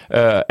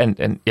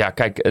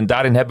 Kijk, en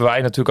daarin hebben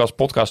wij natuurlijk als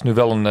podcast nu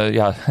wel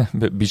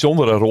een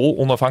bijzondere rol,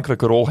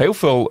 onafhankelijke rol. Heel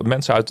veel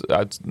mensen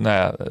uit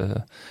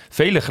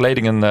vele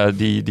geledingen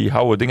die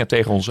houden dingen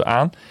tegen ons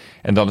aan.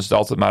 En dan is het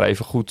altijd maar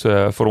even goed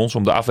voor ons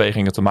om de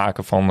afwegingen te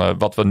maken van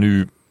wat we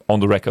nu on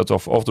the record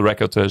of off the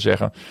record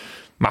zeggen.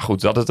 Maar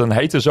goed, dat het een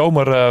hete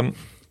zomer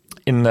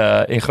in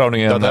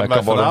Groningen dat hebben wij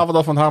kan worden. Vanavond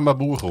al van Harma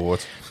Boer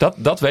gehoord.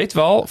 Dat weten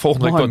we al.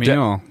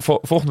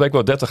 Volgende week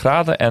wordt 30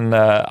 graden. En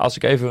als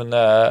ik even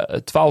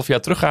 12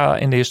 jaar terug ga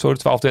in de historie,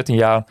 12, 13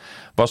 jaar,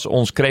 was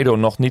ons credo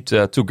nog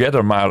niet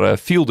together, maar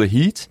feel the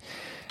heat.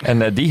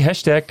 En die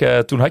hashtag,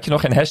 toen had je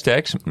nog geen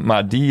hashtags,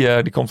 maar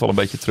die komt wel een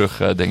beetje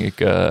terug, denk ik,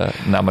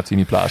 naar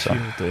Martini Plaza. Feel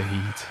the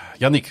heat.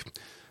 Yannick,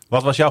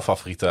 wat was jouw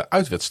favoriete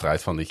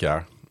uitwedstrijd van dit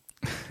jaar?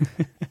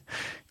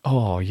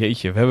 Oh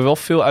jeetje, we hebben wel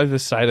veel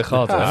uitwedstrijden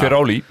gehad. Ja.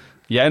 Veroli.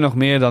 Jij nog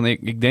meer dan ik.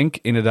 Ik denk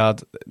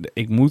inderdaad,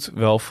 ik moet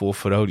wel voor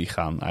Veroli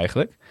gaan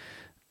eigenlijk.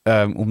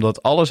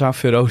 Omdat alles aan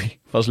Veroli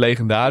was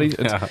legendarisch.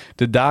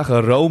 De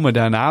dagen Rome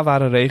daarna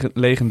waren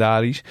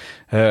legendarisch.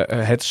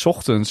 Het 's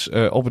ochtends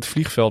op het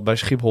vliegveld bij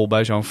Schiphol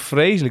bij zo'n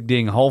vreselijk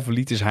ding halve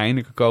liters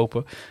Heineken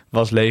kopen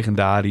was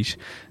legendarisch.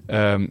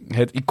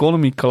 Het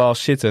economy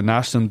class zitten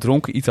naast een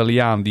dronken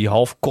Italiaan die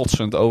half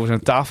kotsend over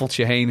zijn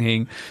tafeltje heen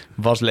hing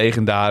was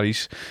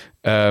legendarisch.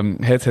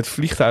 Het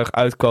vliegtuig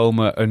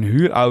uitkomen, een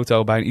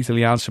huurauto bij een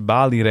Italiaanse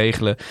balie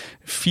regelen,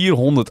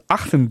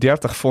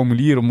 438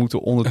 formulieren moeten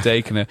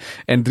ondertekenen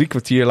en 3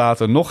 kwartier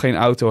later nog geen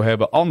auto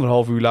hebben,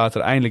 1,5 uur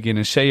later eindelijk in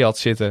een Seat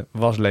zitten,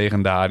 was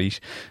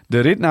legendarisch. De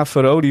rit naar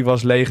Verodi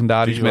was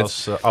legendarisch. Die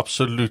was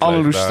absoluut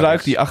Anneloes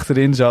Struik die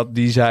achterin zat,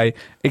 die zei,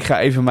 ik ga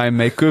even mijn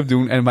make-up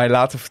doen en mij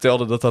later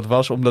vertelde dat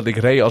was omdat ik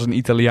reed als een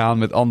Italiaan,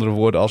 met andere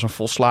woorden als een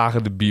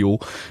volslagen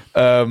debiel.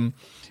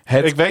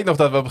 Ik weet nog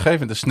dat we op een gegeven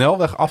moment de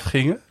snelweg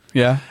afgingen.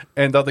 Ja.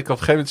 En dat ik op een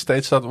gegeven moment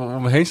steeds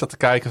om me heen zat te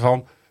kijken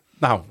van,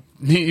 nou,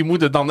 je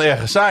moet er dan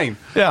ergens zijn.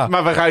 Ja.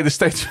 Maar we rijden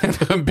steeds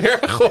verder een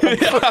berg op.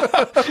 Ja.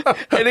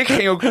 En ik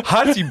ging ook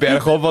hard die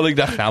berg op, want ik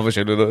dacht, nou, we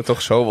zullen er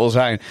toch zo wel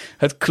zijn.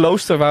 Het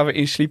klooster waar we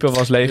in sliepen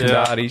was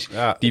legendarisch.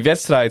 Ja. Die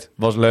wedstrijd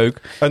was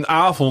leuk. Een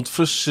avond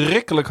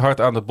verschrikkelijk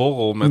hard aan de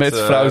borrel. Met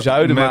vrouw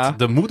Zuidema. Met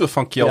de moeder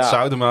van Kjeld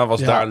Zuidema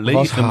was daar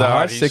legendarisch. Was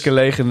hartstikke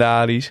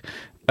legendarisch.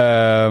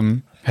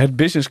 Het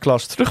business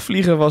class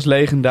terugvliegen was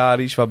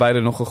legendarisch. Waarbij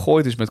er nog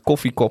gegooid is met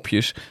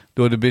koffiekopjes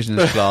door de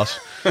business class.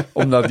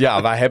 Omdat,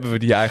 waar hebben we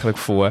die eigenlijk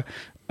voor?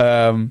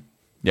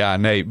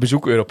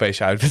 Bezoek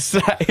Europese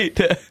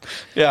uitwedstrijden.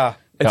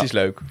 Het is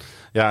leuk.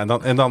 Ja,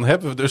 en dan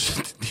hebben we dus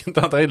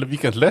dat hele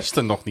weekend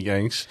Leicester nog niet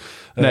eens.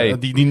 Nee,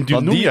 die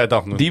noem jij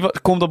dat nog.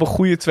 Die komt op een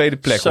goede tweede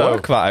plek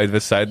hoor, qua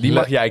uitwedstrijd. Die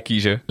mag jij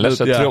kiezen.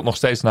 Leicester trilt nog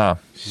steeds na.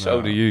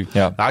 Zo de ju.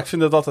 Ja. Nou, ik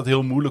vind het altijd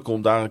heel moeilijk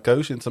om daar een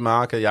keuze in te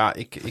maken. Ja,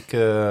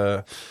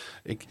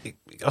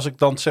 als ik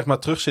dan zeg maar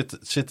terug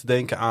zit te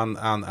denken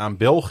aan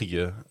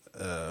België,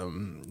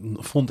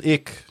 vond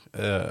ik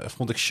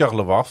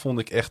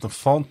Charleroi echt een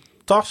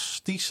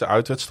fantastische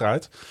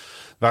uitwedstrijd.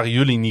 Waren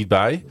jullie niet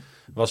bij?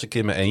 Was ik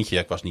in mijn eentje.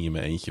 Ja, ik was niet in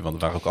mijn eentje, want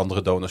er waren ook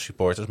andere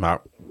donor-supporters.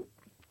 Maar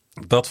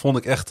dat vond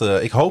ik echt...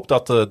 ik hoop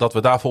dat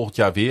we daar volgend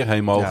jaar weer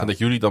heen mogen. En dat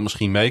jullie dan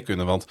misschien mee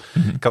kunnen. Want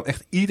ik kan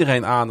echt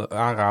iedereen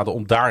aanraden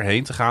om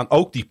daarheen te gaan.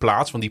 Ook die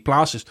plaats. Want die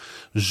plaats is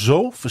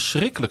zo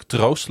verschrikkelijk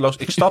troosteloos.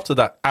 Ik stapte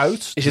daar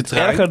uit. Is het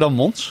erger dan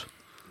Mons?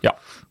 Ja.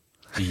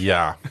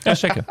 Ja,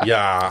 zeker.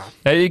 Ja,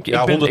 nee, ik 100%.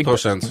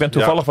 Ik ben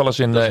toevallig wel eens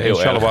in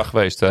Charleroi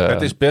geweest.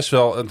 Het is best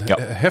wel een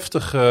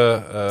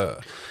heftige...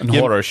 een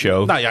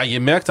horrorshow. Nou ja, je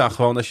merkt dan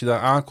gewoon als je daar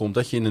aankomt...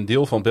 dat je in een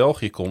deel van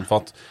België komt...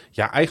 wat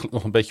eigenlijk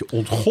nog een beetje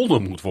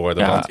ontgonnen moet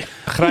worden. Ja, want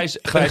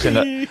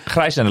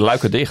grijs en de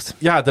luiken dicht.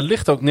 Ja, er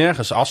ligt ook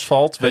nergens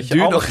asfalt. Het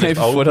duurt nog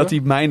even voordat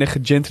die mijnen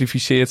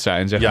gegentrificeerd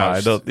zijn, zeg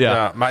Juist, maar.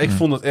 Ja, maar ik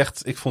vond het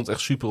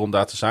echt super om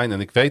daar te zijn.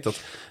 En ik weet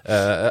dat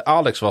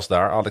Alex was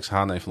daar. Alex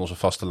Haan, een van onze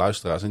vaste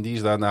luisteraars. En die is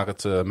daar naar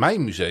het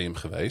Mijnmuseum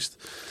geweest.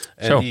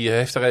 En die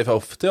heeft daar even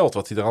over verteld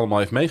wat hij er allemaal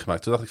heeft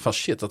meegemaakt. Toen dacht ik van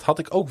shit, dat had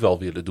ik ook wel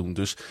willen doen.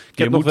 Dus ik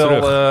heb nog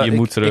wel...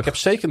 Ik heb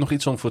zeker nog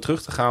iets om voor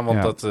terug te gaan.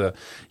 Want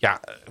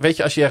weet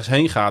je, als je ergens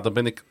heen gaat, dan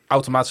ben ik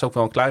automatisch ook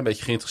wel een klein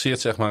beetje geïnteresseerd,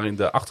 zeg maar, in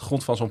de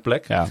achtergrond van zo'n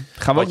plek. Ja.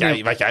 Gaan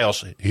we wat jij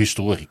als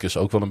historicus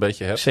ook wel een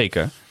beetje hebt.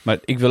 Zeker. Maar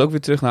ik wil ook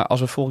weer terug naar, als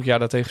we volgend jaar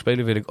daar tegen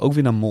spelen, wil ik ook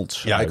weer naar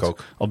Mons. Ja, ik ook.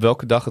 Op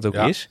welke dag het ook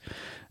is.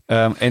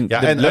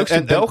 De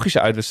leukste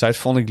Belgische uitwedstrijd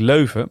vond ik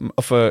Leuven.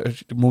 Of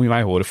moet je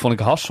mij horen, vond ik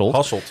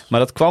Hasselt. Maar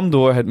dat kwam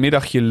door het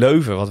middagje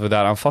Leuven, wat we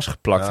daaraan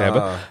vastgeplakt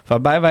hebben.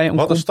 Waarbij wij een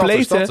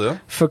complete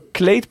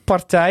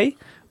verkleedpartij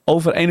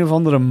over een of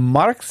andere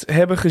markt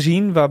hebben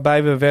gezien.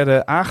 Waarbij we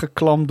werden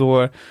aangeklampt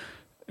door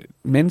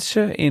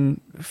mensen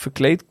in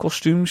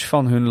verkleedkostuums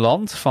van hun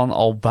land. Van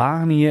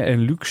Albanië en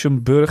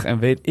Luxemburg en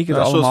weet ik het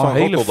allemaal.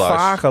 Hele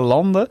vage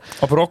landen.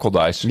 Op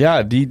Rokkeldijs.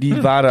 Ja,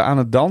 die waren aan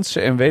het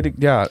dansen en weet ik...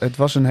 Ja, het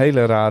was een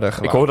hele rare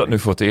geluid. Ik hoor dat nu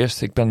voor het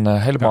eerst. Ik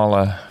ben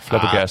helemaal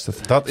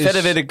flabbergasted.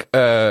 Verder wil ik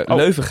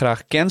Leuven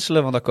graag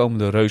cancelen, want daar komen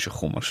de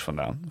reuzengommers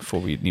vandaan.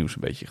 Voor wie het nieuws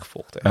een beetje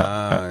gevolgd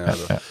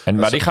heeft.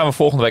 Maar die gaan we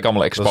volgende week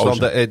allemaal exposen. Dus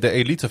dan de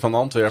elite van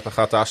Antwerpen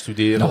gaat daar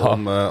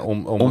studeren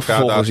om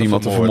elkaar daar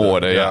iemand te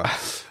vermoorden. Ja.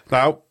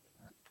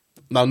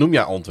 Nou noem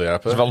jij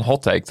Antwerpen. Dat is wel een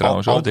hot take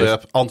trouwens.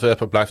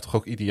 Antwerpen blijft toch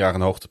ook ieder jaar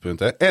een hoogtepunt.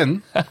 Hè?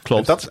 En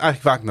klopt. Dat is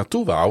eigenlijk waar ik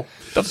naartoe wou.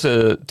 Dat is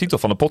de titel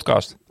van de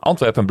podcast.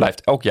 Antwerpen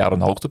blijft elk jaar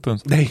een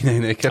hoogtepunt. Nee.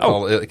 Ik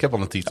heb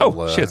al een titel.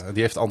 Oh, shit.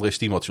 Die heeft André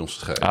Stiemeltje ons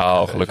gegeven.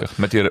 Oh, gelukkig.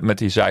 Met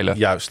die zeiler.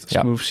 Juist.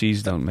 Smooth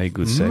seas don't make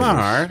good sailors.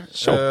 Maar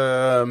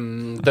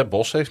Den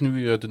Bosch heeft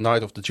nu The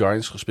Night of the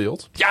Giants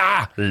gespeeld.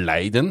 Ja!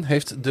 Leiden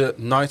heeft The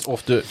Night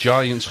of the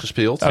Giants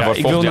gespeeld.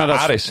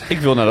 Ik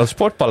wil naar dat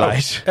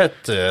sportpaleis.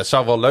 Het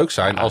zou wel leuk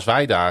zijn als wij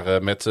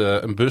daar met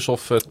een bus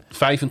of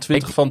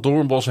 25 van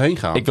Doornbos heen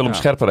gaan. Ik wil hem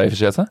scherper even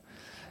zetten.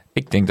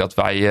 Ik denk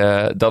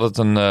dat het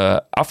een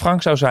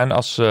afgang zou zijn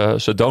als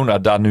ze Dona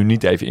daar nu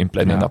niet even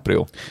inplannen in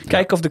april.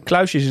 Kijken of de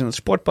kluisjes in het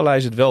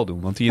sportpaleis het wel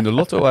doen. Want die in de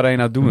Lotto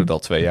Arena doen het al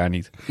 2 jaar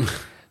niet.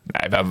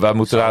 Nee, wij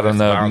moeten daar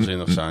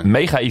een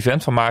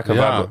mega-event van maken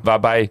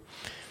waarbij...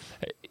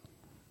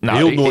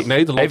 heel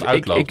Noord-Nederland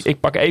uitloopt. Ik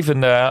pak even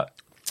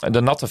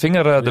de natte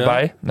vinger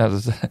erbij.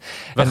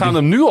 We gaan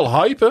hem nu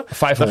al hypen.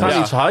 We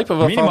gaan iets hypen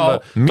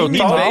waarvan we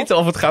niet weten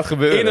of het gaat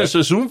gebeuren. In een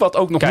seizoen wat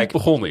ook nog niet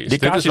begonnen is.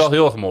 Dit is wel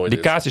heel erg mooi. Die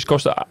kaartjes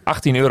kosten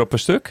 €18 per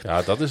stuk.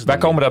 Ja, dat is Wij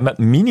komen daar met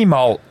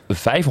minimaal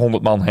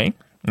 500 man heen.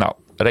 Nou,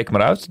 reken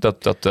maar uit.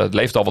 Dat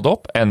levert al wat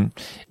op. En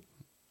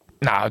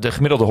de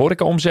gemiddelde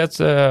horecaomzet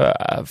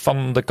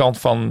van de kant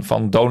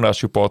van Dona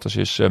supporters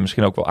is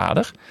misschien ook wel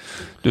aardig.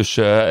 Dus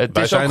het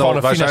is ook gewoon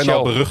een financieel... Wij zijn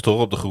al berucht hoor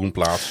op de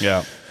Groenplaats.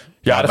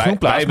 Ja, de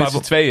Groenplaats. Maar met z'n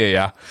tweeën,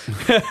 ja.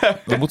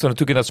 We moeten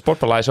natuurlijk in het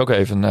sportpaleis ook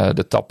even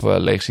de tap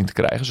leeg zien te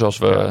krijgen. Zoals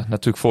we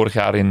natuurlijk vorig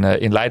jaar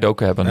in Leiden ook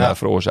hebben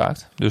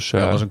veroorzaakt. Dus,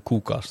 dat was een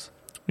koelkast.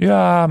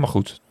 Ja, maar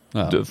goed.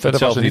 Verder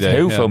was er niet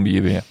heel veel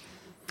bier weer.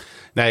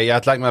 Nee, ja,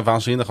 het lijkt mij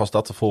waanzinnig als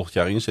dat er volgend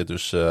jaar in zit.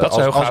 Dus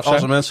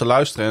als er mensen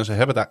luisteren en ze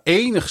hebben daar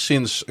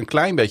enigszins een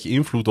klein beetje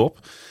invloed op.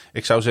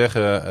 Ik zou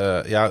zeggen,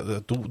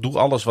 doe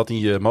alles wat in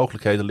je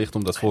mogelijkheden ligt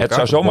om dat voor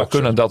elkaar te boksen. Het zou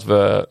zomaar kunnen dat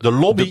we... De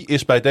lobby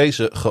is bij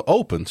deze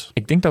geopend.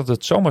 Ik denk dat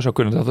het zomaar zou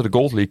kunnen dat we de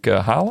Gold League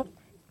halen.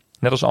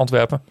 Net als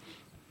Antwerpen.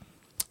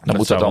 Dan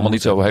moet dat allemaal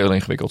niet zo heel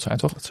ingewikkeld zijn,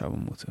 toch? Dat zou we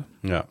moeten.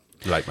 Ja,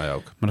 lijkt mij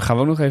ook. Maar dan gaan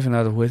we ook nog even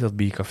naar hoe heet dat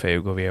biercafé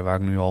ook alweer, waar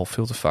ik nu al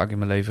veel te vaak in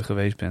mijn leven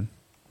geweest ben.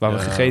 Waar we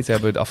gegeten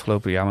hebben het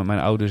afgelopen jaar met mijn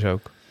ouders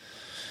ook.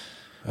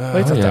 Hoe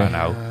heet dat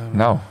daar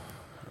nou?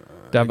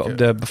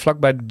 Daar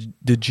vlakbij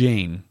de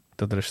Jane,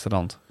 dat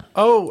restaurant.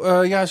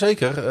 Oh, ja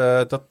zeker.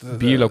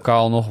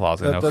 Bierlokaal nog wat.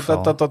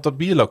 Dat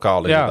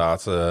bierlokaal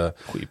inderdaad.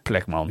 Goeie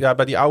plek, man. Ja,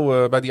 bij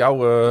die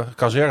oude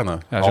kazerne.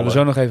 Ja, zullen we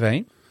zo nog even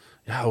heen?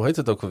 Ja, hoe heet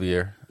het ook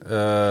alweer?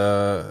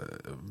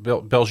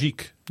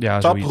 Belgique. Ja,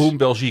 Taproom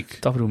Belgique.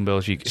 Taproom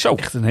Belgique. Is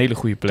echt een hele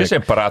goede plek. Het is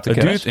een parate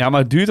kennis. Maar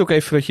het duurt ook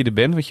even voordat je er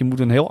bent. Want je moet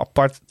een heel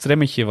apart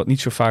trammetje, wat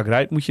niet zo vaak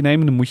rijdt, moet je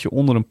nemen. Dan moet je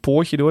onder een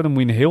poortje door. Dan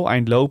moet je een heel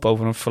eind lopen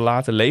over een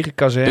verlaten lege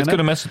kazerne. Dit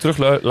kunnen mensen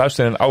terug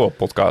luisteren in een oude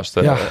podcast.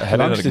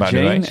 Langs de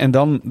Jane. En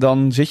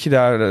dan zit je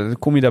daar, dan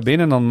kom je daar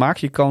binnen. En dan maak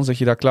je kans dat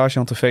je daar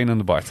Klaas-Jan Terveen aan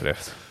de bar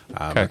treft.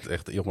 Ja,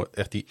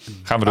 echt die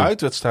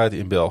uitwedstrijden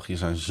in België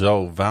zijn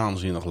zo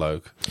waanzinnig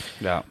leuk.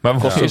 Ja, maar we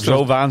kosten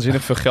zo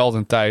waanzinnig veel geld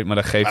en tijd, maar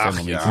dat geeft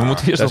helemaal niet. We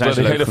moeten eerst nog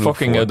de hele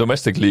fucking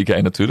domestic league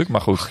heen natuurlijk,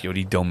 maar goed. Joh,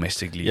 die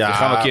domestic league. Dan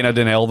gaan we een keer naar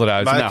Den Helder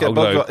uit.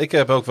 Maar ik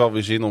heb ook wel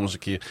weer zin om eens een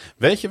keer...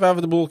 Weet je waar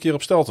we de boel een keer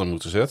op stelten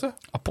moeten zetten?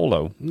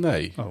 Apollo.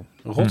 Nee.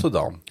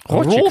 Rotterdam.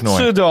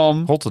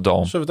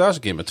 Rotterdam. Zullen we daar eens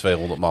een keer met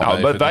 200 man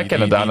even wij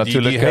kennen daar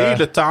natuurlijk... Die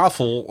hele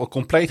tafel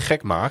compleet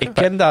gek maken. Ik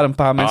ken daar een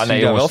paar mensen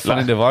die daar wel van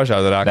in de war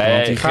zouden raken.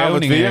 Nee, want gaan we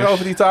het weer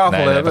over die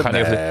tafel hebben?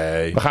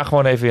 We gaan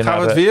gewoon even gaan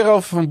we het weer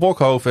over Van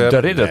Bokhoven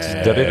hebben?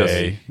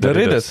 De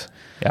Riddert.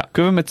 Ja.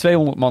 Kunnen we met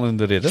 200 man in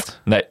de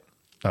Riddert? Nee.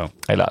 Oh,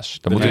 helaas.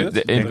 Dan moet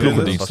je in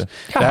ploegendiensten.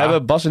 Daar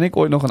hebben Bas en ik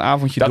ooit nog een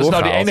avondje doorgehaald.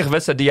 Dat is nou die enige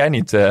wedstrijd die jij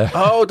niet...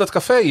 Oh, dat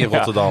café in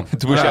Rotterdam.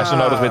 Toen moest jij zo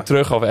nodig weer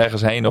terug of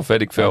ergens heen of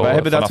weet ik veel. Wij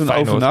hebben daar toen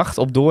overnacht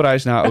op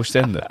doorreis naar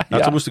Oostende.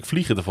 Toen moest ik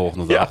vliegen de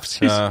volgende dag. Ja,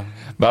 precies.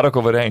 Waar ook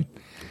alweer heen?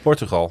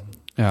 Portugal.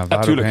 Ja,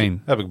 waar ook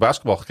heen? Heb ik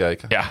basketbal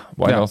gekeken. Ja,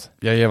 why not?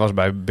 Ja, jij was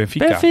bij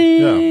Benfica.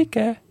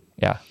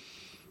 Ja,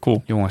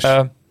 cool. Jongens,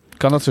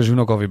 kan dat seizoen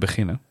ook alweer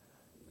beginnen?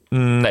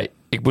 Nee.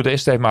 Ik moet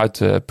eerst even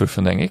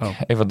uitpuffen, denk ik.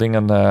 Even wat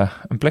dingen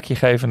een plekje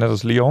geven, net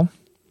als Lyon.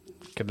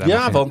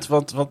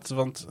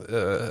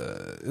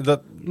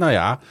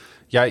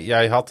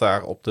 Jij had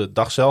daar op de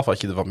dag zelf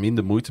had je er wat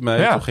minder moeite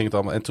mee. Toen ging het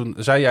allemaal. En toen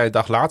zei jij een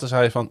dag later,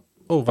 zei je van,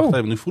 wacht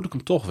even, nu voel ik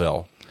hem toch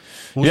wel.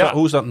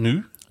 Hoe is dat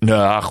nu?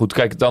 Nou goed,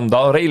 kijk,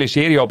 dan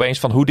realiseer je opeens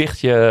van hoe dicht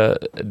je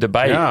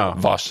erbij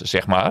was,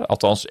 zeg maar.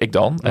 Althans, ik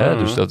dan.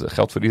 Dus dat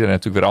geldt voor iedereen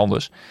natuurlijk weer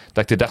anders.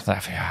 Dat ik dacht,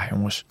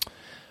 jongens...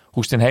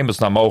 Hoe is het in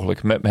hemelsnaam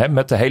mogelijk?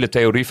 Met de hele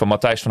theorie van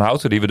Matthijs van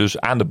Houten... die we dus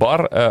aan de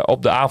bar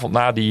op de avond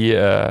na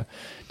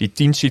die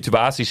 10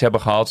 situaties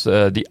hebben gehad...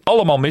 die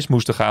allemaal mis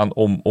moesten gaan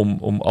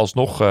om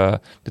alsnog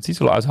de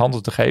titel uit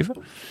handen te geven.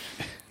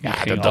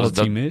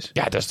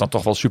 Dat is dan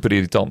toch wel super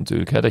irritant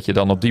natuurlijk. Hè? Dat je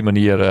dan op die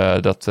manier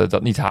dat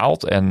niet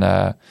haalt. En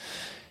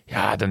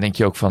dan denk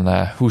je ook van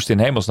hoe is het in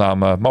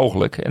hemelsnaam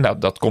mogelijk? En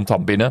dat komt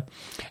dan binnen.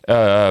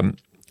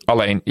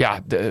 Alleen,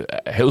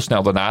 heel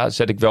snel daarna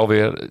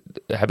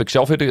heb ik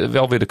zelf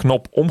wel weer de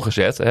knop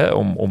omgezet. Hè,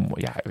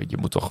 je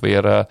moet toch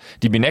weer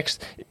die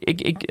Binext.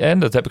 En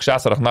dat heb ik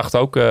zaterdagnacht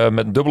ook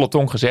met een dubbele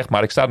tong gezegd,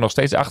 maar ik sta er nog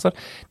steeds achter.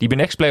 Die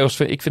Binext playoffs,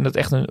 ik vind het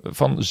echt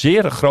van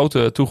zeer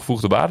grote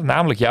toegevoegde waarde.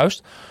 Namelijk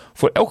juist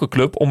voor elke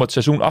club om het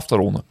seizoen af te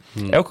ronden.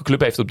 Elke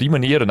club heeft op die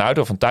manier een uit-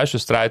 of een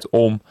thuiswedstrijd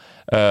om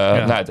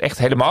het echt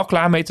helemaal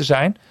klaar mee te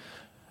zijn.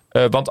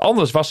 Want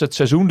anders was het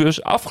seizoen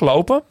dus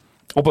afgelopen...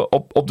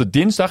 Op de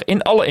dinsdag,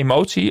 in alle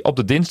emotie, op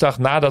de dinsdag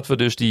nadat we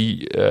dus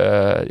die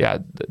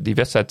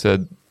wedstrijd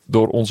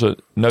door onze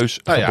neus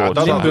geboord.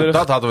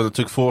 Dat hadden we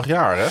natuurlijk vorig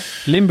jaar, hè?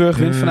 Limburg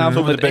wint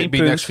vanavond met 1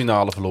 punt. De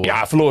finale verloren.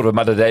 Ja, verloren,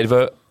 maar dat deden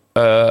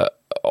we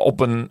op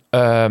een,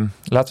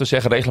 laten we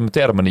zeggen,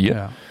 reglementaire manier.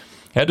 Ja.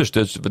 Hè, dus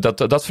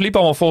dat verliep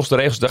allemaal volgens de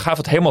regels. Daar gaf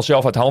het helemaal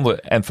zelf uit handen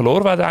en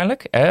verloren we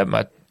uiteindelijk. Hè,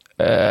 maar...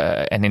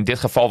 en in dit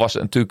geval was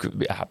het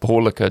natuurlijk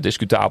behoorlijk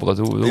discutabel.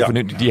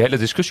 Die hele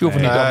discussie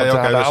hoeven we niet te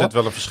halen.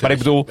 Maar ik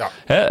bedoel,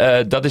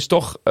 dat is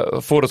toch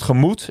voor het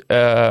gemoed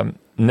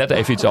net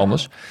even iets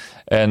anders.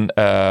 En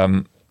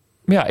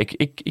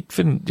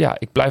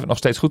ik blijf het nog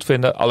steeds goed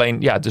vinden.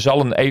 Alleen er zal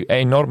een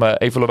enorme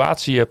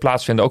evaluatie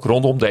plaatsvinden, ook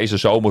rondom deze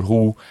zomer,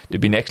 hoe de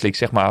Binext League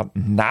zeg maar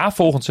na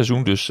volgend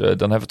seizoen, dus dan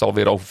hebben we het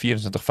alweer over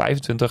 24,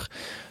 25,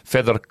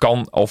 verder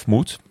kan of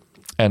moet.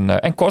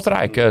 En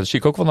Kortrijk, daar zie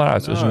ik ook wel naar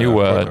uit. Dus een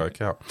nieuwe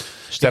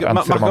ster aan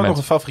het firmament. Mag ik ook nog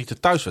een favoriete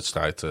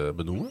thuiswedstrijd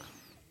benoemen?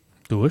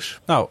 Doe eens.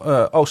 Nou,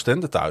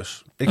 Oostende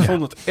thuis. Ik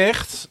vond het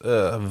echt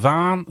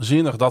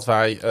waanzinnig dat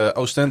wij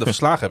Oostende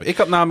verslagen hebben. Ik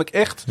had namelijk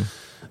echt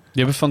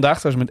Die hebben vandaag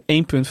trouwens met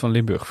 1 punt van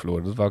Limburg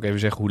verloren. Dat wou ik even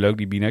zeggen hoe leuk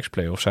die B-Next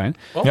play-offs zijn.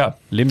 Oh. Ja.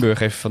 Limburg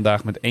heeft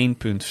vandaag met 1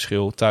 punt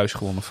verschil thuis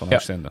gewonnen van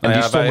Oostende. En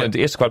die stonden in het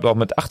eerste kwartaal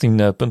met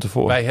 18 punten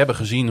voor. Wij hebben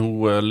gezien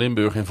hoe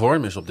Limburg in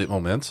vorm is op dit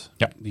moment.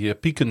 Ja. Die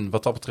pieken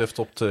wat dat betreft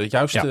op de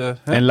juiste...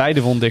 Ja. En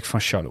Leiden won dik van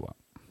Charleroi.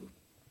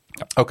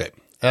 Ja. Oké.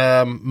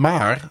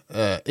 Maar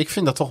ik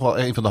vind dat toch wel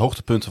een van de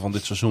hoogtepunten van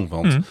dit seizoen.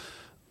 Want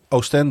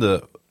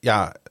Oostende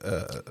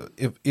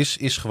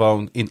is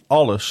gewoon in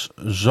alles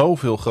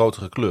zoveel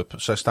grotere club.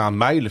 Zij staan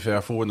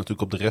mijlenver voor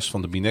natuurlijk op de rest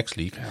van de B-Next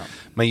League. Ja.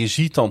 Maar je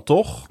ziet dan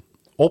toch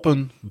op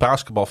een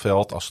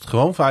basketbalveld, als het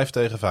gewoon 5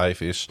 tegen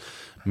 5 is,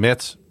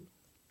 met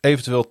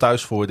eventueel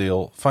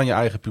thuisvoordeel van je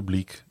eigen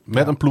publiek,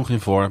 met een ploeg in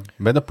vorm,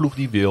 met een ploeg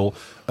die wil,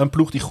 een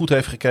ploeg die goed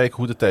heeft gekeken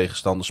hoe de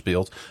tegenstander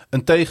speelt.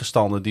 Een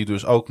tegenstander die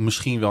dus ook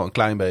misschien wel een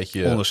klein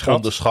beetje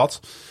onderschat.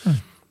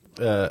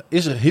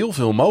 Is er heel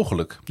veel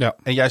mogelijk. Ja.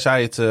 En jij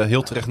zei het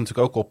heel terecht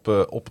natuurlijk ook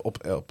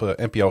op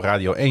NPO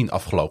Radio 1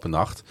 afgelopen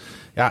nacht.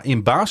 Ja,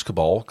 in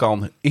basketbal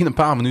kan in een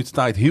paar minuten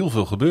tijd heel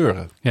veel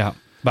gebeuren. Ja,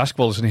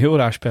 basketbal is een heel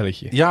raar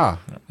spelletje. Ja.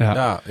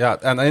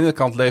 Aan de ene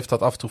kant levert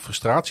dat af en toe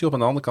frustratie op. Aan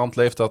de andere kant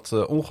levert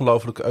dat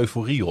ongelooflijke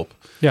euforie op.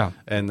 Ja.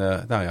 En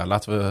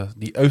laten we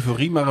die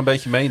euforie maar een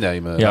beetje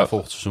meenemen naar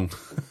volgend seizoen.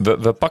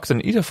 We pakten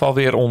in ieder geval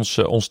weer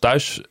ons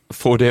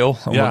thuisvoordeel.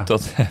 Want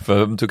dat hebben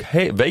we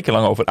natuurlijk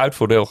wekenlang over het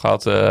uitvoordeel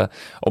gehad.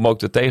 Om ook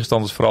de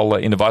tegenstanders vooral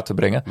in de war te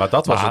brengen. Maar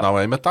dat was het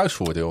nou een met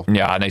thuisvoordeel.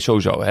 Ja, nee,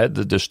 sowieso.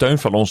 Hè. De steun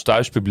van ons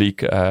thuispubliek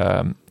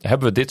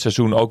hebben we dit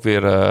seizoen ook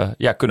weer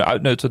kunnen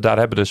uitnutten. Daar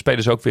hebben de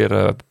spelers ook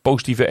weer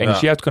positieve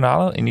energie uit kunnen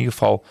halen. In ieder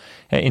geval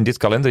in dit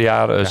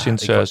kalenderjaar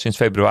sinds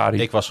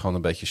februari. Ik was gewoon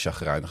een beetje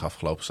chagrijnig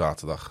afgelopen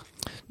zaterdag.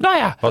 Nou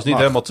ja, was niet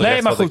helemaal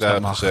terecht wat ik daar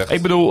heb gezegd.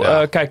 Ik bedoel,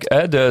 kijk,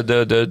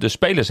 de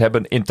spelers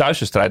hebben in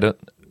thuiswedstrijden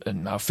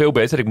veel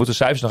beter. Ik moet de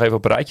cijfers nog even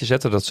op een rijtje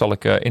zetten. Dat zal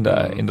ik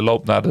in de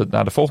loop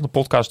naar de volgende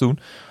podcast doen.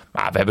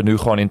 Maar we hebben nu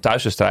gewoon in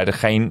thuiswedstrijden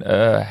geen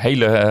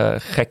hele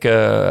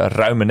gekke,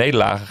 ruime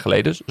nederlagen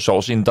geleden.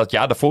 Zoals in dat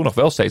jaar daarvoor nog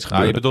wel steeds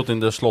gebeurde. Je bedoelt in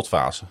de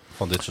slotfase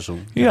van dit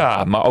seizoen.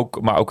 Ja,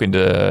 maar ook in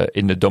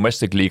de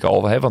Domestic League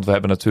al. Hè? Want we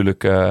hebben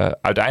natuurlijk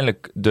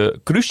uiteindelijk de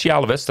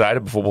cruciale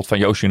wedstrijden. Bijvoorbeeld van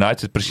Joost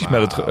United. Precies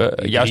met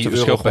het juiste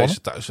verschil gewonnen.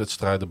 Europese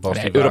thuiswedstrijden, Bas,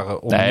 die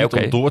waren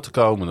om door te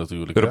komen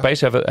natuurlijk.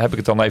 Europees heb ik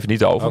het dan even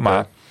niet over.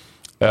 Maar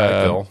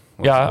wel.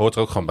 Ja, hoort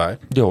er ook gewoon bij.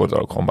 Die hoort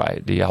er ook gewoon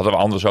bij. Die hadden we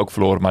anders ook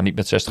verloren, maar niet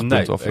met 60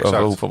 punten. Of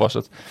hoeveel was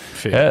het?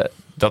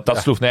 Dat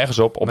sloeg nergens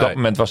op. Op dat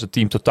moment was het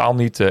team totaal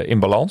niet in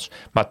balans.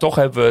 Maar toch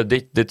hebben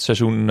we dit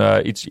seizoen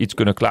iets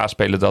kunnen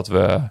klaarspelen dat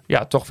we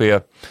toch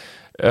weer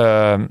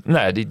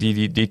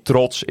die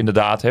trots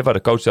inderdaad, waar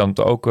de coach dan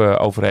het ook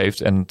over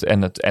heeft.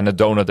 En het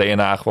donor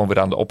DNA gewoon weer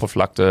aan de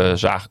oppervlakte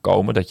zagen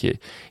komen. Dat je in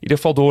ieder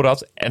geval door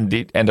had. En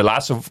de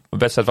laatste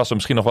wedstrijd was er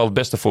misschien nog wel het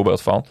beste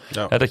voorbeeld van.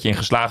 Ja. Dat je in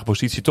geslagen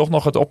positie toch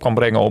nog het op kan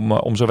brengen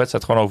om zo'n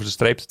wedstrijd gewoon over de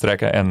streep te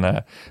trekken. En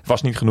het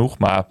was niet genoeg,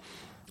 maar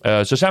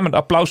ze zijn met een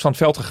applaus van het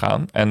veld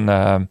gegaan.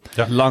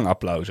 Lang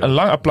applaus. Een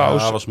lang applaus.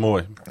 Ja, dat was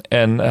mooi.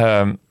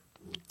 En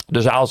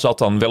de zaal zat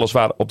dan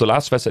weliswaar op de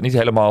laatste wedstrijd niet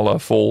helemaal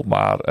vol.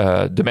 Maar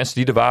de mensen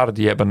die er waren,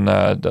 die hebben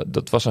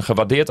dat was een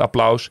gewaardeerd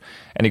applaus.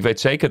 En ik weet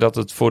zeker dat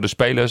het voor de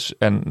spelers,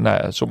 en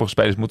sommige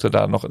spelers moeten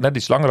daar nog net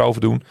iets langer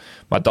over doen.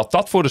 Maar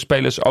dat voor de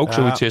spelers ook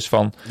zoiets is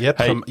van... Je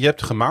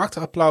hebt gemaakt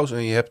applaus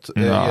en je hebt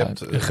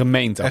een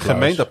gemeend applaus. Een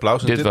gemeend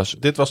applaus.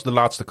 Dit was de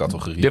laatste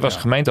categorie. Dit was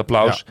gemeend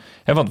applaus.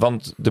 Ja.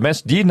 Want de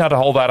mensen die naar de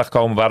hal waren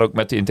gekomen, waren ook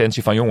met de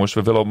intentie van jongens,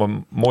 we willen op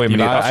een mooie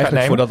manier afscheid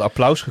nemen. Voor dat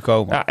applaus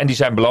gekomen. Ja, en die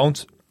zijn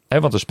beloond.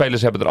 Want de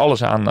spelers hebben er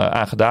alles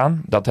aan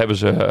gedaan. Dat hebben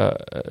ze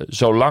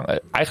zo lang,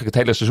 eigenlijk het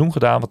hele seizoen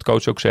gedaan, wat de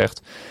coach ook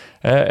zegt.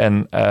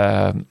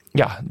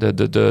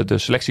 De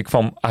selectie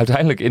kwam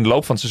uiteindelijk in de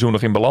loop van het seizoen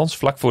nog in balans.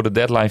 Vlak voor de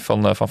deadline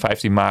van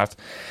 15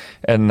 maart.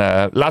 En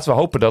laten we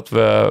hopen dat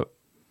we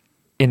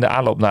in de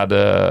aanloop naar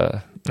de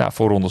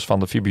voorrondes van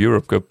de FIBA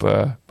Europe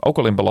Cup ook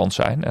al in balans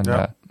zijn.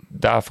 En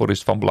daarvoor is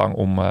het van belang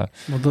om een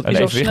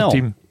evenwichtig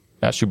team.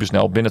 Ja,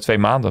 supersnel, binnen 2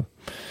 maanden.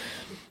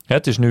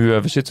 Het is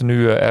nu, we zitten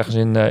nu ergens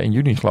in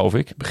juni, geloof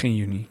ik. Begin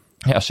juni.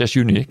 Ja, 6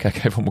 juni. Ik kijk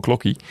even op mijn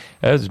klokkie.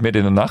 Het is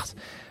midden in de nacht.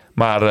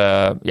 Maar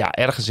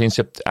ergens in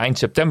eind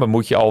september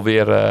moet je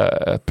alweer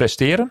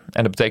presteren.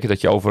 En dat betekent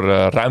dat je over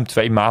ruim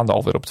 2 maanden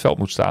alweer op het veld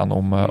moet staan.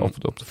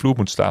 Op de vloer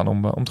moet staan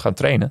om te gaan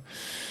trainen.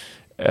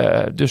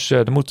 Dus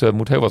er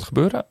moet heel wat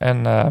gebeuren.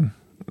 En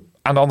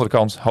aan de andere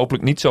kant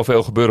hopelijk niet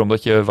zoveel gebeuren,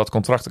 omdat je wat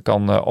contracten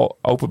kan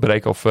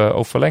openbreken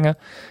of verlengen.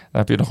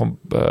 Dan heb je nog een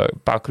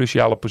paar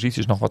cruciale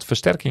posities, nog wat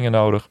versterkingen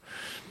nodig.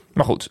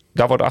 Maar goed,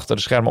 daar wordt achter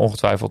de schermen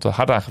ongetwijfeld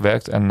hard aan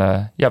gewerkt. En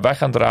wij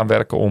gaan eraan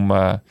werken om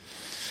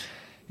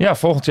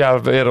volgend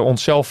jaar weer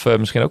onszelf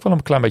misschien ook wel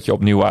een klein beetje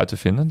opnieuw uit te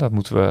vinden. Dat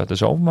moeten we de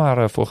zomer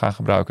maar voor gaan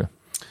gebruiken.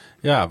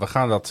 Ja, we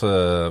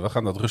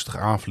gaan dat rustig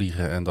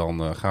aanvliegen en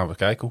dan gaan we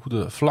kijken hoe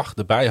de vlag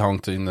erbij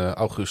hangt in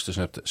augustus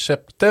en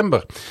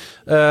september.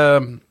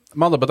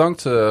 Mannen,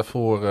 bedankt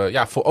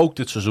voor ook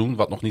dit seizoen,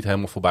 wat nog niet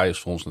helemaal voorbij is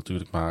voor ons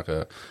natuurlijk. Maar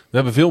we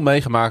hebben veel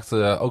meegemaakt,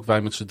 ook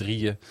wij met z'n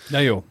drieën.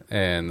 Ja joh.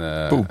 En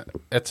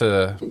het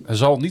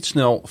zal niet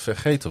snel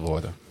vergeten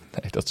worden.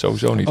 Nee, dat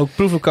sowieso niet. Ook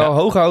Proeflokaal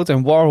Hooghout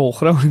en Warhol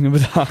Groningen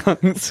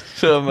bedankt.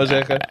 Zullen we maar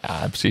zeggen.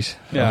 Ja, precies.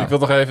 Ja. Ik wil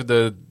nog even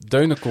de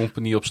Deunen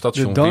Company op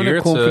station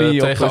Weert.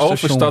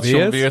 Tegenover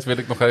station Weert wil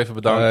ik nog even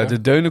bedanken.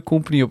 De Deunen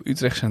Company op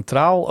Utrecht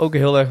Centraal ook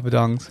heel erg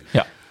bedankt.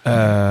 Ja.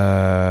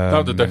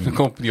 De Deunen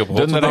Company op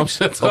Rotterdam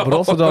Centraal. Op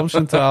Rotterdam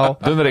Centraal.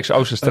 Deunerix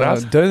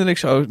Oosterstraat.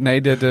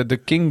 De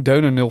King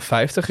Deuner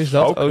 050 is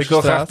dat. Ik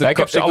wil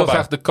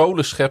graag de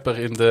kolenschepper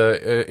in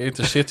de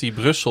Intercity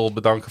Brussel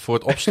bedanken voor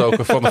het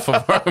opstoken van de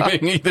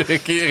verwarming iedere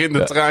keer in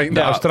de trein.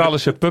 De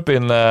Australische pub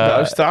in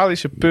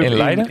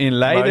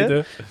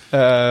Leiden.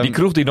 Die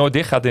kroeg die nooit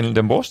dicht gaat in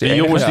Den Bosch. Die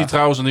jongens die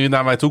trouwens nu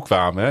naar mij toe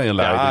kwamen hè, in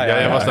Leiden.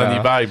 Jij was daar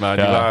niet bij, maar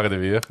die waren er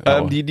weer.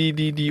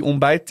 Die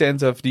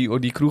ontbijttent of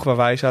die kroeg waar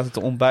wij zaten te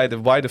ontbijten.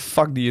 Why the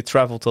fuck do you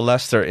travel to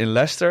Leicester in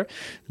Leicester?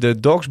 De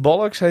Dogs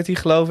Bollocks heet die,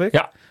 geloof ik.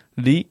 Ja.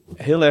 Die,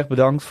 heel erg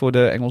bedankt voor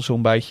de Engelse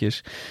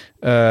ontbijtjes.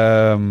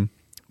 Heb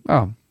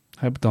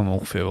ik dan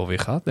ongeveer wel weer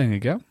gehad, denk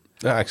ik, ja.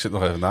 Ja, ik zit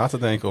nog even na te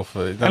denken.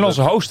 En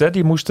onze host, hè,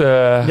 die moest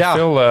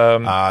veel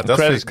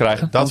credits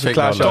krijgen. Dat vind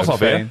ik nou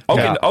leuk.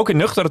 Ook in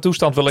nuchtere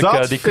toestand wil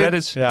ik die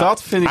credits.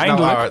 Dat vind ik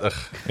eindelijk nou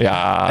aardig.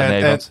 Ja,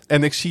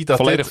 en ik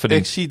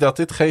zie dat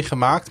dit geen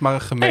gemaakt, maar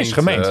een gemeend. Is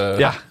gemeend.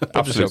 Ja,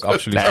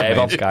 absoluut. Nee,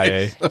 want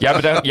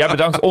jij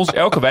bedankt ons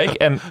elke week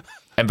en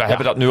wij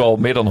hebben dat nu al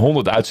meer dan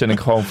 100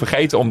 uitzendingen gewoon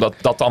vergeten om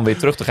dat dan weer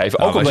terug te geven.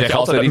 Ook omdat je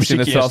altijd iets in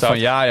het veld van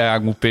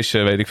ik moet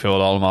pissen, weet ik veel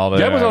wat allemaal.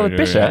 Jij moet altijd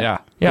pissen, hè?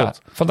 Ja.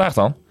 Vandaag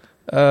dan?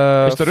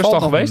 Is de rust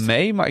al geweest?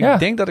 Nee, maar ik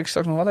denk dat ik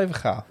straks nog wel even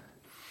ga.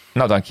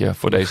 Nou, dank je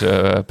voor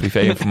deze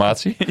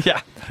privé-informatie.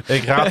 Ja.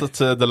 Ik raad het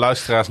de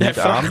luisteraars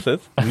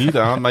niet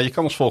aan, maar je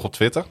kan ons volgen op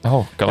Twitter.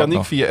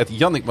 Jannik via het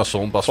Jannik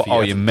Masson, Bas via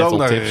het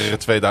Donar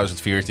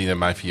 2014 en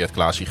mij via het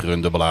Klaasie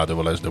Grun,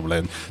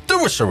 _A_S_N.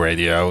 Dourisseau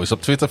Radio is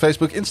op Twitter,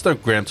 Facebook,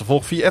 Instagram te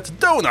volgen via het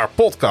Donar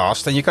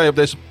Podcast. En je kan je op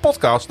deze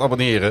podcast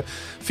abonneren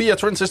via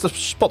Transistor,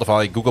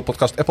 Spotify, Google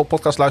Podcast, Apple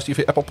Podcast. Luister je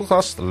via Apple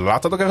Podcast.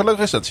 Laat dat ook even een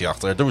leuke recensie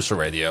achter.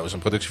 Dourisseau Radio is een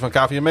productie van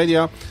KVM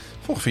Media.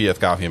 Volg via het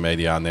KVM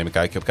Media. Neem een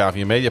kijkje op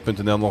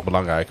kvmmedia.nl. Nog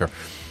belangrijker.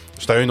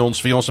 Steun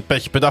ons via onze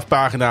Petje Per Dag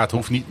pagina. Het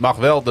hoeft niet, mag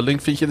wel. De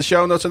link vind je in de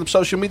show notes en op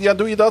social media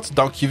doe je dat.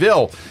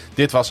 Dankjewel.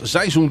 Dit was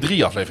seizoen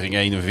 3, aflevering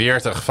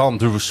 41 van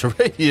Dourisseau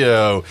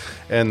Radio.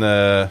 En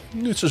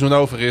nu het seizoen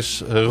over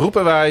is,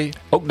 roepen wij...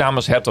 Ook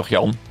namens Hertog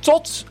Jan.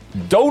 Tot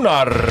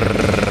Donar!